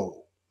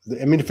whoa,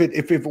 I mean,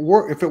 if it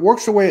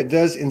works the way it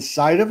does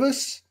inside of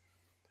us,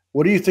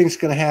 what do you think is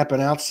going to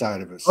happen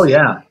outside of us? Oh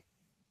yeah.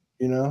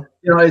 You know,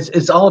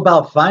 it's all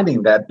about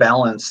finding that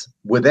balance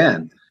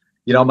within.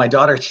 You know, my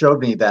daughter showed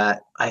me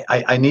that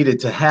I needed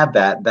to have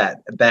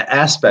that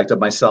aspect of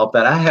myself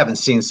that I haven't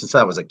seen since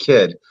I was a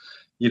kid.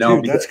 You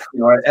know, dude, because, you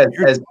know,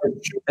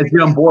 as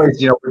young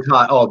boys, you know, we're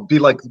taught, oh,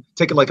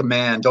 take it like a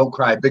man, don't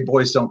cry, big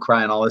boys don't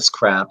cry, and all this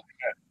crap.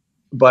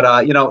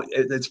 But you know,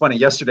 it's funny.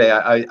 Yesterday,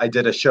 I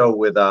did a show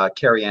with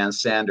Kerri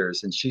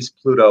Sanders, and she's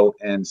Pluto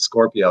and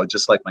Scorpio,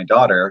 just like my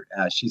daughter.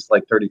 She's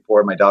like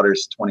 34. My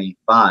daughter's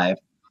 25,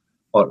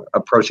 or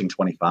approaching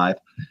 25.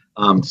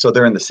 So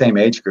they're in the same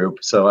age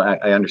group. So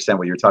I understand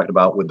what you're talking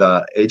about with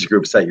the age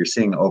groups that you're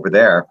seeing over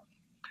there.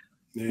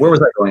 Yeah. Where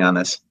was I going on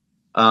this?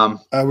 We're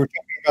talking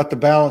about the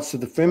balance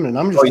of the feminine.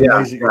 I'm just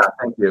amazed. Yeah,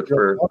 thank you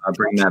for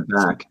bringing that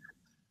back.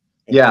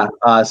 Yeah.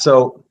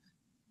 So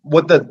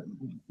what the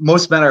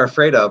most men are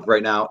afraid of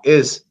right now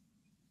is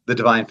the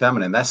divine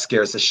feminine. That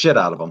scares the shit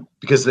out of them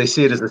because they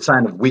see it as a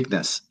sign of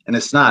weakness, and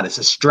it's not. It's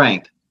a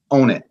strength.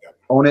 Own it.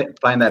 Own it.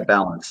 Find that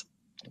balance.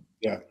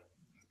 Yeah.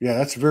 Yeah,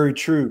 that's very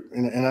true.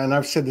 And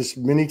I've said this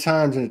many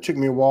times, and it took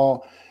me a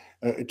while.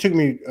 It took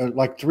me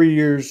like 3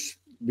 years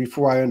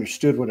before I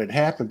understood what had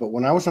happened. But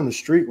when I was on the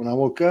street, when I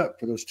woke up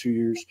for those 2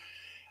 years,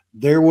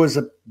 there was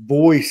a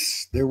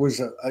voice. There was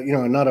a you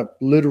know, not a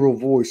literal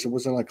voice. It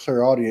wasn't like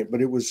clairaudient,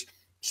 but it was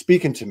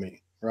speaking to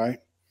me, right?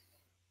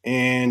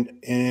 And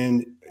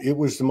it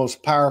was the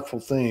most powerful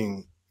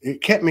thing.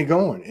 It kept me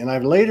going. And I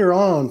later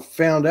on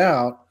found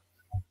out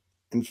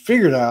and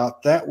figured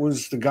out that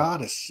was the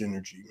goddess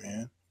energy,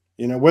 man.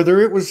 You know, whether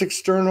it was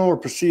external or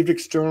perceived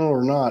external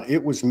or not,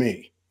 it was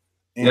me.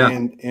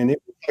 And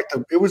it was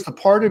like it was the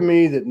part of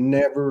me that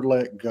never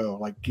let go.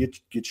 Like,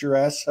 get your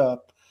ass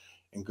up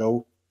and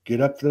go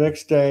get up the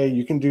next day.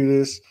 You can do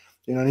this.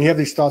 You know, and you have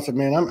these thoughts of,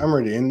 man, I'm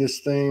ready to end this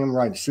thing. I'm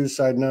writing a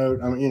suicide note.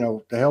 You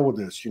know, the hell with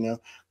this, you know.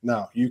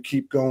 No, you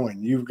keep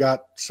going. You've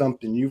got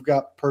something. You've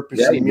got purpose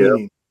and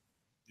meaning.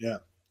 Yeah.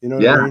 You know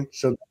what I mean?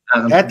 So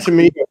that to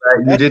me,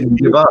 you didn't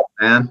give up,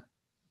 man.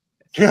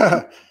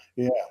 Yeah.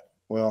 Yeah.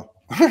 Well,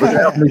 look at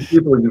how many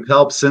people you've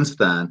helped since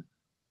then.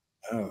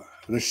 Oh,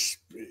 it's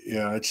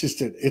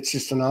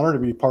just an honor to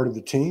be part of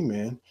the team,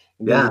 man.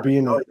 And yeah.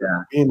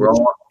 We're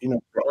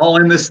all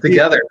in this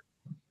together.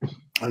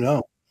 I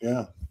know.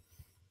 Yeah.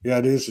 Yeah,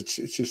 it is. It's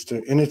just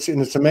and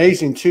it's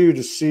amazing too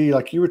to see,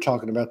 like you were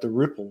talking about, the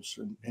ripples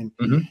and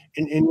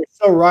you're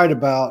so right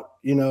about,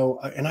 you know,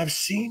 and I've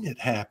seen it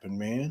happen,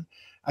 man.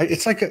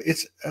 It's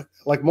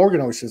like Morgan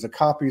always says, a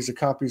copy is a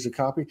copy is a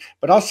copy.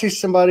 But I'll see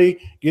somebody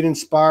get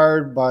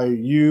inspired by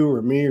you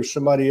or me or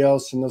somebody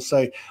else, and they'll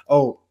say,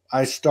 "Oh,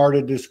 I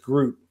started this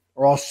group,"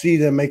 or I'll see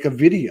them make a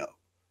video,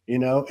 you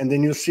know, and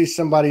then you'll see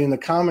somebody in the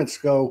comments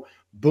go,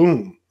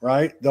 "Boom!"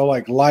 Right? They'll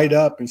like light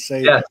up and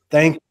say,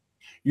 "Thank you.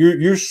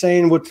 You're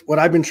saying what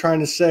I've been trying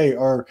to say,"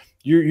 or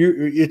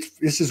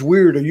this is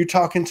weird. Are you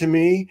talking to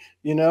me?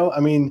 You know, I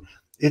mean,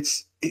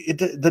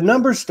 the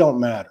numbers don't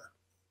matter.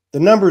 The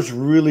numbers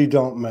really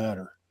don't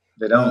matter.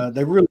 They don't.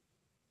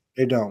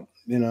 They don't.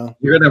 You know,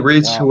 you're going to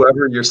reach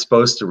whoever you're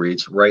supposed to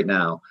reach right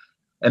now.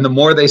 And the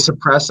more they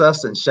suppress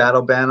us and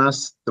shadow ban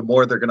us, the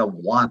more they're going to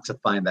want to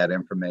find that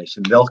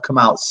information. They'll come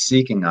out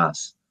seeking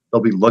us.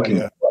 They'll be looking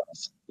for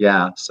us.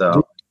 Yeah.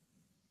 So.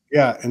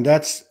 Yeah, and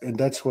that's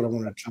what I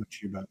want to talk to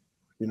you about.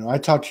 You know, I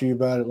talked to you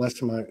about it last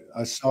time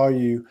I saw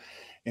you,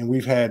 and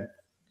we've had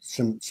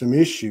some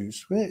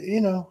issues. You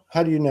know,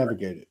 how do you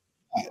navigate it?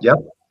 Yep.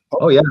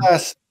 Oh yeah.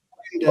 Last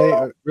 10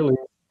 days, really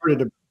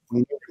started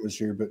when Morgan was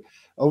here, but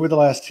over the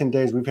last 10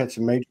 days, we've had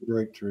some major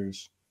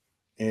breakthroughs,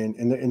 and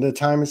the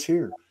time is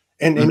here.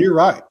 And you're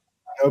right,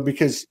 you know,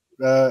 because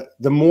the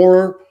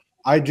more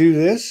I do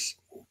this,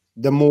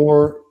 the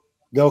more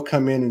they'll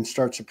come in and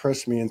start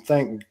suppressing me. And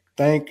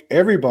thank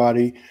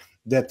everybody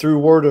that through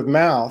word of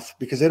mouth,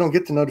 because they don't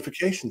get the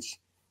notifications.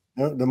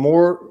 You know, the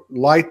more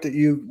light that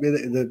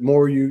the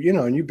more you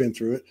know, and you've been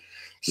through it.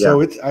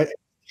 So it's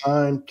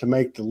time to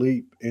make the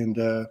leap,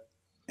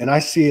 and I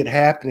see it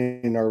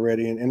happening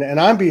already, and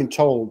I'm being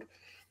told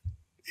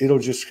it'll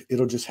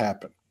just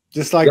happen,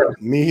 just like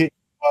me hitting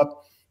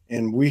up,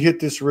 and we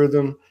hit this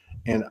rhythm,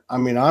 and I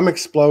mean, I'm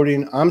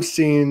exploding. I'm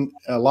seeing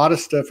a lot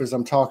of stuff as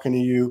I'm talking to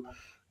you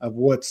of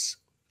what's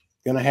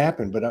going to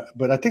happen,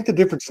 but I think the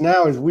difference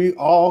now is we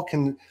all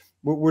can.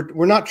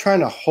 We're not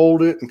trying to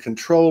hold it and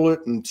control it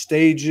and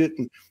stage it,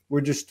 and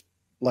we're just,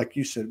 like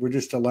you said, we're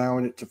just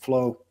allowing it to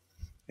flow,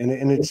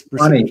 and it's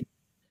funny.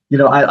 You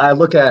know, I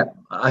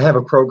have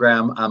a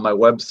program on my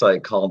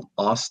website called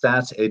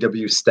AWStats,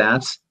 AW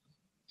Stats,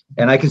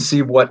 and I can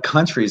see what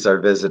countries are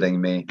visiting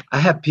me. I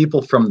have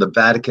people from the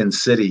Vatican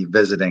City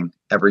visiting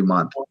every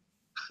month.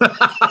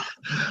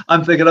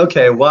 I'm thinking,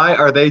 okay, why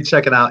are they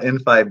checking out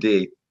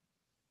In5D?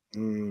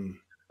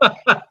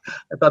 I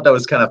thought that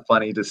was kind of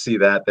funny to see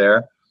that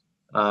there.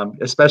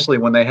 Especially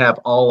when they have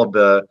all of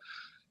the,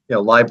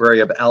 Library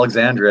of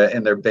Alexandria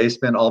in their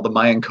basement, all the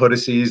Mayan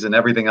codices and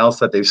everything else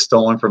that they've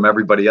stolen from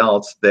everybody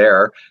else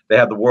there. They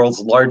have the world's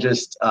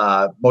largest,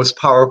 most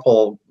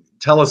powerful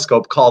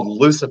telescope called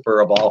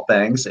Lucifer, of all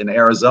things, in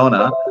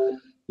Arizona.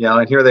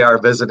 And here they are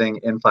visiting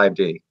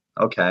In5D.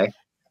 Okay.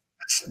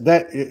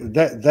 That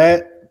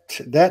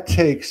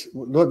takes,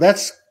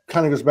 that's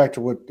kind of goes back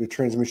to what the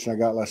transmission I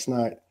got last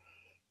night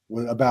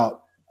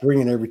about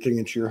bringing everything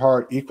into your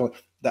heart equal.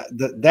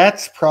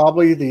 That's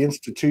probably the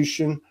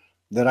institution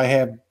that I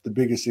have the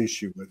biggest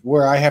issue with,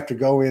 where I have to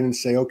go in and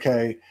say,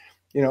 okay,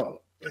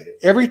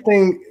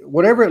 everything,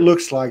 whatever it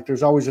looks like,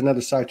 there's always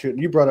another side to it.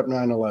 You brought up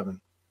 9/11.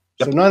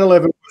 Yep. So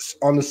 9/11 was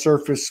on the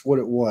surface what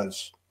it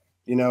was,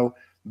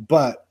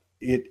 but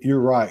you're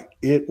right.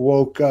 It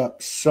woke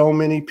up so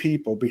many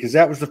people, because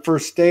that was the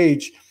first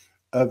stage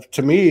of,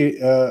 to me,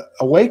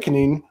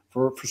 awakening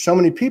for so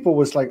many people.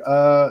 Was like,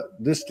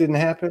 this didn't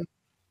happen.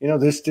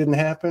 This didn't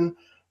happen.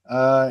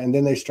 And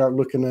then they start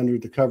looking under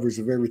the covers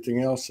of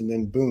everything else, and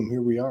then boom,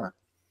 here we are.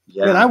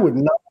 Yeah. Man,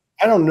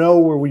 I don't know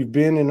where we've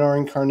been in our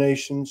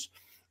incarnations.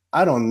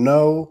 I don't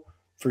know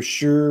for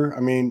sure. I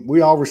mean,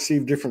 we all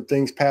receive different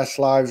things, past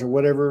lives or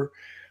whatever,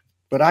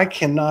 but I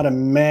cannot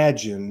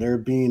imagine there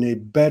being a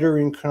better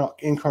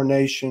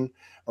incarnation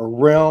or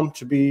realm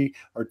to be,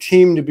 or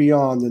team to be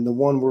on, than the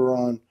one we're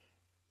on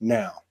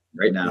now.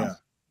 Right now.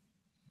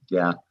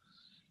 Yeah.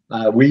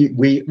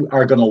 We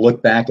are going to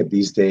look back at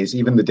these days,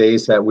 even the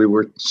days that we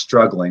were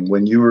struggling,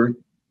 when you were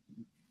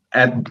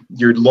at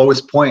your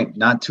lowest point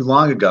not too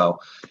long ago,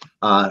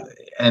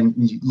 and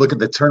you look at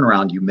the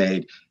turnaround you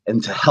made,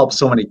 and to help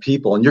so many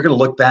people. And you're going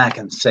to look back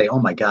and say, oh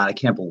my God, I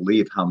can't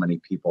believe how many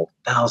people,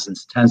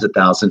 thousands, tens of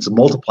thousands,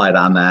 multiplied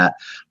on that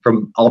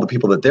from all the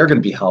people that they're going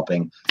to be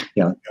helping,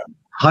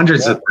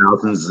 hundreds of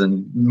thousands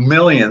and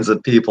millions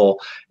of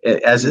people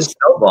as it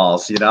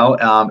snowballs.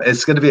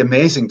 It's going to be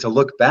amazing to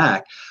look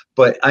back.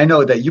 But I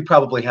know that you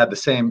probably have the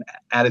same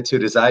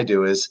attitude as I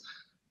do, is,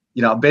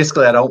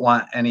 basically, I don't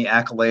want any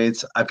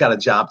accolades. I've got a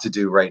job to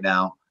do right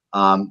now.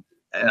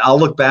 And I'll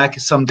look back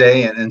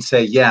someday and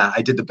say, yeah,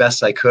 I did the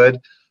best I could.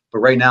 But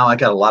right now I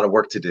got a lot of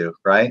work to do.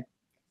 Right.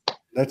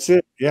 That's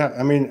it. Yeah.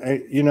 I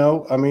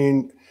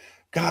mean,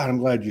 God, I'm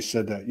glad you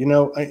said that,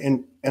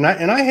 and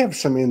I have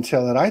some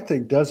intel that I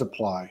think does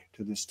apply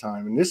to this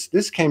time. And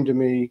this came to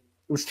me,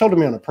 it was told to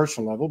me on a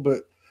personal level,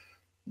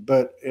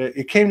 but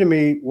it came to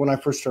me when I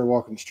first started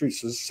walking the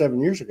streets. So this is 7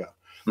 years ago.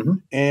 Mm-hmm.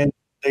 And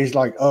he's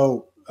like,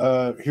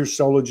 here's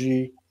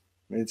Soulogy.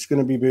 It's going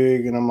to be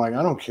big. And I'm like,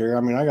 I don't care.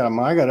 I mean, I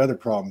got other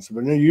problems,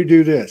 but no, you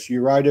do this,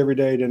 you ride every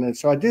day. And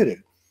so I did it.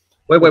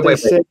 Wait.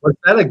 Was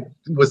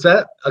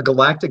that a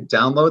galactic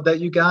download that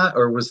you got,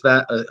 or was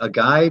that a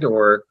guide,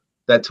 or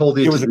that told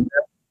you?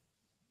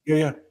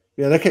 Yeah.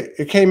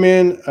 It came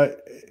in.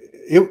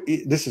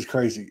 This is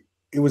crazy.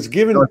 It was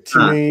given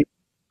to me.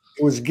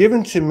 It was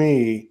given to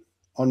me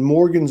on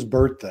Morgan's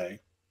birthday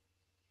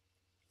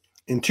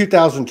in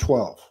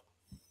 2012.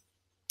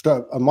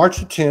 So March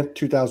the 10th,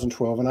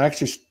 2012, and I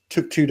actually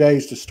took 2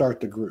 days to start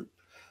the group.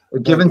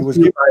 Given to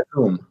you by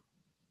whom?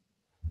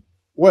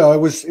 Well, it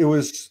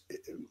was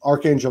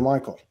Archangel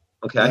Michael.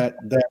 Okay.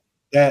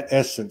 That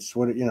essence,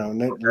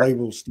 and that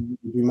labels do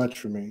much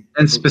for me.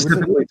 And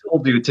specifically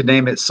told you to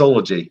name it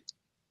Soulogy.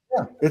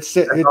 Yeah, it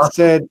said,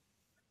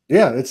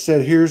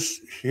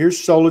 here's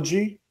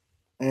Soulogy,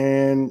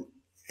 and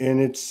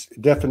its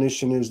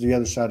definition is the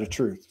other side of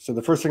truth. So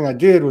the first thing I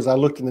did was I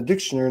looked in the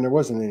dictionary, and there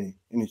wasn't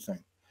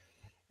anything.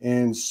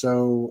 And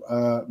so,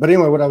 but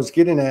anyway, what I was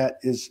getting at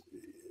is,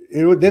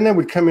 then they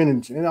would come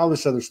in and all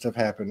this other stuff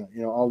happened.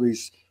 All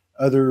these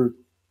other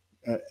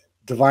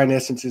divine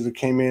essences that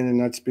came in,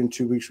 and I'd spend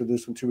 2 weeks with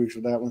this one, 2 weeks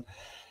with that one.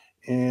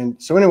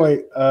 And so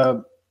anyway,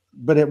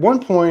 but at one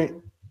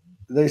point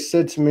they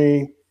said to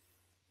me,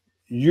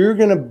 you're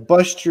going to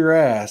bust your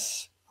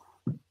ass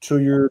till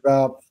you're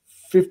about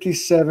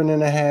 57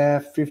 and a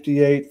half,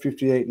 58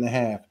 and a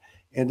half.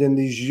 And then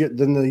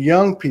then the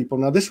young people,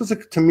 now this was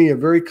to me a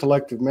very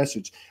collective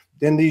message.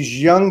 Then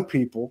these young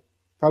people,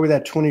 probably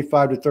that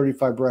 25 to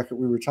 35 bracket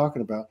we were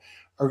talking about,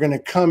 are going to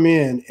come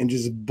in and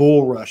just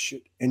bull rush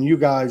it. And you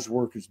guys'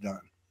 work is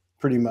done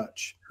pretty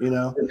much,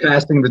 They're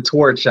passing the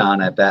torch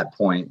on at that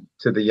point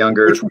to the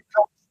younger.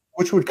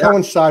 Which would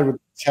coincide with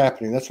what's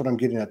happening. That's what I'm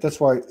getting at. That's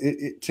why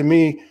to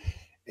me,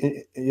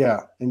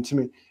 and to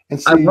me.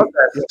 And see, I love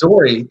that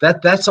story.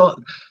 That's all.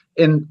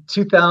 In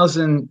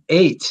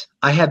 2008,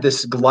 I had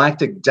this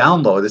galactic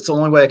download. It's the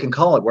only way I can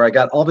call it, where I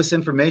got all this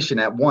information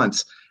at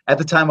once. At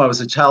the time, I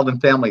was a child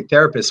and family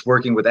therapist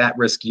working with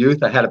at-risk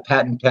youth. I had a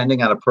patent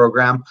pending on a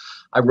program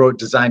I wrote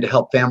designed to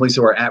help families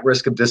who are at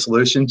risk of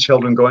dissolution,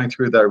 children going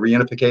through the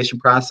reunification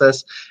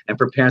process, and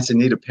for parents in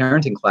need of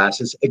parenting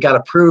classes. It got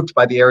approved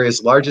by the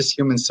area's largest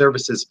human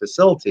services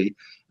facility. And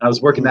I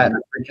was working that in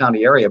the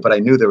 3-county area, but I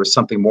knew there was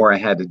something more I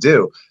had to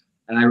do.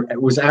 And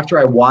it was after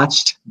I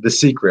watched The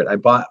Secret. I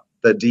bought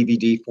the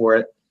DVD for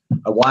it.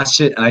 I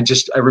watched it, and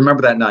I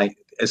remember that night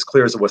as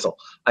clear as a whistle.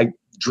 I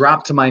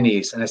dropped to my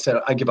knees and I said,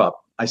 I give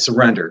up. I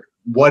surrender.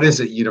 What is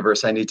it,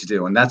 universe, I need to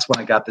do? And that's when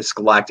I got this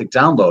galactic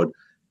download,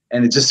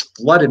 and it just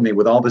flooded me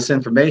with all this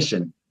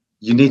information.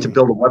 you need to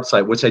build a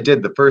website, which I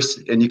did the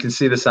first, and you can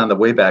see this on the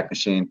Wayback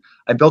Machine.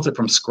 I built it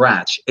from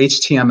scratch,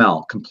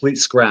 HTML, complete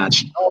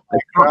scratch. Oh my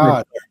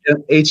God.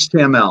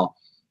 HTML.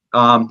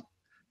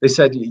 They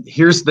said,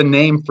 here's the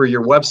name for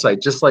your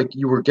website. Just like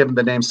you were given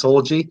the name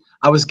Soulogy,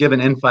 I was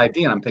given In5D,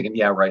 and I'm thinking,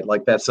 yeah, right,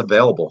 like that's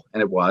available.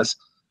 And it was.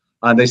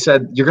 They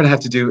said, you're going to have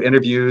to do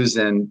interviews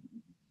and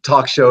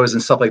talk shows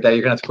and stuff like that.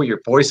 You're going to have to put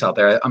your voice out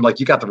there. I'm like,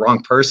 you got the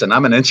wrong person.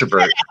 I'm an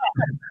introvert.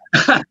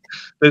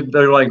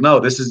 They're like,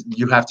 no,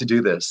 you have to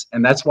do this.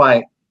 And that's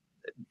why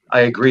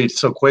I agreed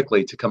so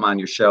quickly to come on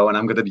your show. And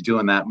I'm going to be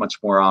doing that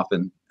much more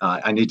often.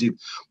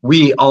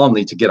 We all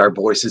need to get our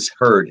voices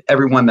heard.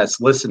 Everyone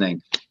that's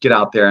listening, get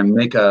out there and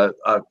make a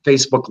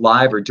Facebook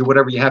Live or do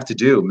whatever you have to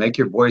do. Make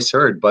your voice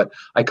heard. But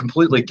I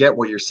completely get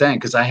what you're saying,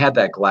 because I had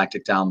that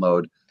galactic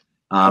download.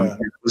 I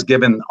was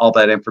given all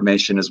that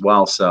information as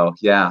well. So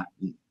yeah,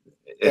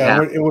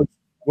 it was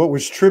what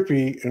was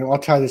trippy, and I'll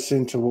tie this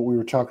into what we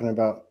were talking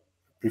about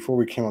before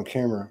we came on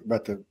camera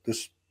about the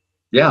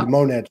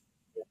monad.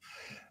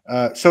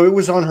 So it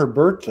was on her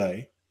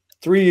birthday,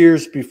 3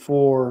 years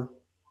before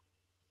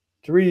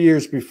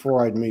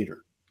I'd meet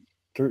her,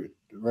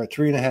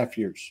 3.5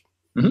 years.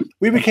 Mm-hmm.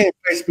 We became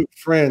Facebook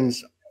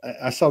friends.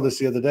 I saw this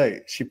the other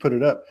day. She put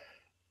it up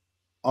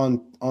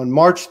on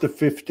March the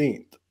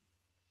 15th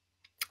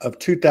of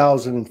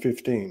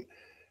 2015.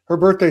 Her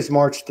birthday's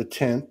March the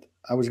 10th.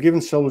 I was given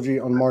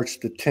Soulogy on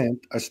March the 10th.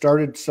 I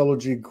started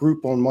Soulogy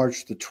group on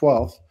March the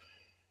 12th,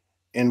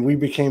 and we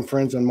became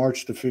friends on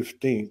March the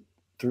 15th.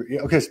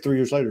 Okay, it's 3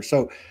 years later.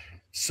 So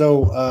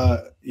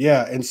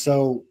yeah, and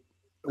so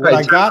what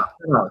I got,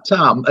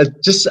 Tom,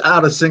 just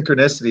out of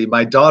synchronicity,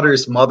 my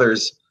daughter's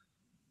mother's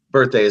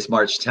birthday is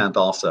March 10th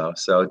also.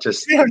 So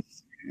just yeah.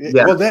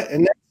 Well,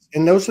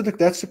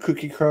 that's the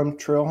cookie crumb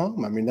trail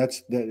home. I mean,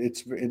 that's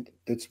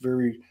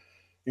very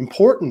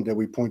important that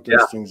we point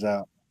those things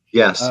out.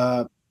 Yes.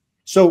 Okay.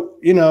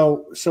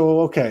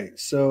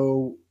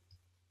 So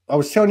I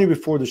was telling you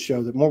before the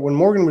show that when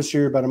Morgan was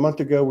here about a month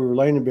ago, we were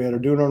laying in bed or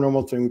doing our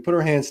normal thing. We put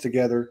our hands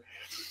together,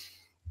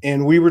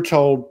 and we were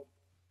told,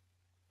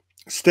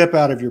 step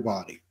out of your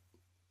body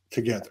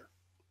together.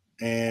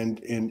 And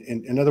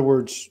in other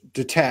words,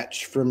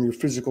 detach from your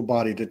physical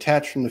body,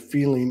 detach from the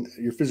feeling,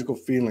 your physical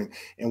feeling.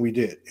 And we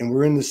did. And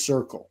we're in the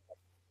circle,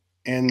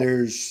 and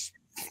there's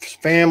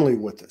family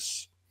with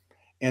us.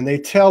 And they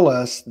tell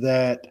us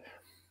that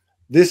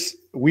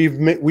we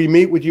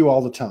meet with you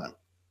all the time,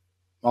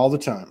 all the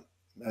time.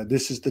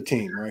 This is the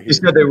team right here. You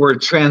said they were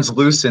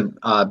translucent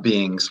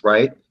beings,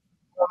 right?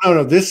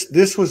 No.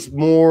 This was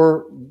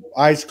more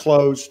eyes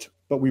closed,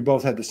 but we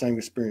both had the same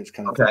experience,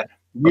 kind of thing.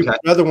 The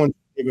other one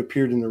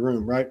appeared in the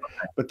room, right?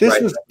 But this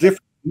was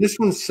different. This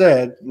one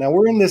said, now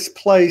we're in this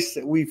place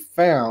that we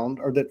found,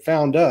 or that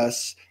found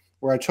us,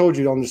 where I told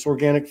you, on this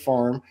organic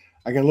farm.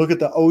 I can look at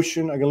the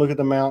ocean, I can look at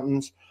the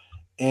mountains,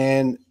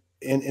 and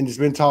it's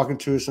been talking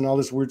to us, and all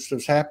this weird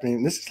stuff's happening.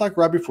 And this is like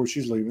right before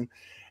she's leaving.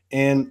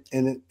 And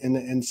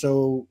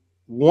so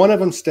one of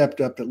them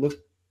stepped up that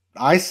looked,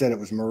 I said it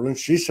was Merlin,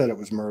 she said it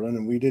was Merlin,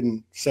 and we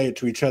didn't say it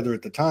to each other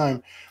at the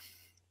time.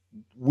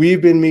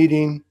 You've been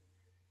meeting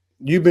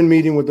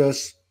with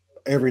us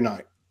every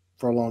night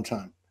for a long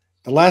time.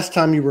 The last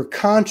time you were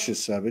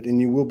conscious of it,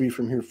 and you will be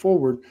from here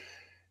forward,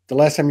 the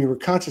last time you were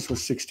conscious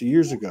was 60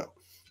 years ago.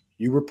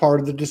 You were part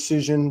of the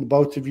decision,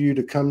 both of you,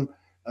 to come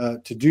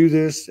to do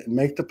this and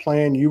make the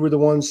plan. You were the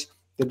ones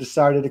that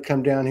decided to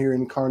come down here,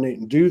 incarnate,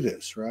 and do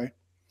this, right?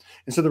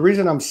 And so the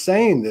reason I'm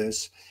saying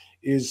this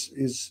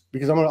is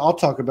because I'll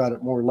talk about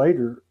it more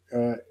later.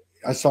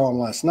 I saw him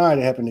last night.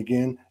 It happened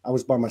again. I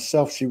was by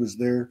myself. She was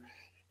there,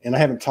 and I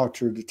haven't talked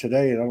to her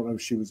today, and I don't know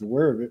if she was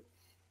aware of it.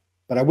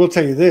 But I will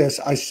tell you this: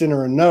 I sent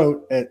her a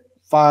note at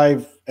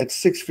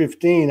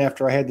 6:15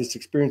 after I had this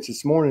experience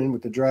this morning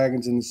with the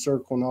dragons in the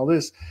circle and all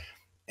this,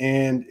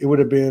 and it would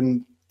have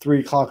been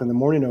 3 o'clock in the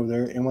morning over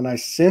there. And when I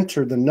sent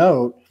her the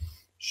note,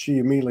 she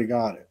immediately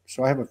got it.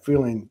 So I have a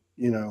feeling,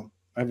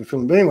 I have a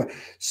feeling. But anyway,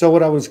 so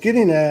what I was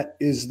getting at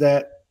is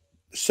that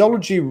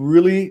Soulogy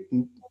really,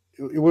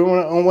 it went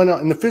on,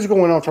 and the physical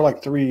went on for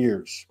like 3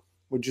 years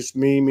with just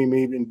me,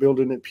 and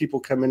building it, people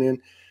coming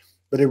in.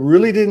 But it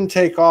really didn't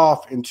take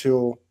off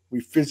until we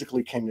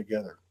physically came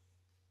together.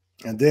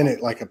 And then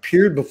it like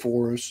appeared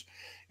before us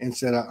and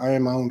said, I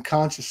am my own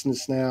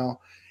consciousness now,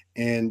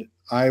 and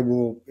I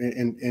will,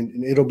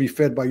 and it'll be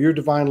fed by your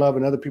divine love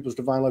and other people's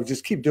divine love.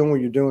 Just keep doing what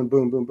you're doing,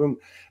 boom, boom, boom.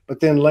 But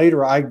then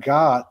later I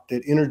got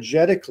that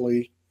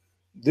energetically,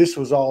 this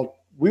was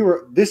all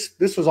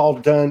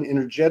done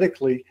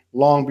energetically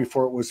long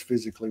before it was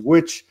physically,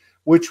 which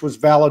was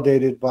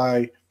validated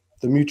by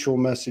the mutual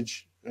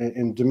message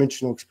and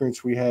dimensional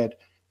experience we had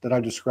that I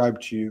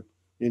described to you.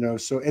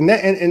 So and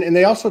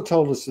they also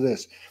told us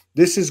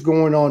this is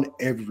going on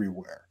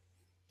everywhere.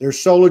 There's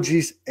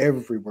Soulogies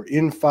everywhere.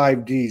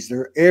 In5Ds,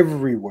 they're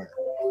everywhere.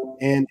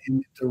 And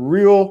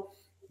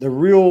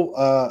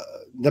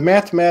the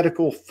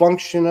mathematical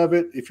function of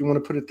it, if you want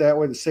to put it that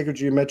way, the sacred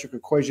geometric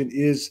equation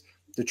is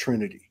the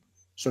Trinity.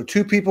 So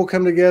two people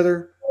come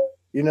together,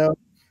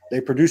 they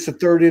produce a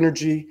third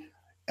energy.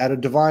 out of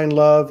divine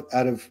love,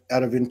 out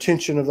of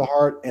intention of the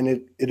heart, and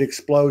it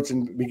explodes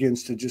and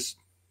begins to just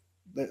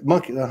the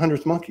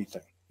 100th monkey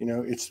thing. You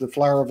know, it's the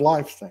flower of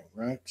life thing,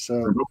 right?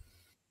 So,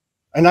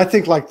 and I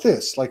think like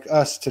this, like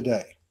us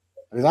today,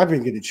 because I've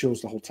been getting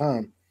chills the whole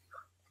time.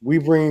 We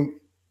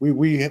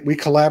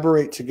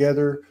collaborate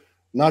together,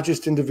 not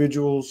just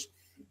individuals,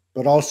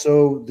 but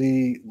also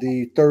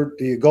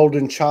the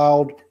golden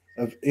child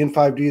of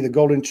In5D, the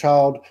golden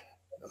child,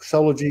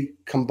 Soulogy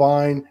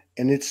combine,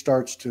 and it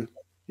starts to,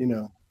 you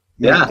know,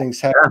 make things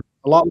happen. Yeah.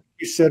 A lot like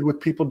you said with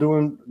people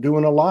doing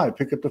a live,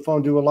 pick up the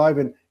phone, do a live,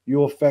 and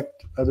you'll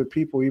affect other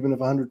people, even if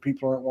 100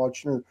 people aren't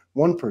watching or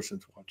one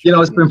person's watching. You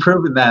know, it's been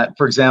proven that,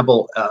 for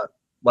example,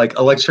 like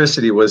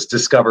electricity was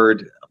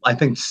discovered, I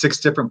think 6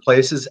 different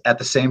places at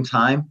the same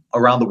time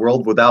around the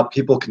world without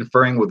people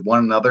conferring with one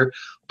another.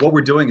 What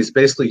we're doing is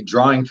basically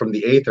drawing from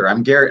the aether.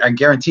 I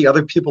guarantee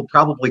other people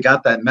probably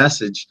got that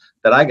message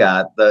that I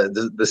got,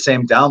 the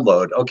same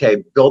download.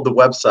 Okay, build the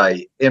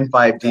website,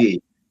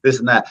 In5D, this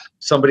and that.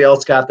 Somebody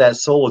else got that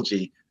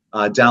Soulogy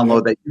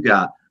download that you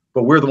got.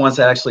 But we're the ones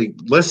that actually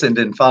listened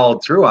and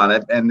followed through on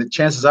it. And the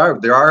chances are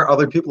there are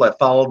other people that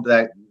followed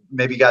that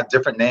maybe got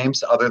different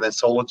names other than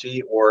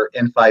Soulogy or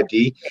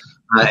In5D,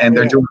 and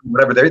they're doing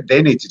whatever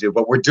they need to do.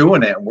 But we're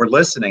doing it and we're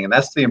listening. And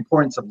that's the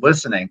importance of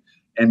listening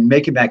and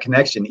making that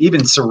connection,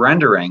 even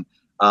surrendering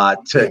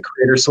to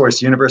creator,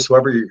 source, universe,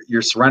 whoever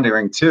you're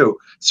surrendering to,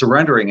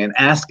 surrendering and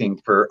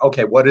asking for,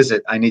 okay, what is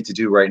it I need to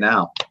do right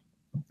now?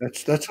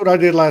 That's what I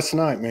did last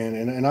night, man.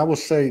 And I will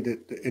say that,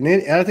 and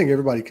I think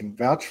everybody can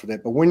vouch for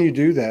that. But when you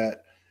do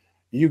that,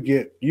 you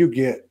get,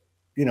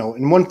 you know,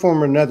 in one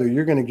form or another,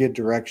 you're going to get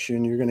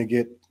direction. You're going to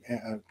get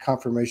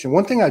confirmation.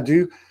 One thing I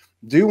do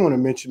want to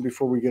mention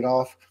before we get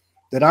off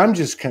that I'm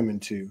just coming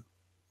to,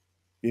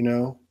 you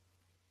know,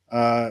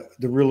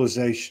 the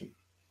realization,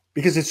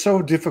 because it's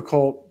so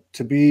difficult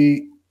to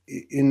be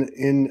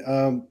in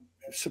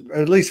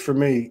at least for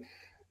me,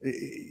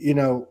 you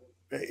know,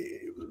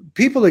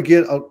 people that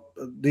get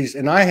these,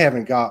 and I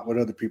haven't got what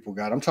other people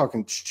got. I'm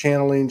talking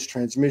channelings,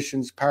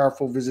 transmissions,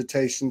 powerful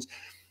visitations.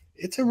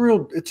 It's a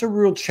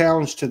real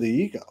challenge to the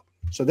ego.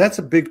 So that's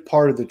a big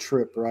part of the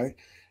trip, right?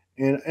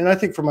 And I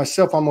think for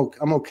myself, I'm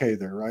okay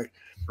there, right?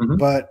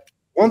 But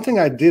one thing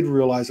I did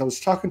realize, I was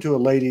talking to a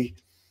lady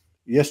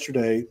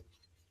yesterday.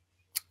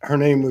 Her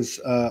name was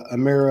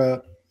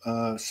Amira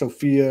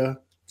Sophia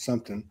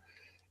something,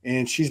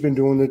 and she's been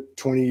doing it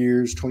 20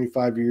 years,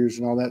 25 years,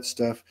 and all that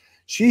stuff.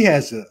 She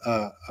has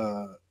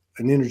an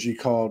energy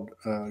called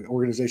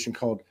organization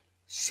called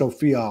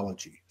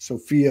Sophiaology,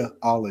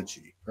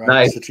 right?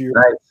 Nice.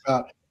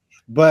 So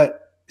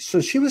but so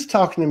she was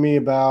talking to me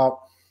about,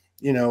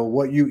 you know,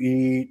 what you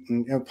eat,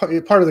 and you know,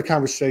 part of the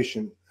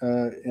conversation,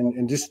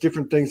 and just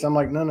different things. I'm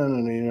like, no,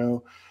 you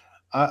know,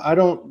 I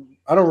don't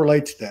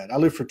relate to that. I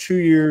lived for 2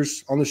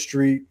 years on the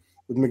street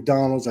with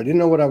McDonald's. I didn't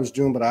know what I was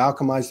doing, but I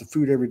alchemized the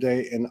food every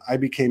day, and I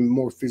became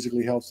more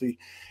physically healthy.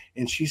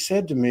 And she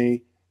said to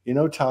me, you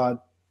know, Todd,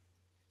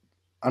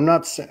 I'm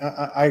not saying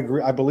I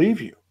agree. I believe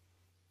you,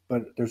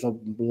 but there's a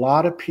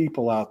lot of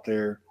people out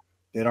there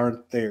that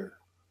aren't there.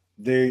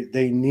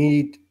 They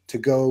need to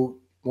go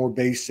more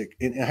basic.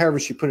 And however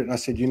she put it, and I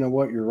said, you know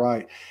what, you're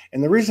right.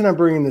 And the reason I'm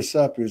bringing this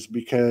up is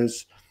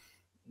because,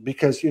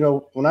 you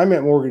know, when I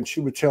met Morgan,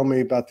 she would tell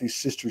me about these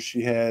sisters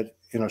she had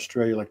in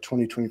Australia, like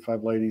 20,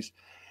 25 ladies.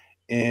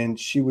 And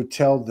she would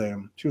tell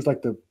them, she was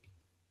like the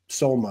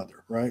soul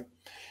mother, right?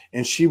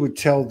 And she would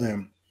tell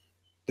them,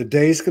 the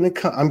day's going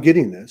to come. I'm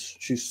getting this.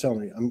 She's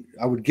telling me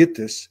I would get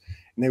this.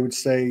 And they would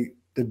say,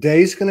 the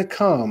day's going to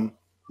come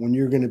when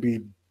you're going to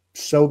be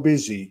so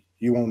busy,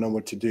 you won't know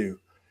what to do.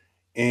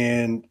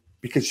 And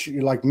because she,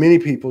 like many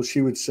people,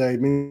 she would say,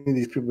 many of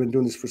these people have been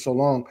doing this for so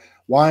long.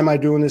 Why am I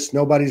doing this?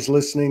 Nobody's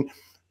listening.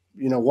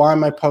 You know, why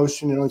am I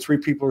posting? You know, 3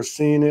 people are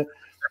seeing it.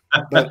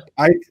 But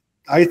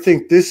I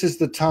think this is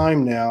the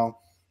time now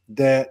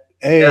that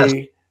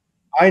I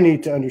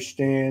need to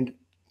understand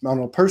on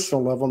a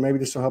personal level, maybe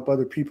this will help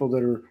other people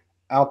that are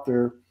out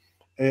there,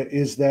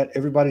 is that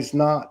everybody's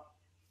not,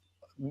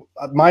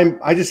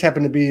 I just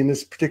happen to be in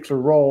this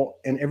particular role,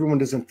 and everyone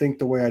doesn't think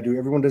the way I do.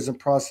 Everyone doesn't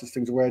process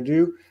things the way I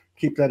do.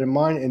 Keep that in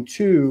mind. And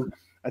 2,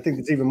 I think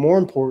it's even more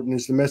important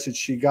is the message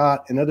she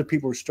got, and other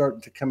people are starting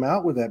to come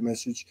out with that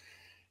message,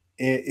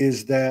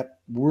 is that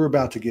we're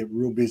about to get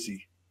real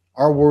busy.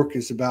 Our work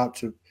is about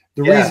to,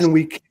 the reason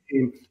we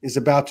came is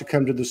about to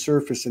come to the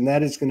surface, and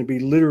that is going to be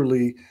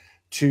literally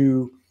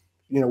to,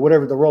 you know,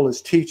 whatever the role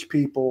is, teach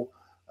people,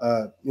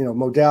 you know,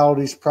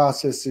 modalities,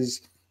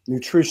 processes,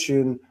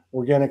 nutrition,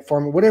 organic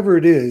farming, whatever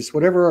it is,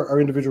 whatever our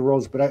individual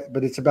roles,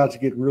 but it's about to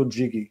get real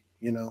jiggy,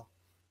 you know.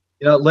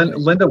 You know,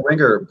 Linda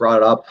Winger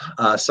brought up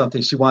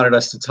something. She wanted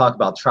us to talk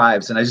about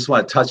tribes, and I just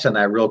want to touch on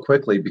that real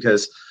quickly,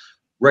 because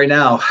right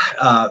now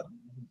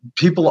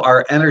people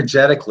are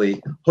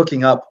energetically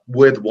hooking up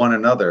with one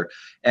another,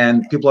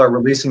 and people are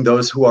releasing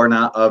those who are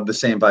not of the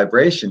same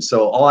vibration.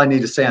 So all I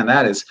need to say on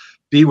that is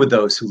be with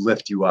those who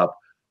lift you up,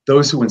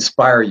 those who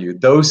inspire you,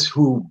 those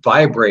who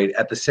vibrate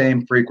at the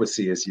same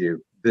frequency as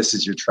you. this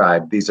is your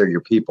tribe. These are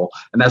your people.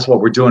 And that's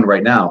what we're doing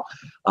right now.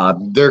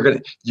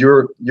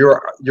 You're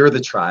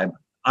the tribe.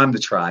 I'm the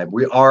tribe.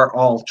 We are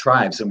all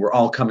tribes, and we're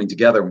all coming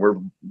together. We're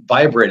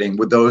vibrating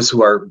with those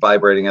who are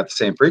vibrating at the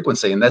same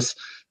frequency. And this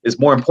is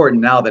more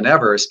important now than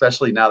ever,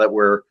 especially now that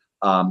we're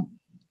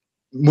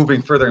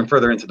moving further and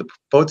further into the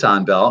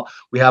photon belt.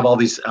 We have all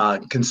these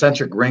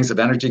concentric rings of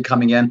energy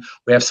coming in.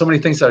 We have so many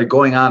things that are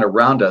going on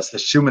around us. The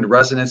Schumann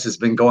resonance has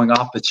been going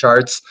off the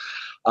charts.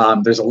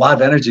 There's a lot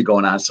of energy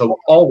going on. So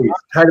always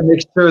try to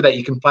make sure that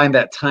you can find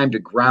that time to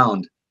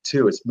ground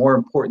too. It's more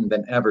important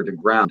than ever to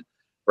ground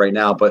right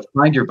now. But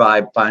find your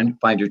vibe,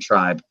 find your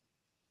tribe,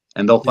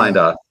 and they'll find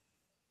us.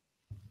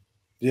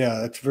 Yeah,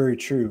 that's very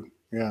true.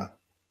 Yeah,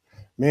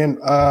 man.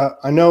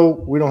 I know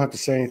we don't have to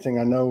say anything.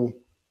 I know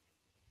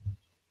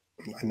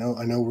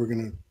we're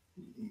going to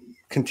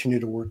continue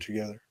to work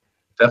together.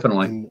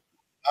 Definitely. And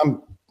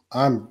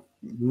I'm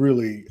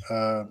really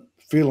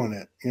feeling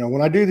it. You know,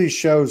 when I do these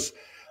shows,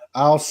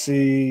 I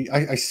see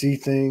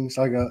things.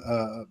 Like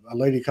a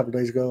lady a couple of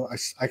days ago, I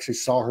actually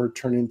saw her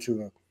turn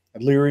into a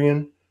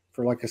Lyrian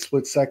for like a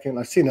split second.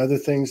 I've seen other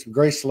things.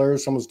 Grace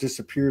Solaris almost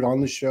disappeared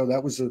on the show.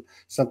 That was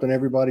something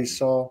everybody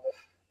saw.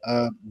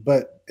 And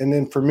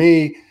then for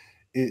me,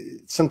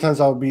 sometimes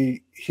I'll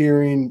be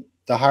hearing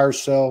the higher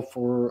self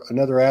or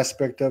another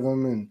aspect of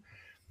them. And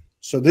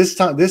so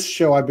this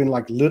show, I've been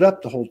like lit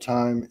up the whole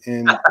time,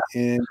 and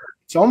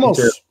it's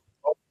almost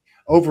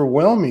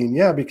overwhelming.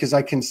 Yeah. Because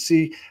I can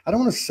see, I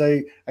don't want to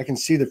say I can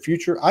see the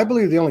future. I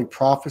believe the only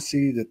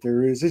prophecy that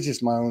there is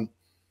just my own,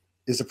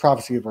 is the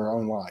prophecy of our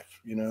own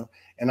life, you know?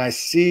 And I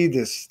see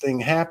this thing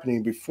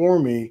happening before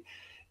me,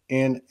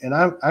 and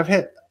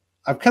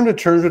I've come to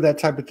terms with that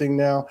type of thing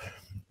now,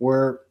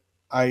 where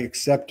I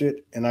accept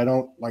it, and I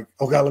don't like,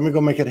 oh God, let me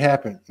go make it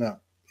happen. No,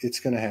 it's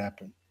going to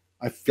happen.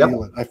 I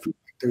feel it. I feel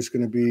like there's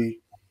going to be,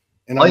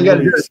 and all you got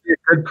to do is be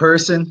a good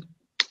person.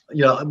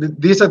 You know,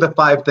 these are the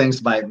 5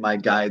 things my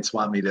guides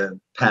want me to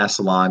pass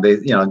along. They,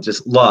 you know,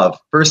 just love,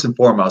 first and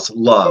foremost,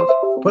 love.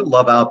 Put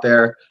love out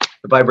there.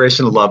 The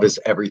vibration of love is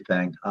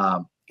everything.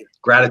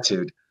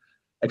 Gratitude.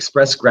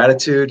 Express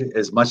gratitude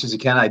as much as you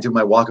can. I do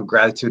my walk of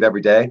gratitude every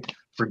day.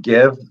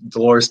 Forgive.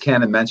 Dolores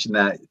Cannon mentioned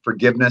that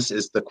forgiveness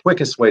is the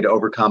quickest way to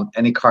overcome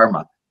any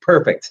karma.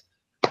 Perfect.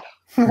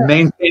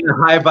 Maintain a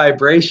high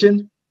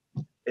vibration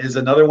is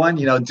another one.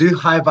 You know, do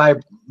high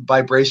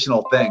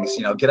vibrational things.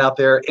 You know, get out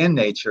there in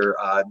nature.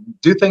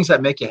 Do things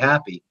that make you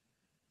happy.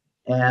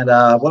 And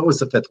what was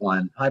the 5th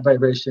one? High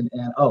vibration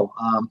and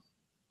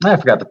I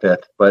forgot the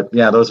 5th. But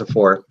yeah, those are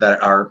 4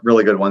 that are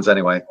really good ones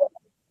anyway.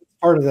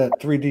 Part of that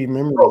 3D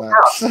memory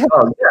lapse.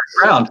 Oh yeah,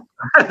 ground.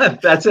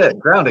 That's it.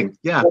 Grounding.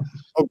 Yeah.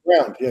 Oh,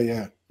 ground.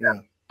 Yeah.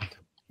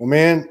 Well,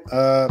 man,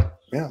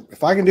 yeah.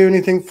 If I can do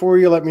anything for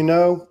you, let me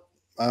know.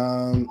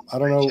 I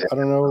don't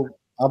know.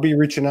 I'll be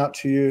reaching out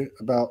to you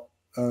about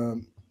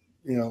you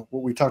know,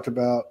 what we talked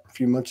about a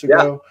few months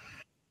ago.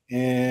 Yeah.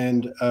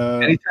 And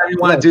anytime you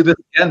want to do this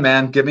again,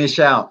 man, give me a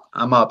shout.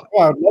 I'm up.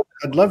 Oh,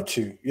 I'd love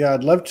to. Yeah,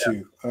 I'd love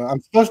to.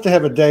 I'm supposed to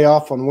have a day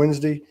off on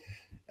Wednesday.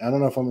 I don't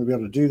know if I'm going to be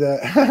able to do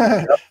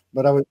that,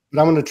 but I'm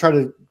going to try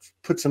to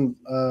put some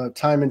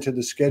time into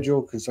the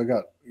schedule, because I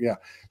got,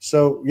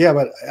 So yeah,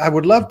 but I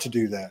would love to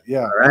do that.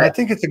 Yeah. Right. And I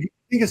think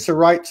it's the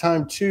right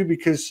time too,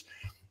 because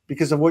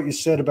of what you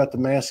said about the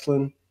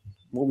masculine,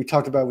 what we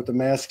talked about with the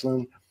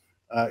masculine,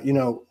 you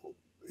know,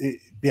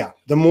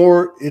 the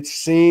more it's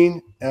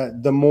seen,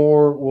 the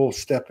more we'll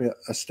step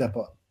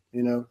up,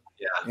 you know,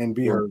 and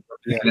be heard.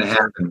 It's going to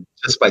happen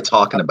just by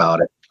talking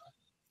about it.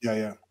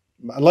 Yeah.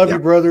 I love you,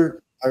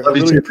 brother. I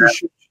really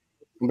appreciate you.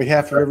 On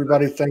behalf of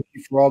everybody, thank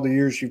you for all the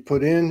years you've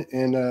put in,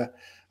 and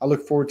I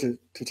look forward to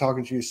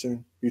talking to you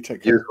soon. You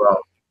take care. You as well.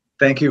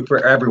 Thank you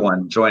for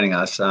everyone joining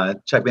us.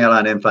 Check me out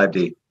on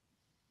In5D.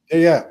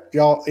 Yeah,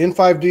 y'all.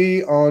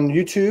 In5D on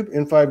YouTube,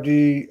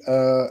 In5D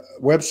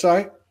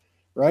website,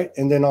 right?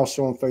 And then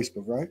also on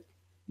Facebook, right?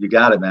 You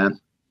got it,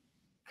 man.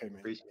 Okay, man.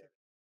 Appreciate it.